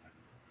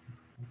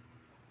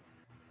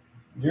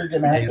 You're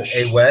going to have to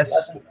Hey, Wes?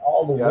 schlep it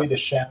all the way to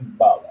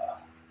Shambhala.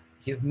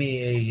 Give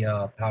me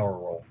a power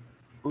roll.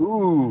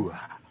 ooh,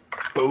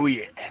 oh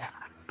yeah,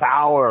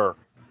 power.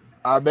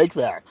 Make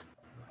that.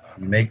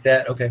 You make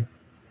that? Okay.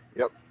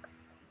 Yep.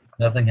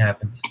 Nothing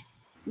happens.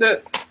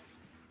 The,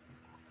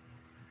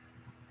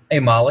 Hey,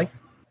 Molly,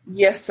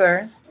 yes,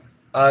 sir.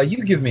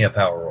 you give me a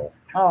power roll.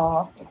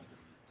 Aw.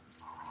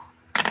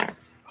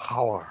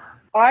 Power.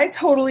 I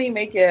totally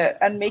make it,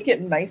 and make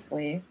it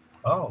nicely.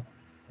 Oh,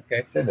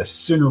 okay. Say the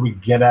sooner we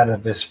get out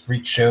of this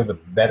freak show, the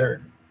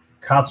better.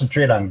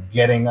 Concentrate on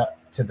getting up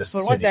to the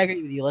But once city. I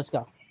agree with you, let's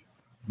go.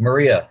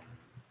 Maria,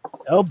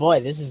 Oh boy,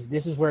 this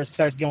is where it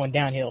starts going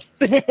downhill.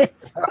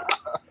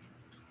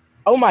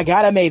 Oh my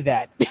god, I made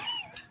that.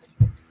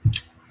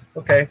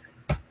 okay.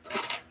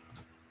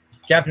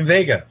 Captain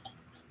Vega,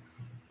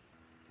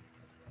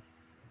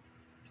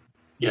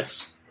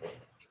 yes.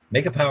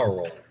 make a power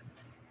roll.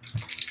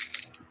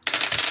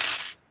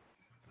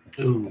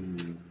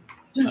 Ooh,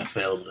 I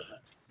failed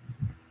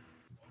that.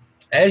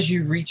 As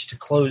you reach to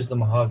close the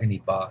mahogany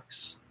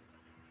box,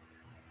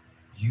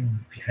 you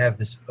have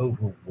this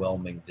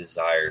overwhelming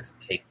desire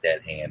to take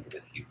that hand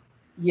with you.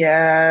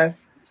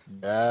 Yes.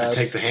 I Yes.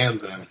 take the hand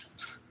then. What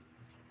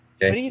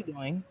are Okay. you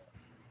doing?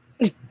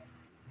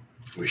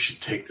 We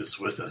should take this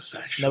with us,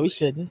 actually. No, we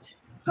shouldn't.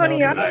 Honey,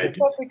 No, I good don't idea. think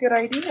that's a good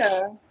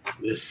idea.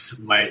 This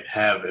might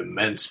have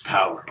immense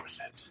power with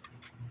it.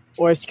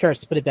 Or it's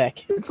cursed. Put it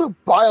back. It's a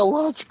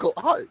biological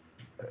odd.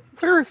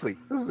 Seriously,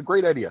 this is a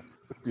great idea.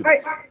 Let's do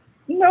this.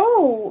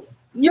 No.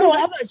 You know what?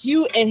 How about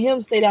you and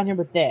him stay down here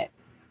with that?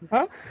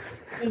 Huh?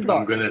 I'm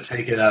going to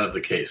take it out of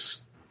the case.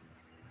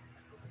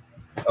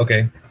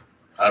 Okay.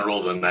 I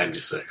rolled a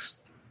 96.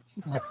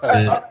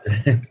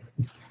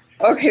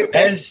 Okay.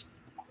 As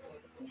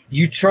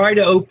you try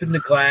to open the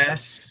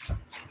glass,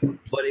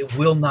 but it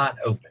will not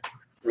open.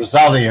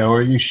 Rosalio,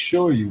 are you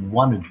sure you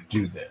want to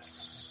do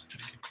this?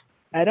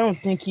 I don't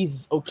think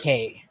he's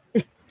okay.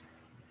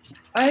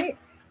 I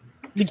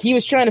Like, he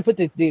was trying to put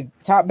the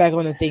top back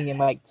on the thing in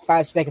like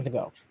 5 seconds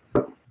ago.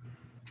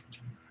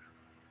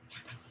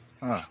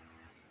 Huh.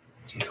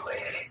 Do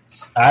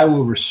it. I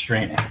will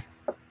restrain it.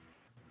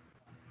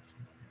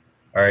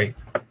 All right.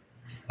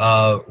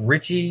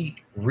 Richie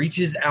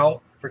reaches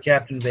out for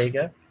Captain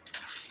Vega.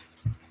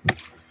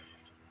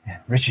 And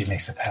Richie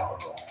makes a power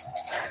roll.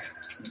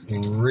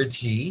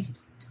 Richie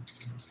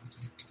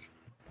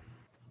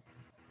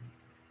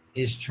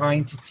is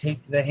trying to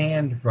take the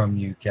hand from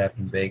you,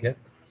 Captain Vega.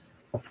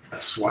 I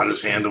swat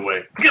his hand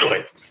away. Get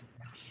away!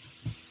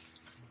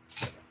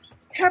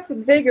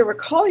 Captain Vega,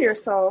 recall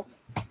yourself.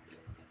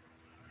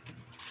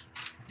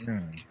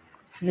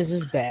 This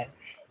is bad.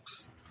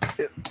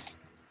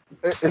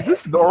 Is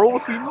this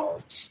Norl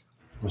female?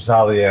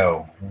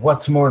 Rosalio,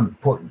 what's more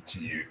important to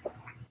you?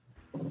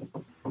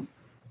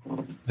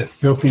 The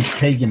filthy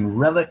pagan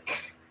relic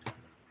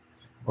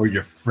or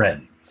your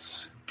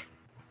friends?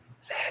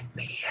 Let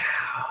me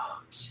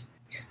out.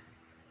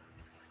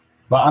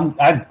 But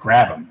I'd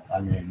grab him.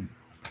 I mean,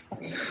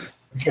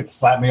 he could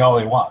slap me all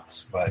he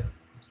wants, but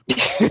he's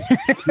a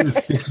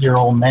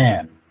 50-year-old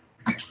man.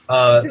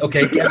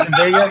 Okay, Captain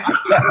Vega.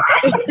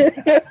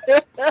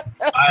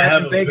 I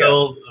have a Vega.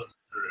 build of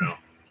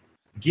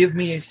Give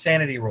me a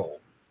sanity roll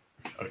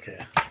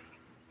Okay.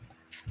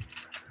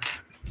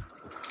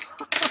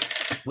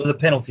 with a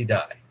penalty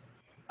die.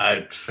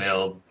 I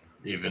failed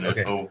even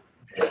Okay.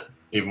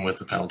 even with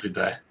the penalty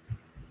die.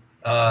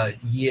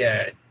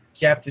 Yeah,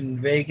 Captain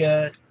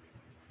Vega.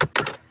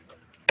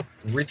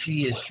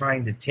 Richie is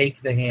trying to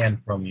take the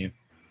hand from you.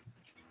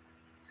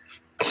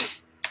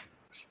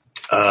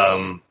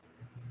 I'm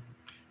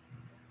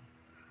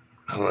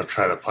gonna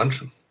try to punch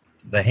him.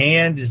 The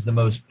hand is the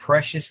most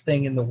precious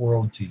thing in the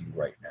world to you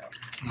right now.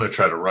 I'm gonna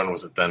try to run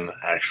with it then,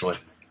 actually.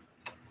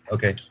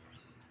 Okay.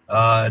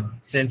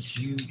 Since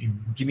you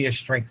give me a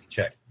strength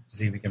check to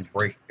see if we can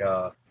break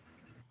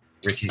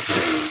Richie's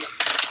hand.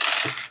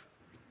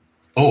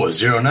 Oh, a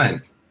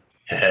 09.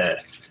 Yeah.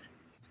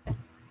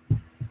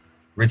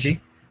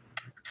 Richie?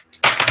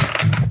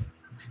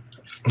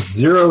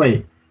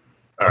 08.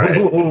 All right.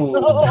 Ooh.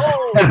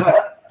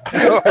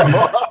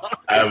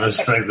 I have a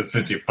strength of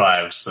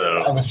 55,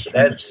 so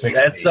That's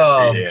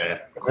yeah.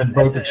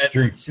 both that's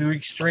extremes. two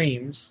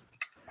extremes.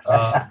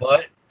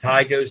 But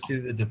tie goes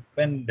to the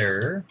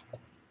defender,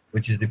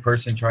 which is the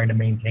person trying to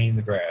maintain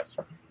the grasp.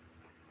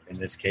 In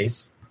this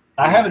case,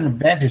 I have an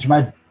advantage.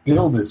 My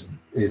build is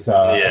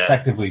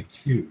effectively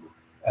 2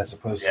 as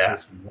opposed to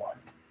this 1.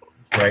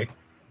 right?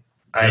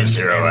 I have And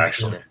 0 managed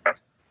actually.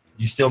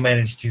 You still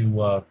managed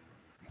to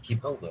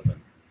keep hold of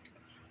him.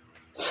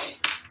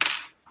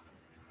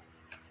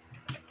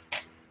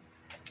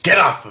 Get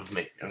off of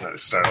me! I'm gonna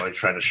start like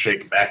trying to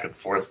shake back and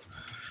forth,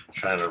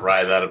 trying to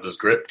writhe out of his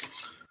grip.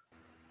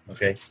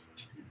 Okay.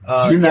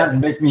 Do not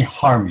make me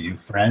harm you,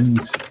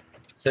 friend.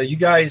 So you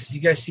guys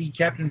see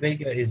Captain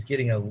Vega is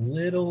getting a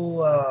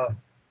little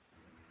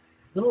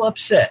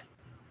upset.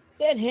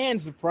 That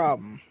hand's the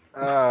problem.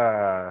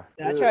 I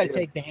try to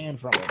take the hand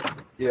from him.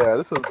 Yeah,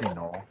 this is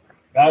Norl.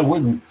 I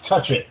wouldn't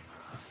touch it.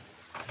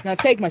 Now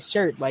take my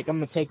shirt. Like I'm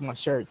gonna take my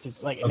shirt.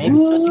 Just like maybe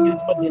touching it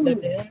is what did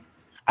that to him.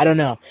 I don't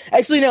know.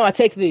 Actually, no. I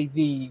take the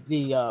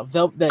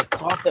that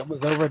cloth that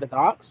was over the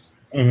docks.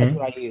 That's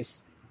what I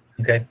use.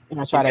 Okay.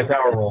 And I try to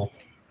power roll.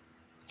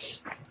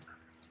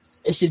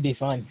 It should be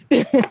fun.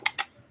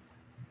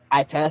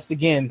 I passed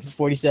again,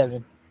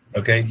 47.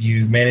 Okay,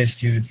 you managed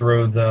to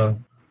throw the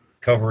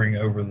covering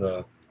over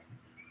the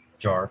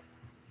jar,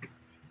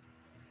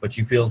 but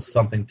you feel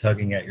something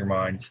tugging at your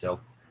mind still.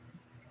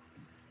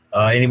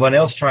 Anyone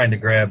else trying to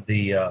grab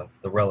the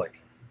relic?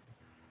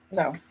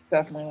 No,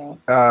 definitely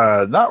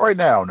not. Not right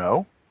now,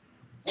 no.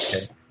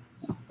 Okay.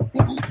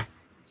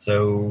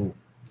 So,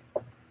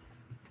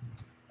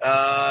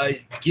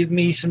 give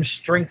me some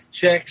strength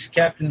checks,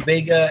 Captain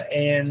Vega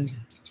and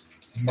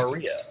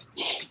Maria.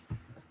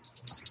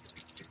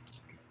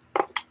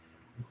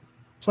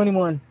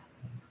 21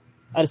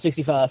 out of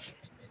 65.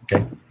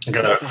 Okay. I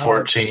got a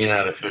 14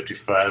 out of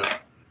 55.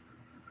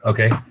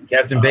 Okay.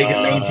 Captain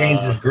Vega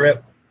maintains his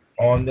grip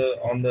on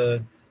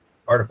the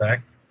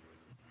artifact.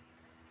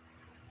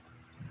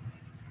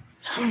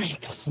 All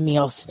right, something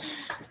else.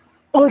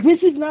 Oh,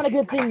 this is not a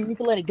good thing. You need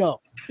to let it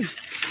go. All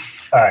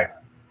right.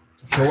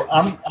 So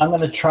I'm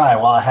going to try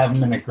while I have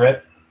him in a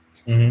grip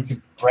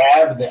to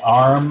grab the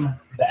arm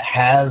that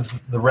has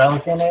the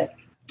relic in it.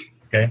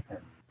 Okay.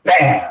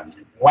 Bam!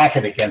 Whack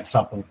it against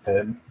something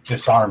to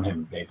disarm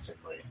him,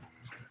 basically.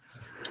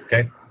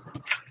 Okay.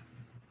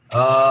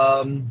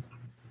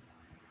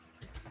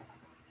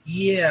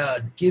 Yeah.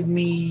 Give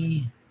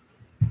me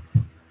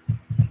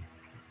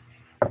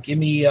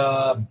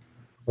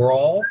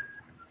brawl.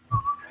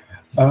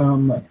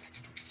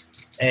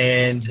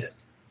 And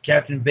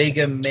Captain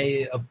Vega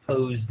may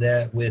oppose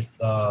that with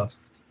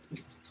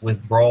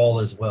brawl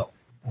as well.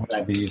 Would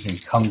I be using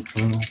Kung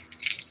Fu?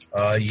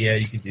 Yeah,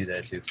 you could do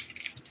that too.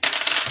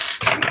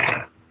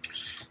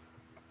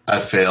 I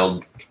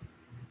failed.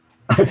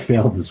 I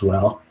failed as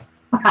well.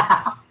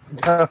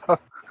 Oh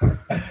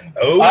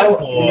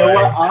boy! You know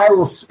what? I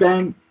will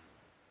spend.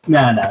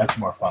 No, it's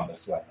more fun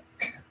this way.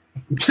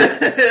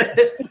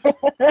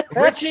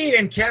 Richie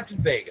and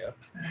Captain Vega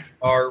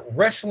are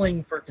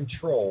wrestling for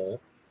control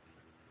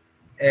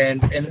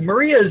and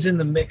Maria is in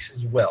the mix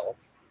as well.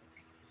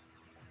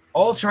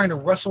 All trying to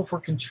wrestle for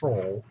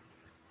control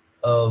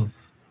of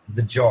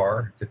the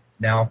jar, the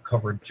now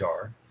covered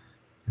jar.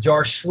 The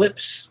jar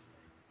slips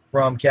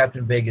from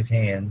Captain Vega's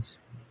hands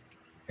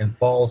and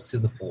falls to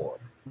the floor.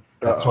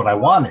 That's what I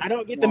wanted. I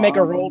don't get to make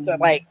a roll to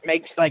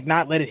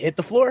not let it hit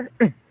the floor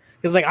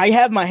because I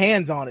have my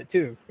hands on it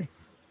too.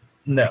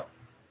 No.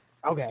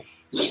 Okay.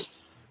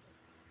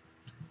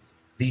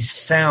 The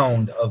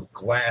sound of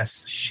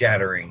glass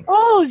shattering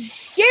Oh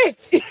shit!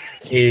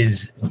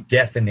 is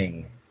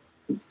deafening.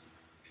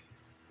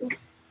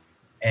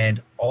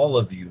 And all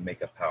of you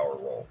make a power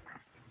roll.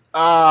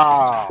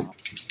 Oh.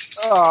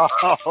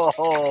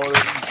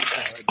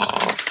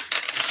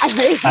 I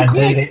made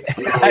it.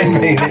 I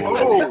made it.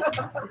 Ooh,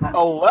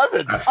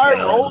 11. I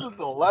rolled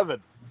an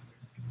 11.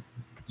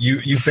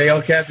 You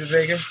fail, Captain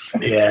Vega?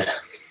 Yeah.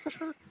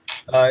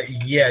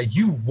 Yeah,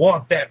 you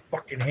want that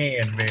fucking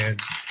hand, man.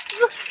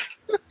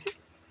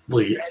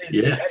 Well,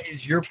 yeah. That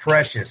is your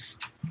precious.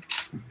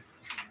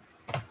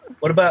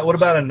 What about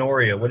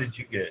Honoria? What did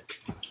you get?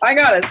 I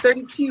got a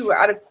 32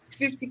 out of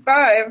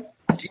 55.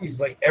 Jeez,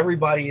 like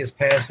everybody is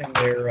passing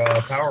their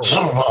power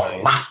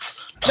roll.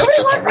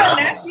 Nobody wants that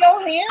nasty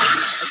old hand?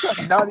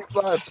 I got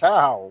 95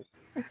 pounds.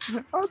 I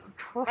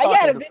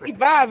got a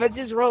 55. I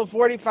just rolled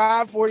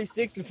 45,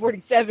 46, and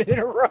 47 in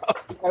a row.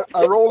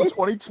 I rolled a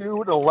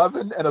 22, an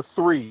 11, and a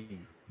 3.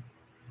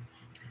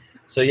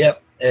 So,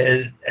 yep,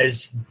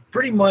 as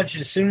pretty much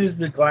as soon as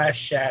the glass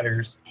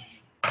shatters,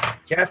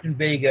 Captain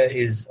Vega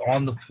is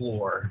on the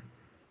floor.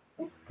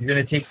 You're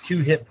going to take 2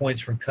 hit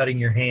points from cutting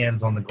your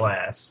hands on the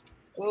glass.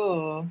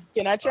 Ooh.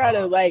 Can I try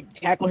to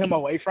tackle him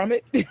away from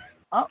it?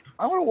 I'm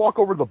gonna walk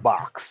over to the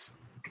box.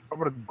 I'm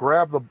gonna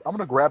grab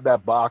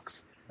that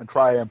box and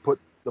try and put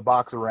the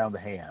box around the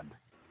hand.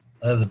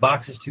 The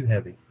box is too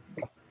heavy.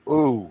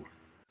 Ooh.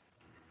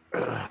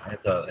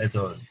 It's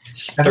a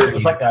It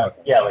was like a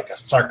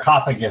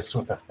sarcophagus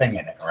with a thing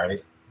in it,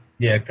 right?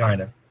 Yeah,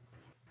 kind of.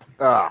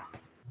 Ah.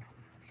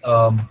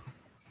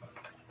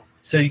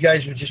 So you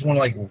guys would just want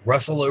to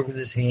wrestle over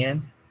this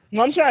hand?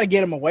 No, I'm trying to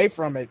get him away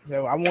from it,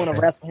 so I want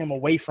to wrestle him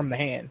away from the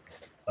hand.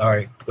 All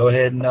right, go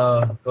ahead and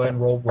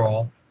roll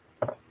brawl.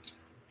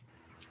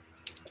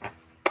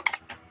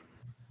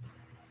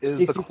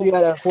 63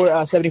 out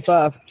of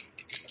 75.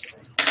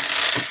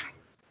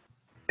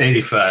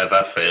 85,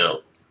 I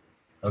failed.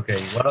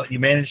 Okay, well, you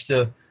managed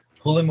to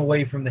pull him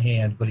away from the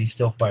hand, but he's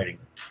still fighting.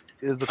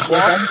 Is the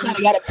I just kind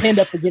of got it pinned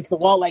up against the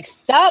wall,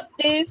 stop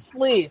this,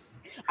 please.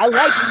 I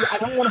like you. I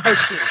don't want to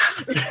hurt you.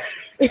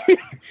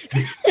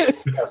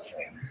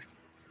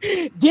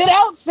 Get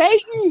out,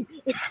 Satan!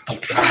 This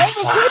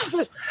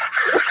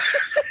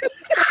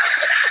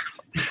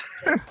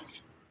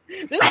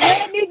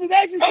man needs an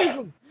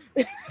exorcism.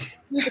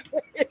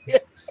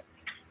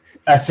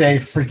 I say,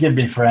 "Forgive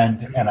me,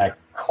 friend," and I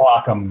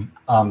clock him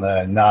on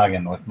the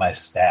noggin with my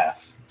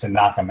staff to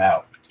knock him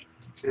out.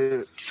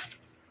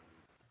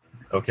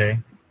 Okay.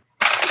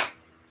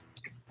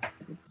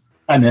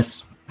 I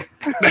miss.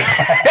 And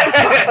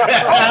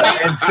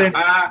since,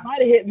 might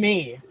have hit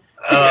me.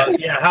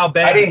 Yeah, how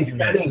bad did you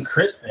miss? I didn't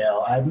crit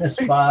fail. I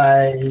missed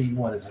by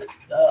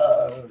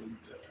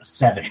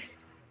 7.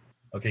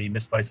 Okay, you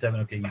missed by 7.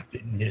 Okay, you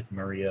didn't hit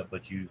Maria,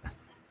 but you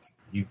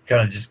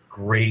kind of just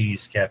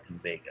grazed Captain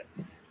Vega.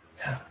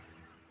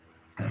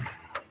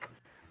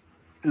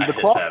 Is the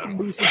cloth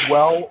loose as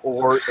well,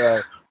 or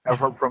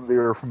from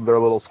their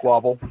little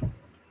squabble?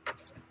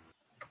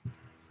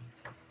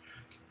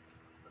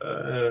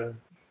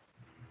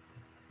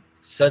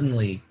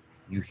 Suddenly,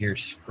 you hear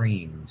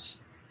screams.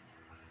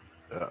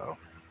 Uh-oh.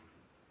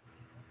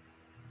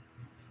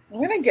 I'm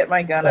going to get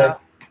my gun out.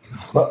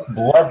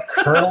 Blood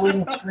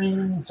curdling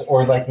screams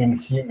or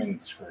inhuman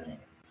screams?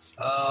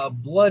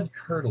 Blood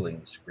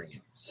curdling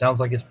screams. Sounds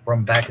like it's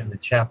from back in the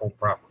chapel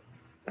proper.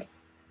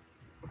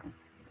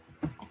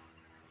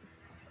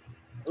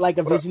 Like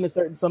a vision of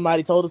certain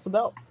somebody told us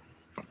about.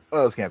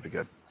 Oh, this can't be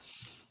good.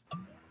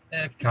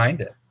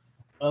 Kinda.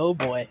 Oh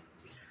boy.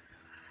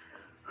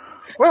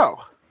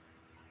 Well,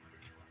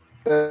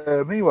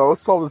 meanwhile,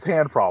 let's solve this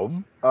hand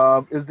problem.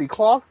 Is the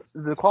cloth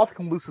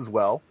come loose as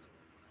well?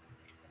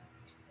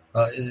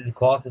 The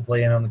cloth is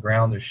laying on the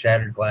ground. There's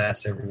shattered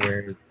glass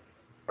everywhere.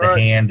 The All right.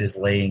 hand is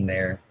laying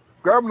there.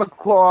 Grabbing the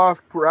cloth,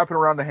 wrapping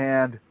around the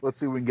hand. Let's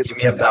see if we can get Give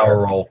this me a thing power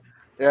down. roll.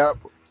 Yep.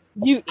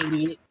 You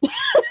idiot.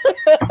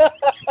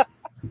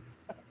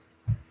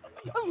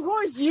 Of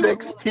course you.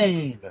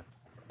 16.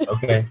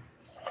 Okay.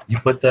 You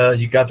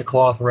got the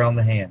cloth around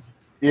the hand.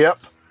 Yep.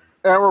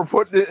 And we're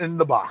putting it in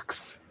the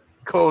box.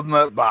 Closing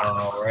that box.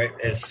 All right.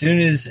 As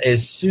soon as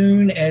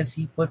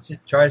he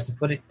tries to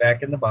put it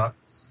back in the box,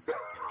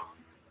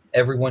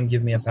 everyone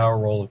give me a power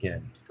roll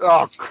again.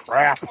 Oh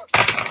crap!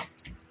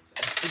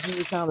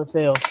 Your counter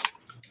fails.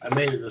 I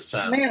made it this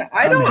time. Man,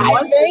 I don't I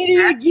want made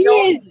it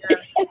again.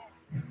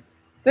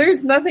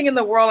 There's nothing in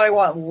the world I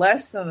want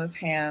less than this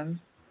hand.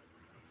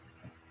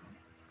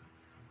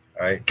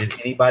 All right. Did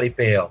anybody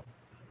fail?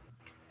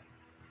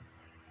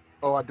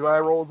 Oh, do I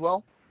roll as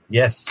well?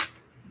 Yes.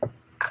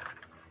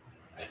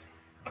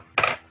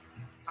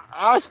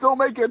 I still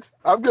make it.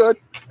 I'm good.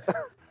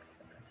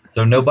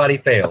 So nobody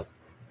failed.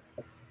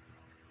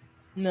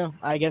 No,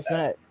 I guess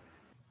not.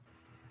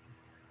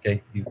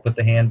 Okay, you put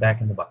the hand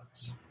back in the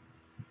box.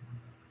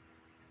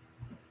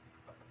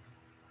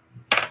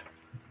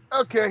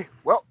 Okay,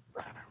 well,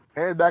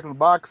 hand back in the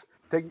box.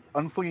 Take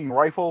unslinging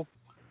rifle.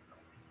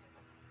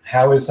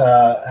 How's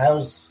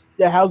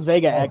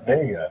Vega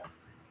acting? Vega?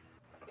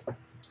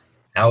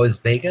 How is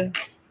Vega?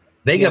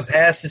 Vega Yes.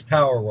 passed his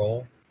power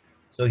roll,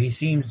 so he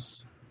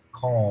seems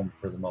calm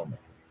for the moment.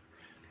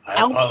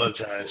 I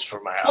apologize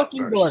for my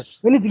Fucking door. outburst.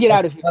 We need to get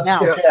out of here Let's now.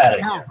 get out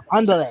of Now, here.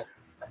 under that.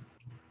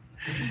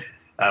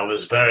 That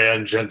was very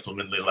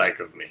ungentlemanly like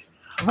of me.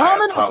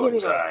 Ramen is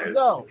apologize. hitting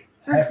us.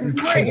 Let's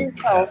go. Right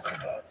yourself.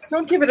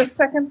 Don't give it a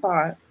second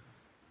thought.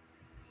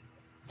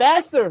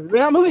 Faster. We're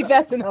not moving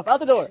fast enough. Out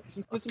the door.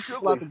 She's pushing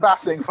people out the door.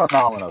 Fascinating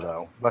phenomena,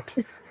 though. But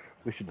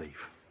we should leave.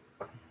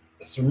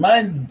 Just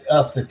remind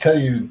us to tell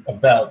you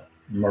about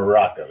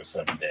Morocco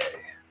someday.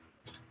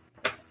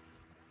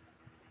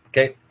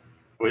 Okay,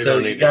 We so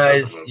don't you need to talk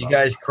guys, about you that.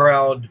 guys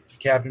crowd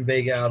Captain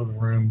Vega out of the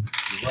room,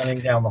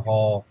 running down the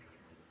hall,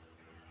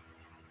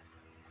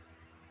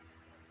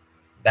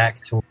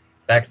 back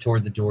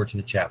toward the door to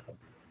the chapel.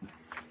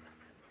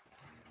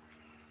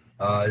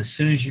 As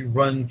soon as you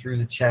run through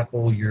the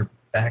chapel, you're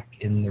back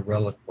in the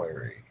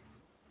reliquary.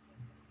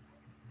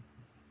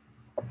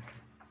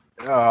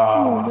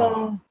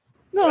 Oh,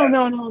 no.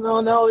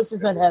 No. This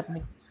is not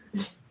happening.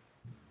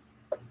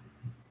 Are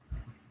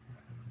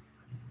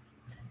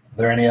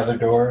there any other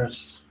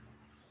doors?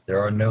 There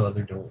are no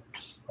other doors,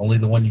 only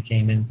the one you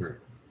came in through.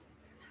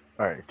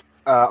 All right.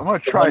 I'm going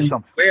to try The one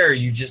something. where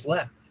you just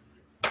left.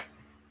 All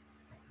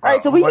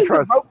right, so I'm we gonna use the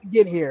try- rope to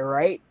get here,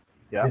 right?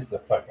 Yeah. This is the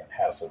fucking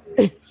House of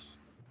Leaves.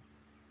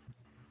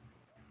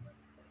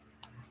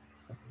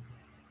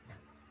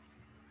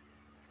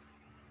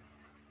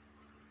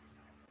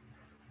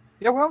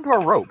 Yeah, what happened to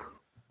our rope?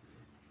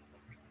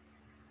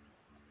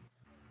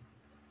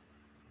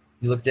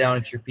 You look down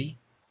at your feet.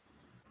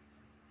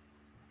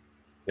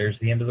 There's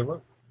the end of the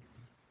rope.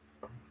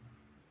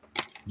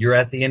 You're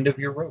at the end of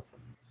your rope.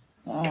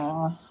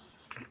 Aw.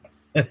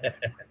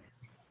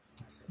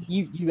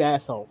 You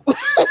asshole.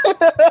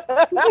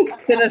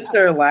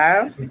 Sinister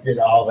laugh. We did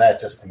all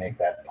that just to make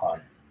that pun.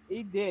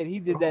 He did. He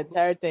did that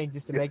entire thing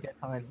just to make that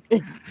pun.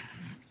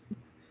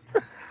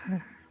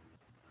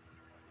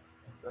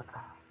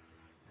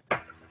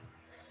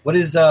 What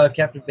is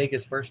Captain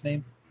Vega's first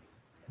name?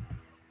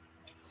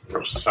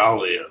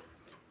 Rosalia.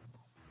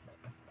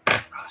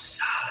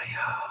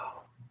 Rosario.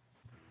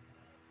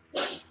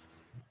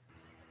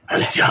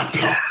 El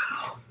Diablo.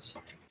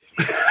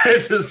 I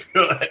just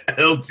go,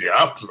 El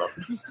Diablo.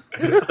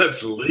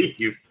 Let's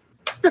leave.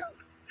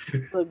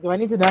 Look, do I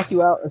need to knock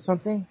you out or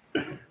something?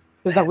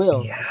 Because I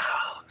will.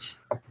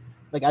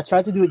 Like, I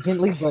tried to do it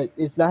gently, but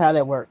it's not how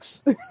that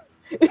works.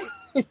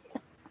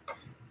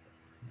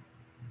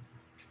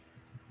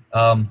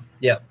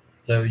 Yeah.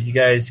 So you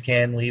guys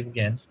can leave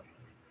again.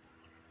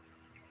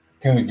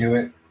 Can we do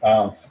it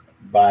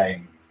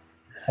by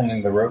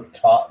pulling the rope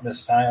taut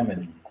this time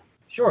and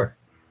Sure.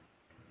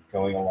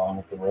 going along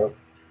with the rope?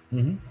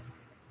 Mm-hmm.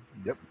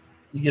 Yep.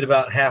 You get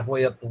about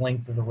halfway up the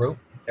length of the rope.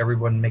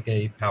 Everyone make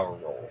a power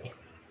roll.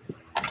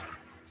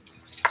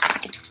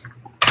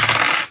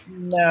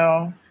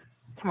 No.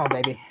 Come on,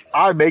 baby.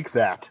 I make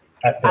that.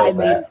 I feel I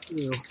made that. it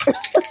too.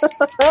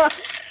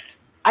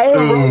 I am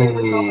rolling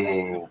with all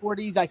Ooh.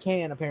 the 40s I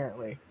can,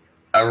 apparently.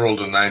 I rolled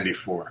a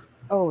 94.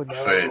 Oh, I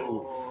no.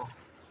 failed.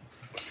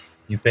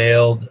 You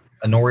failed.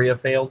 Honoria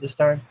failed this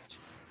time.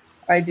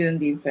 I did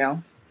indeed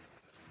fail.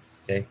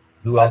 Okay.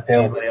 Who I else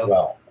failed as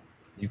well.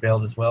 You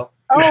failed as well.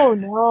 Oh,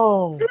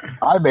 no.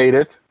 I made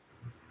it.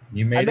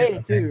 You made I made it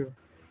Okay. too.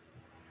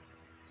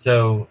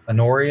 So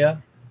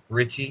Honoria,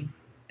 Richie,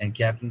 and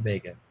Captain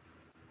Vega.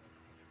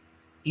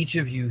 Each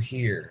of you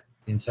hear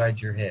inside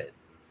your head.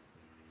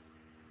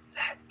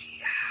 Let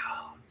me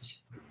out.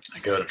 I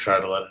go to try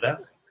to let it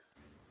out.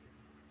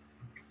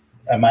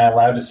 Am I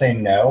allowed to say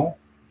no?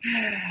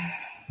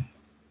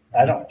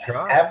 I don't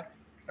Try.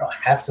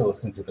 have to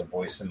listen to the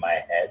voice in my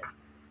head.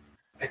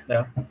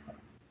 No.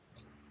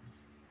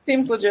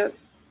 Seems legit.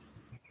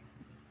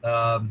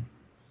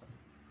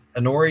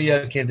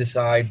 Honoria can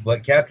decide,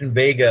 but Captain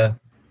Vega,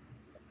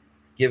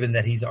 given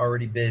that he's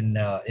already been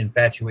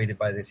infatuated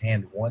by this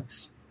hand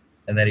once,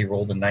 and that he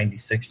rolled a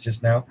 96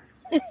 just now,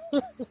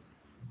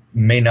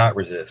 may not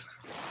resist.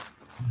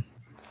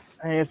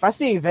 Hey, if I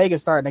see Vega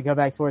starting to go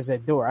back towards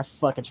that door, I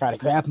fucking try to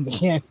grab him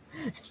again.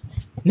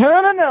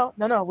 No.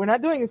 We're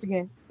not doing this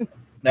again.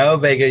 No,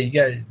 Vega, you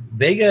got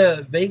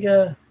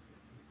Vega.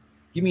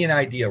 Give me an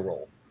idea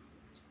roll.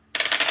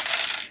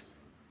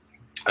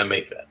 I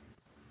make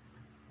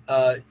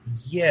that.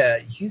 Yeah,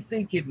 you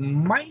think it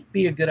might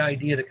be a good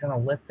idea to kind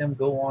of let them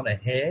go on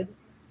ahead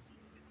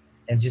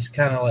and just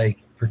kind of like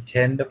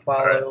pretend to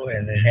follow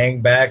and then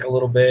hang back a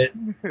little bit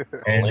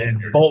and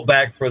then bolt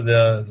back for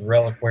the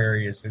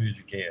reliquary as soon as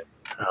you can.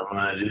 How am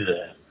I gonna do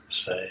that?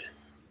 Say,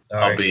 All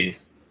I'll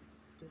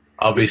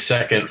right. be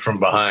second from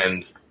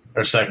behind,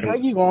 or second. No,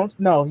 you won't.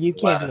 No, you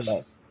can't do last.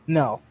 that.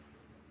 No.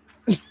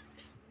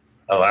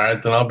 Oh, all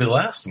right, then I'll be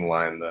last in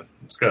line then.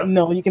 Let's go.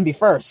 No, you can be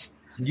first.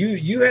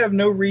 You have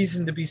no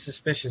reason to be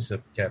suspicious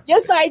of Captain.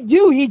 Yes, I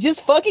do. He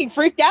just fucking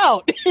freaked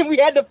out, and we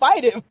had to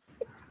fight him.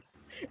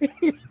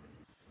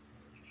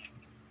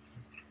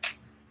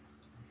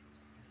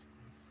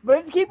 But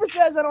if the keeper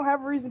says I don't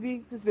have a reason to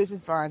be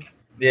suspicious, fine.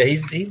 Yeah,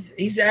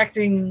 he's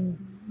acting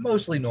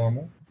mostly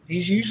normal.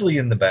 He's usually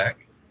in the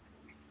back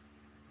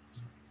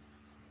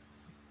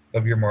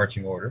of your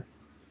marching order.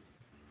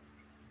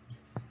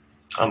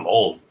 I'm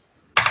old.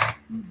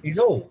 He's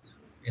old.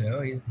 You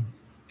know, he's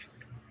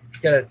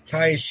got to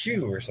tie his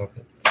shoe or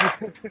something.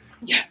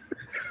 Yeah.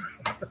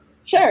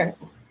 Sure.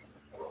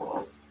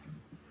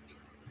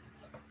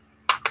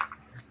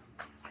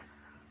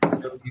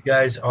 So you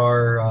guys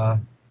are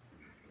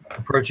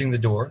approaching the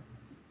door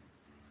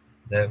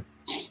that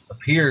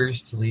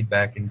appears to lead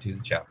back into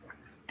the chapel.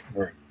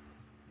 We're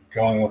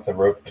going with the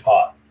rope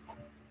taut.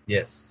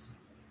 Yes.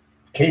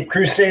 Cape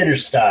Crusader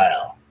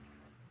style.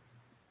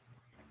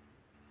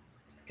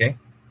 Okay.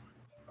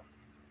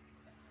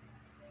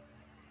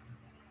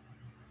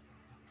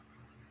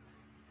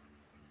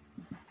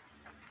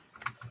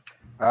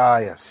 Ah,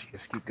 yes.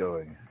 Yes, keep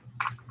going.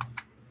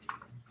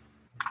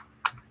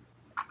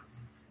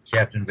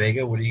 Captain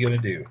Vega, what are you going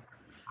to do?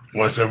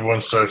 Once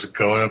everyone starts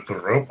going up the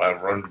rope, I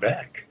run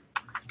back.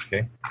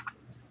 Okay.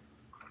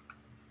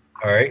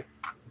 All right.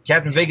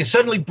 Captain Vega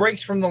suddenly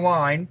breaks from the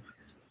line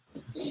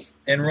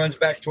and runs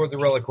back toward the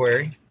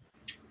reliquary.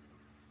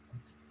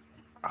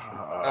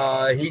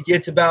 He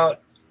gets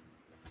about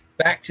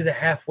back to the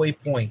halfway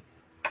point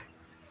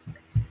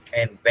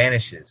and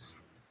vanishes.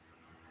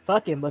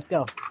 Fuck him. Let's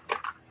go.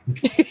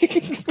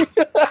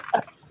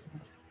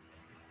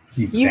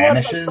 He He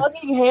wants vanishes. a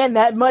fucking hand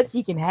that much,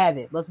 he can have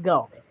it. Let's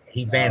go.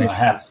 He I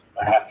vanishes.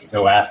 have to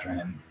go after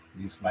him.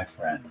 He's my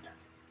friend.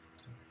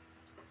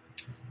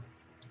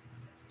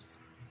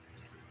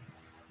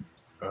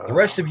 The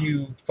rest of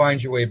you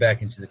find your way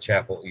back into the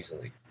chapel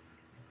easily.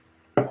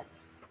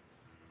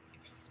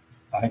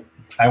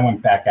 I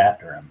went back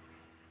after him.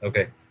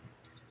 Okay.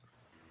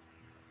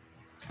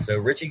 So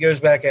Richie goes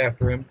back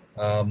after him.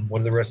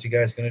 What are the rest of you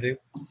guys going to do?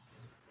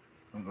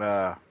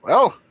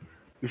 Well,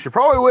 we should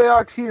probably wait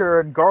out here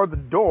and guard the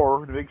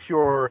door to make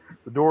sure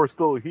the door is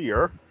still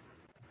here.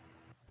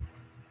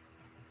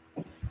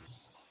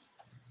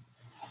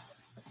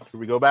 Should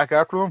we go back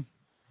after them?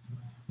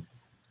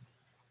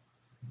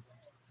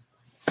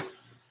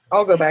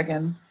 I'll go back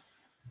in.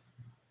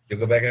 You'll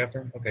go back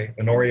after him? Okay.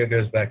 Honoria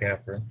goes back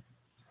after him.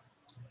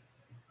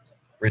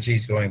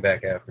 Richie's going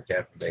back after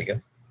Captain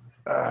Vega.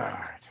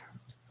 Alright.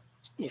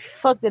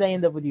 Fuck did I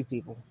end up with you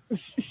people?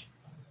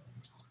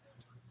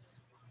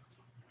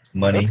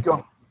 Money. Let's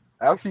go.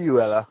 After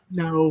you, Ella.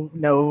 No,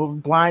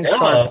 blind Ella?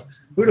 star.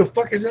 Who the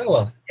fuck is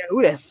Ella? Yeah,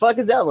 who the fuck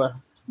is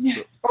Ella?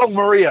 Oh,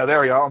 Maria.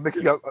 There we go. I'm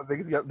mixing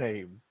up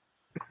names.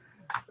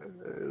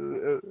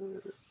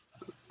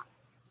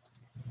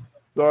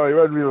 Sorry,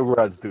 Red Real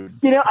Reds, dude.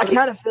 You know, I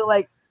kind of feel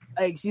like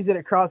she's at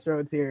a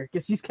crossroads here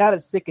because she's kind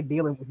of sick of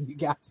dealing with you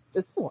guys at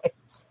this point.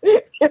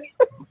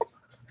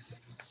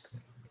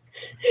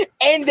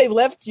 And they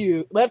left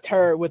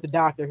her with the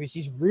doctor who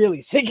she's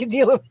really sick of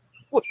dealing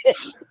with.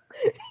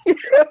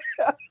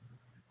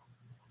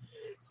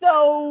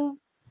 So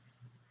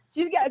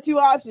she's got two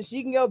options.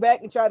 She can go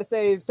back and try to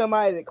save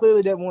somebody that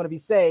clearly doesn't want to be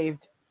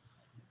saved,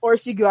 or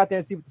she can go out there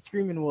and see what the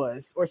screaming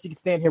was, or she can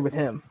stand here with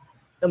him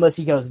unless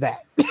he goes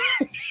back.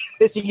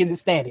 Then she can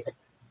just stand here.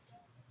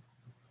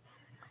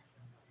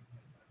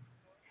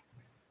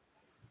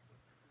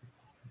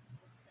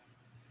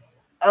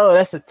 Oh,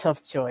 that's a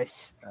tough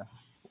choice.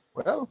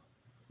 Well,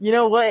 you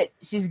know what?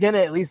 She's gonna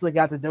at least look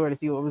out the door to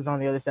see what was on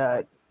the other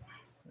side.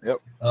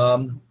 Yep.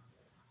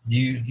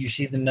 You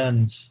see the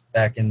nuns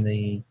back in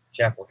the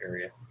chapel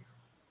area.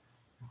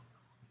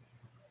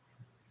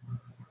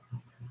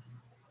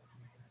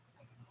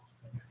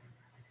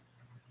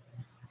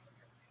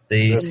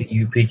 They see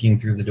you peeking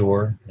through the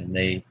door, and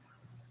they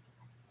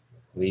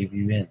wave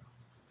you in.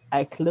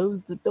 I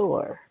closed the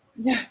door.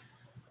 Yeah.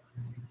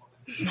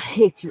 I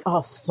hate you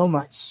all so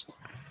much.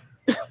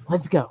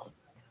 Let's go.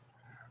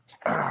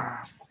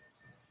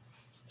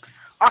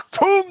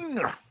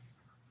 Achtung!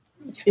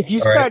 If you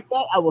All start right.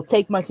 that, I will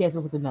take my chances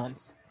with the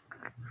nuns.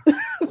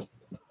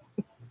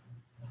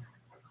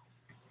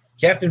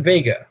 Captain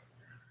Vega,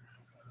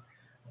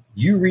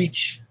 you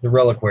reach the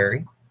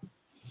reliquary.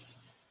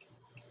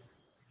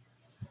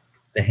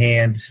 The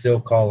hand still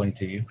calling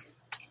to you.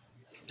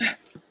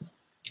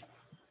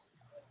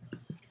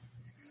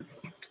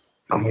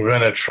 I'm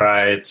gonna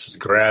try to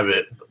grab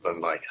it, but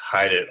then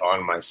hide it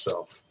on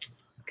myself,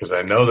 because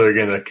I know they're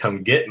gonna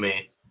come get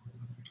me.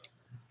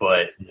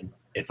 But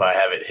if I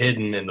have it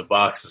hidden and the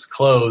box is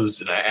closed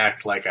and I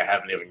act like I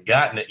haven't even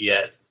gotten it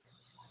yet,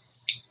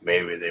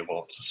 maybe they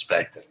won't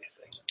suspect anything.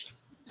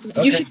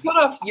 You should cut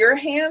off your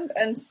hand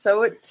and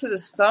sew it to the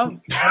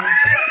stump.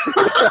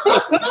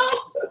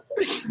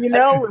 You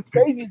know, as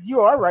crazy as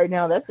you are right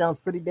now, that sounds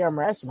pretty damn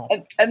rational.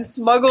 and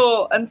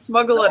smuggle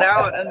it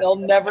out, and they'll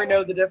never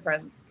know the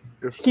difference.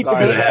 Keep I'm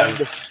your gonna hand.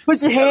 have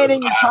Put your hand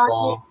in your pocket.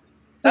 eyeball.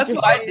 That's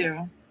what I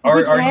do. Put your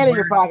you hand in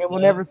your wearing pocket. We'll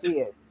never see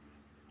it.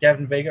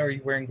 Captain Vega, are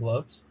you wearing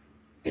gloves?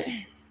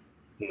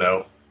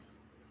 No,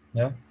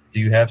 No. Do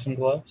you have some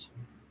gloves?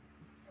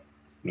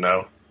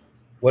 no.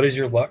 What is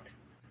your luck?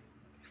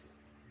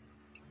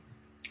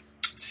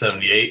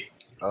 78.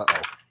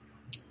 Uh-oh.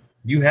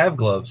 You have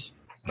gloves.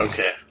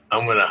 Okay,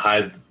 I'm gonna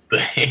hide the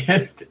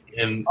hand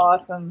in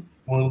Awesome.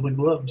 one of the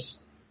gloves.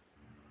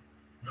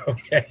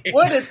 Okay.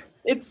 What?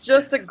 It's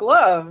just a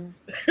glove.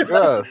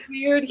 Yes.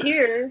 Weird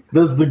here.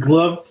 Does the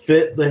glove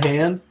fit the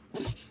hand?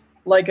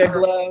 Like a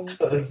glove.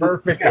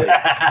 Perfect.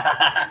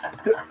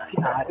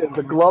 If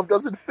the glove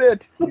doesn't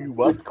fit, you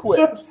must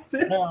quit.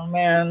 Oh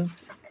man.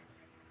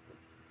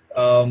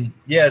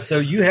 Yeah. So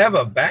you have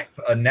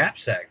a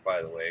knapsack,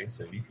 by the way,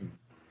 so you can.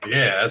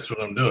 Yeah, that's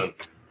what I'm doing.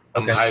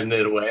 I'm Okay. hiding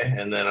it away,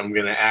 and then I'm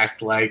gonna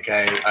act like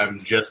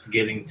I'm just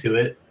getting to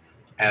it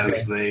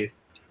as they.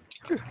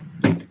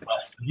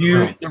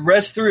 The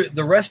rest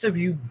of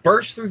you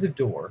burst through the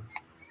door,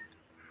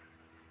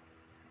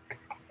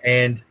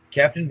 and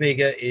Captain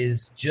Vega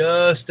is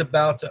just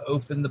about to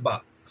open the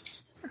box.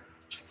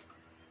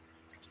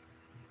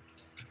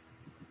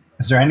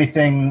 Is there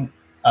anything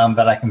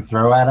that I can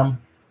throw at him?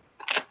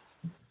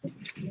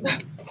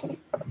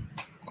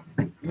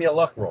 Give me a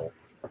luck roll.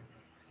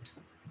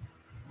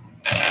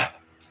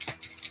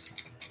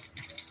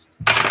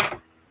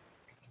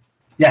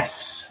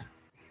 Yes.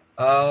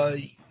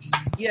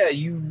 Yeah,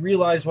 you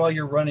realize while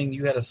you're running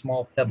you had a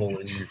small pebble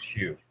in your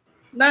shoe.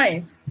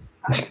 Nice.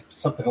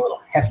 Something a little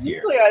heftier.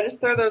 Usually I just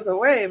throw those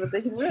away, but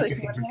they can really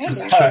come in Just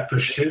handy. chuck the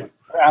shit.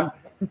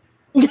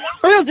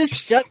 We'll just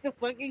chuck the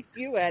fucking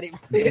shoe at him.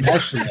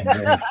 Actually, I'm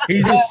ready.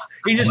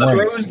 He just Nice.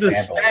 throws the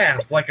Handle.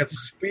 staff like a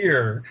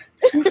spear.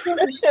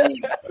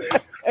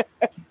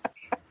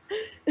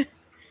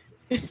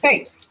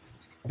 Hey,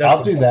 That's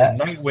I'll do some that.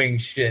 Nightwing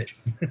shit.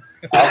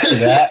 I'll do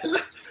that.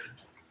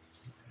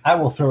 I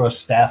will throw a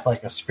staff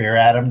like a spear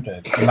at him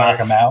to knock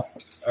him out.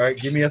 All right,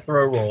 give me a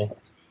throw roll.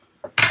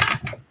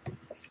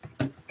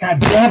 God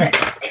damn it!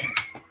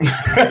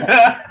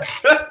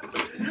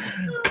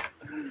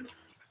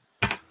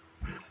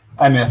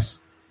 I miss.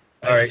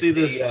 All right, see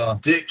this the,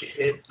 stick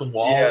hit the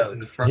wall yeah,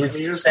 in front of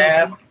me or his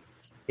staff, something.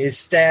 his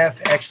staff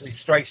actually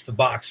strikes the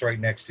box right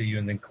next to you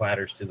and then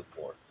clatters to the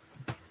floor.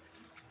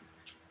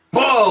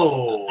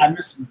 Whoa! I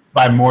miss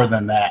by more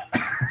than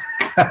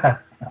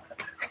that.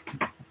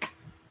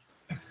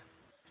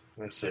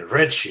 I say,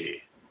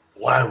 Richie,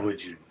 why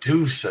would you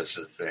do such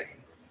a thing?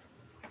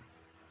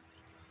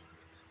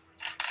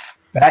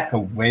 Back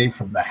away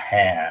from the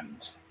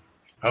hand.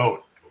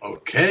 Oh,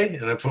 okay.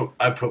 And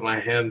I put my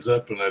hands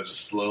up and I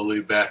just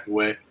slowly back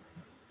away.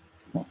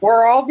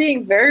 we're all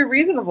being very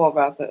reasonable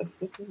about this.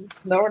 This is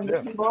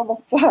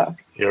normal stuff.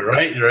 You're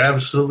right. You're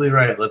absolutely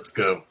right. Let's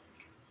go.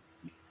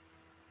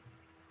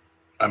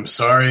 I'm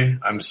sorry.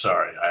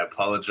 I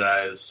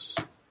apologize.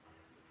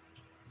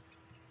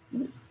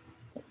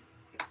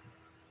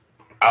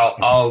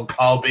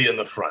 I'll be in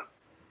the front.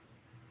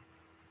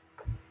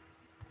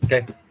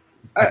 Okay.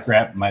 I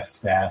grab my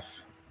staff.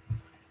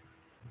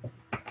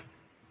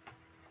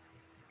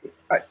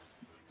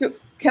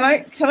 Can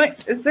I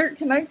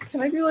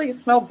do like a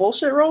smell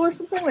bullshit roll or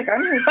something? Like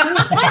I'm here too.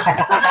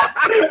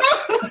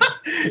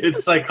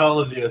 It's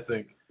psychology, I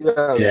think.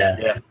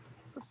 Yeah.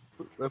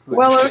 That's the,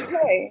 Well,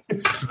 okay.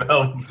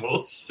 Smell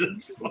bullshit.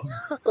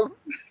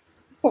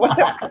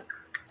 Whatever.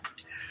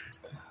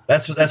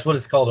 That's what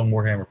it's called in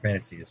Warhammer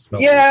Fantasy. Is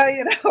smell. Yeah,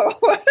 you know.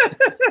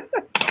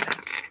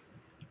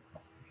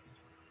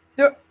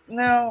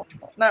 No.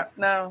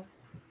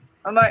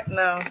 I'm not.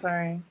 No,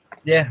 sorry.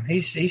 Yeah,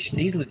 he's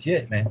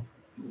legit, man.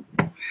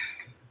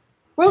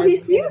 Well, he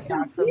seems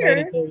Not sincere.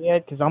 committed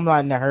yet because I'm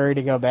not in a hurry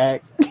to go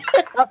back.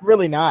 I'm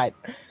really not.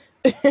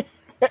 I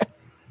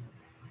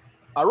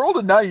rolled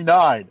a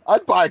 99.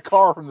 I'd buy a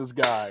car from this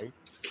guy.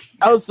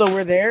 Oh, so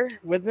we're there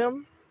with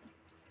him?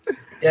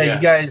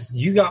 Yeah,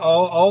 you got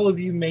all of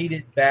you made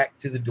it back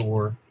to the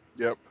door.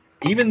 Yep.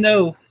 Even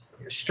though,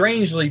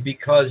 strangely,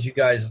 because you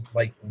guys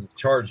like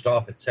charged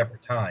off at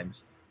separate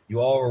times, you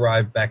all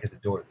arrived back at the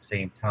door at the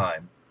same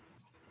time.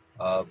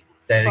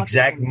 That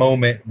exact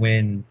moment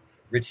when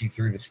Richie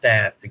threw the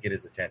staff to get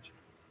his attention.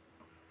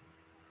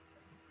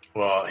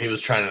 Well, he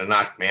was trying to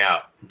knock me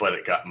out, but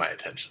it got my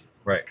attention.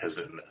 Right. Because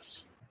it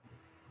missed.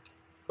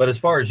 But as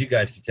far as you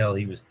guys could tell,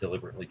 he was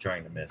deliberately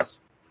trying to miss.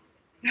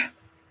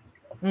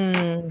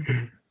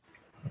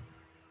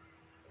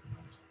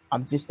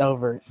 I'm just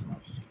over it.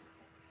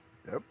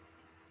 Yep.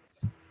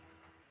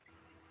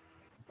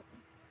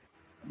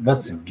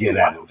 Let's get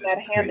out of this. That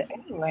hand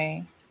crazy.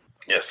 anyway.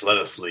 Yes, let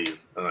us leave.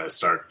 And I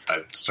start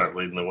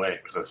leading the way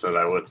because I said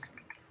I would.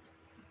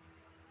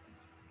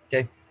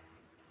 Okay.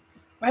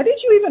 Why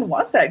did you even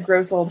want that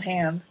gross old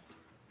hand?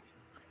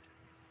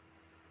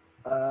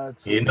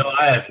 You know,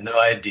 I have no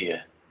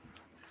idea.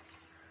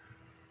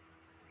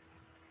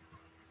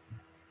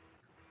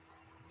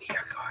 We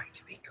are going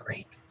to be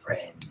great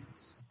friends.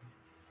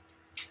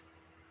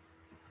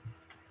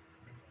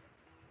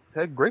 It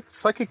had great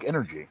psychic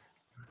energy.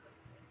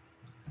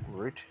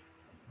 Great,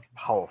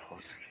 powerful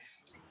energy.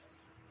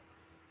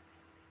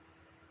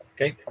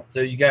 Okay, so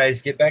you guys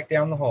get back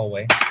down the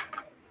hallway.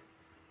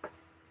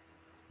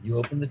 You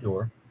open the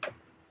door.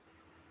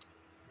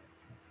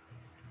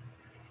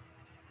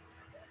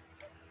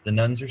 The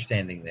nuns are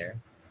standing there.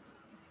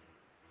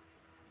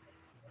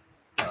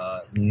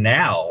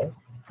 Now,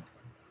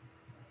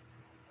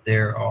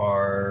 there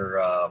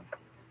are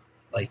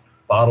like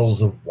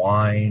bottles of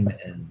wine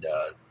and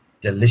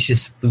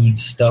delicious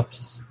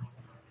foodstuffs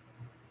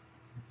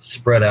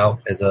spread out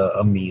as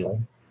a meal.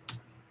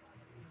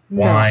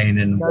 Wine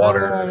and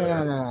water.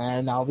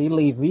 No. We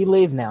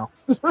leave now.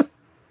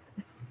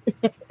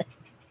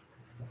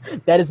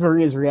 That is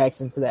Maria's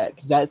reaction to that,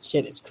 because that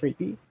shit is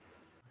creepy.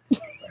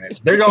 Right.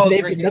 They're all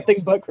They've drinking. been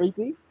nothing but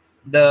creepy.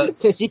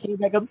 Since she came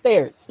back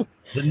upstairs.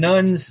 The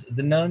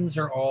nuns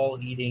are all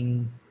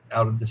eating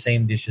out of the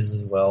same dishes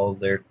as well.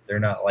 They're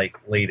not like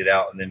laid it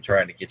out and then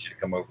trying to get you to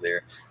come over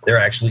there. They're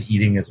actually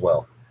eating as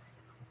well.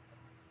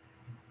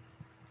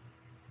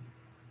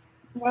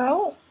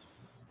 Well,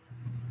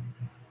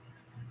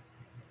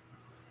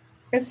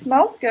 it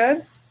smells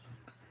good.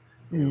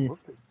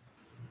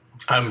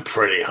 I'm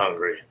pretty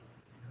hungry.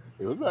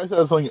 It was nice to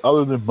have something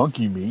other than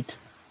monkey meat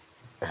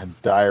and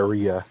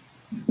diarrhea.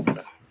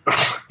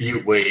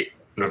 You wait.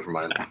 Never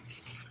mind.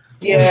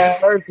 Yeah,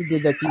 birds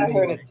did that to you. I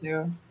heard it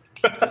too.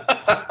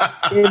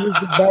 It was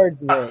the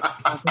birds you ate,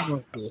 not the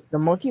monkey. The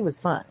monkey was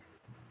fine.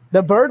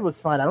 The bird was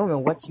fine. I don't know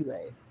what you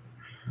ate.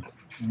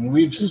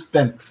 We've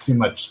spent too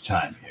much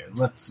time here.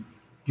 Let's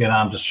get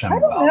on to I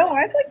Shambhala. don't know.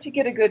 I'd like to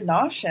get a good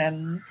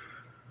notion.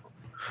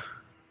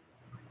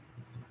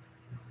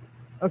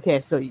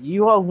 Okay, so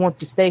you all want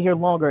to stay here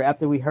longer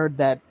after we heard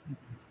that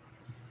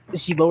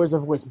she lowers her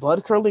voice,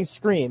 blood curdling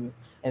scream,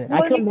 and then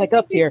I come back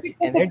up here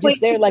and they're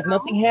just there like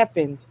nothing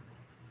happened.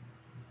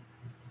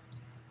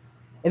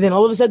 And then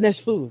all of a sudden there's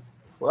food.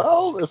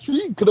 Well, the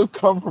scream could have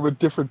come from a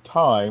different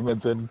time,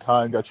 and then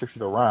time got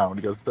shifted around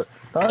because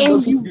time And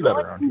doesn't you do that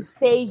want around to here.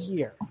 stay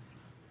here.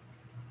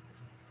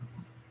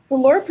 The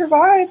Lord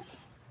provides.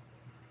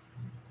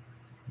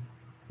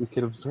 We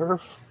could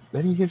observe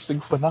many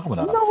interesting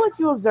phenomena. You know what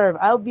you observe?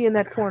 I'll be in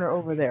that corner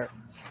over there.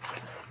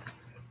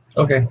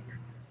 Okay.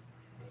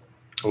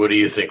 What do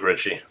you think,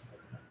 Richie?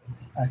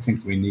 I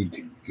think we need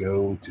to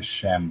go to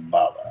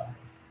Shambhala.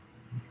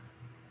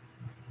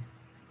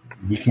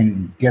 We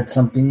can get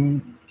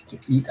something to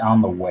eat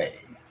on the way.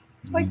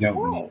 We Like don't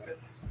what? need this.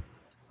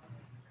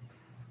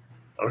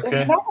 Okay.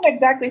 We're not going to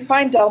exactly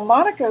find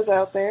Delmonico's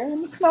out there,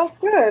 and it smells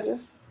good.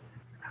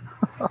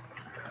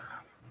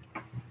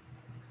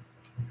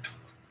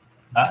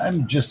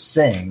 I'm just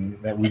saying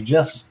that we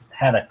just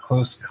had a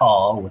close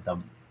call with a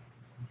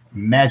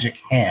magic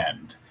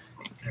hand.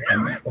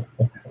 And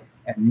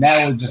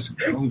now we're just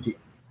going to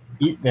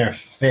eat their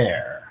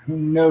fare. Who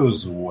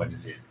knows what it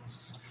is?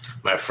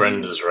 My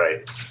friend is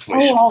right. We Oh,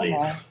 should well, leave.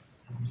 no.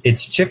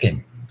 It's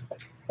chicken.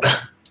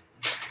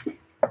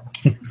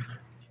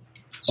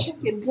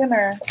 Chicken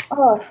dinner.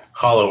 Oh,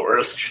 Hollow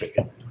Earth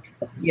chicken.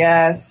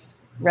 yes.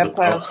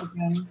 Reptile Oh.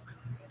 chicken.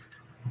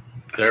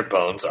 Their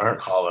bones aren't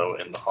hollow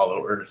in the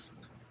Hollow Earth.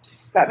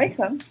 That makes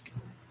sense.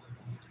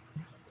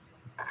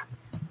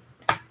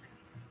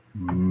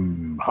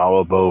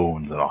 Hollow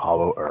bones and a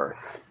hollow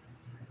earth.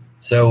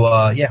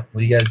 So yeah,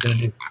 what are you guys gonna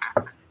do?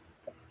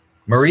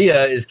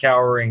 Maria is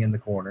cowering in the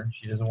corner.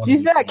 She doesn't want.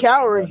 She's not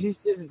cowering. She's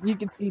just, you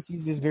can see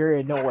she's just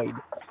very annoyed.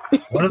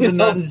 One of the This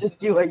whole nuns,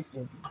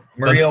 situation.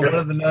 Maria, one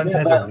of the nuns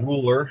has a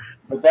ruler,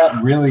 But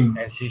that really,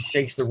 and she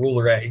shakes the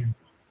ruler at you.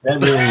 that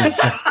really is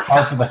just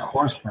part of the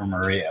course for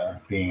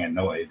Maria being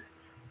annoyed.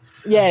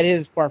 Yeah, it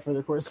is part for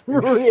the course.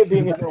 Maria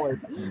being annoyed.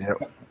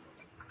 Yep.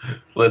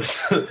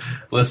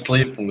 Let's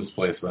leave from this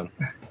place then.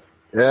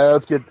 Yeah,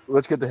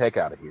 let's get the heck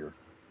out of here.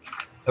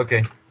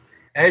 Okay,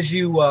 as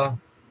you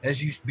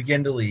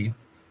begin to leave,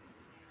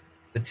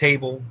 the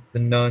table, the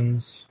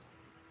nuns,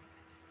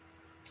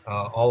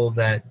 all of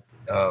that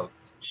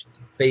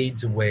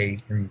fades away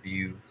from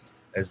view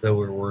as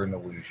though it were an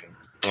illusion.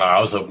 Oh, I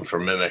was hoping for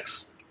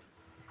mimics.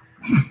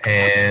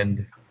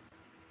 And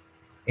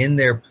in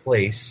their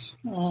place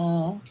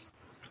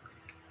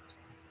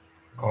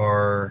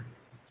are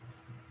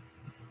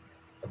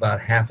about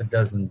half a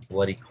dozen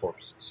bloody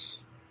corpses.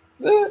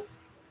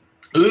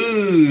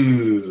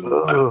 Ooh.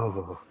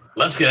 Ugh.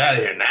 Let's get out of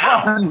here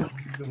now.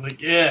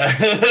 Like, yeah.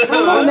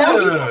 Oh, now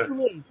you want to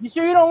leave. You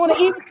sure you don't want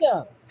to eat with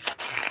them?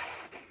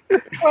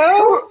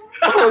 Well,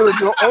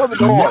 I want to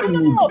go on.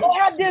 No, go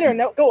have dinner.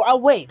 No, go. I'll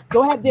wait.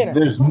 Go have dinner.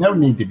 There's no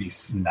need to be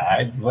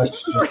snide.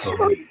 Let's just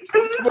leave.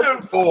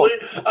 I'm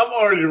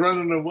already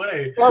running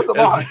away. That's a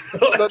lie.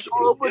 That's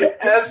horrible.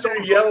 As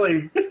you're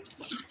yelling.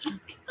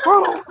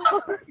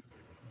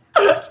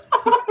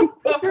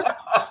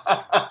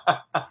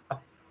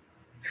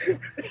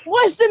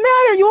 What's the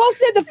matter? You all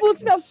said the food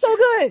smells so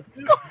good.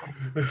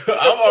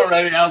 I'm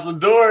already out the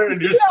door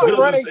and you're She's not still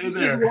running. just in She's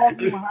there. just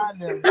walking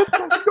behind them.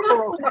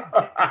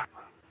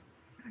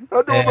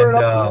 That door burned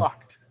up and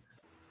locked.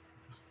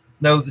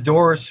 No, the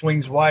door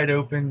swings wide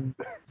open.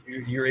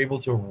 You're able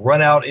to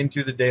run out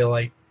into the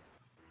daylight.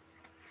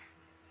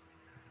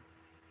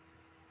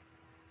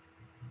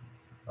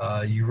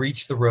 You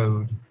reach the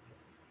road,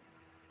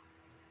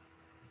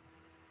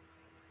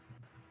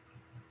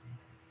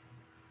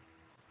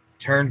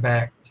 turn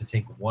back to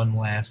take one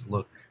last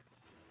look,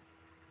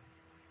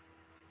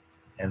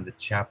 and the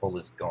chapel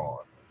is gone.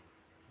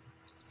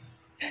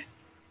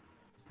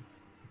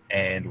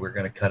 And we're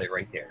going to cut it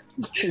right there.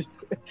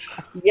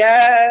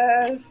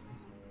 Yes!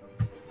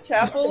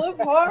 Chapel of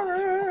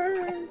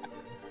Horrors!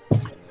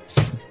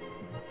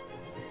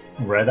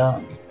 Right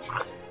on.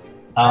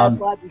 As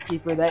Logic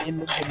Keeper, that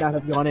image could not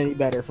have gone any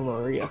better for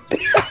Maria.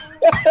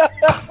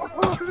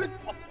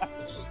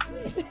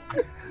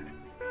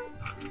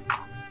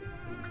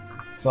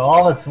 So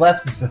all that's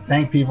left is to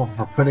thank people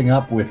for putting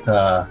up with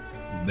the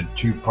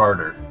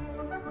two-parter.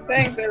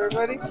 Thanks,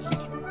 everybody.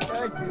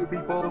 Thank you,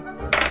 people.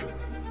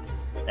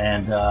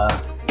 And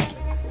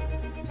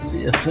see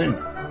you soon.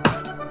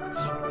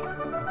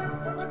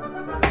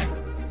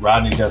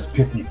 Rodney does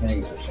pithy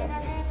things or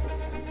something.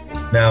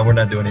 No, we're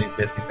not doing any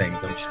 50 things.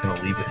 I'm just going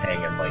to leave it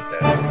hanging like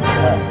that.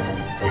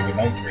 Say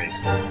goodnight,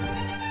 Gracie.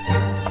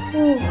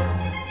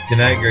 Good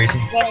night, Gracie.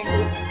 Thanks.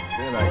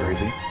 Good night,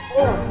 Gracie.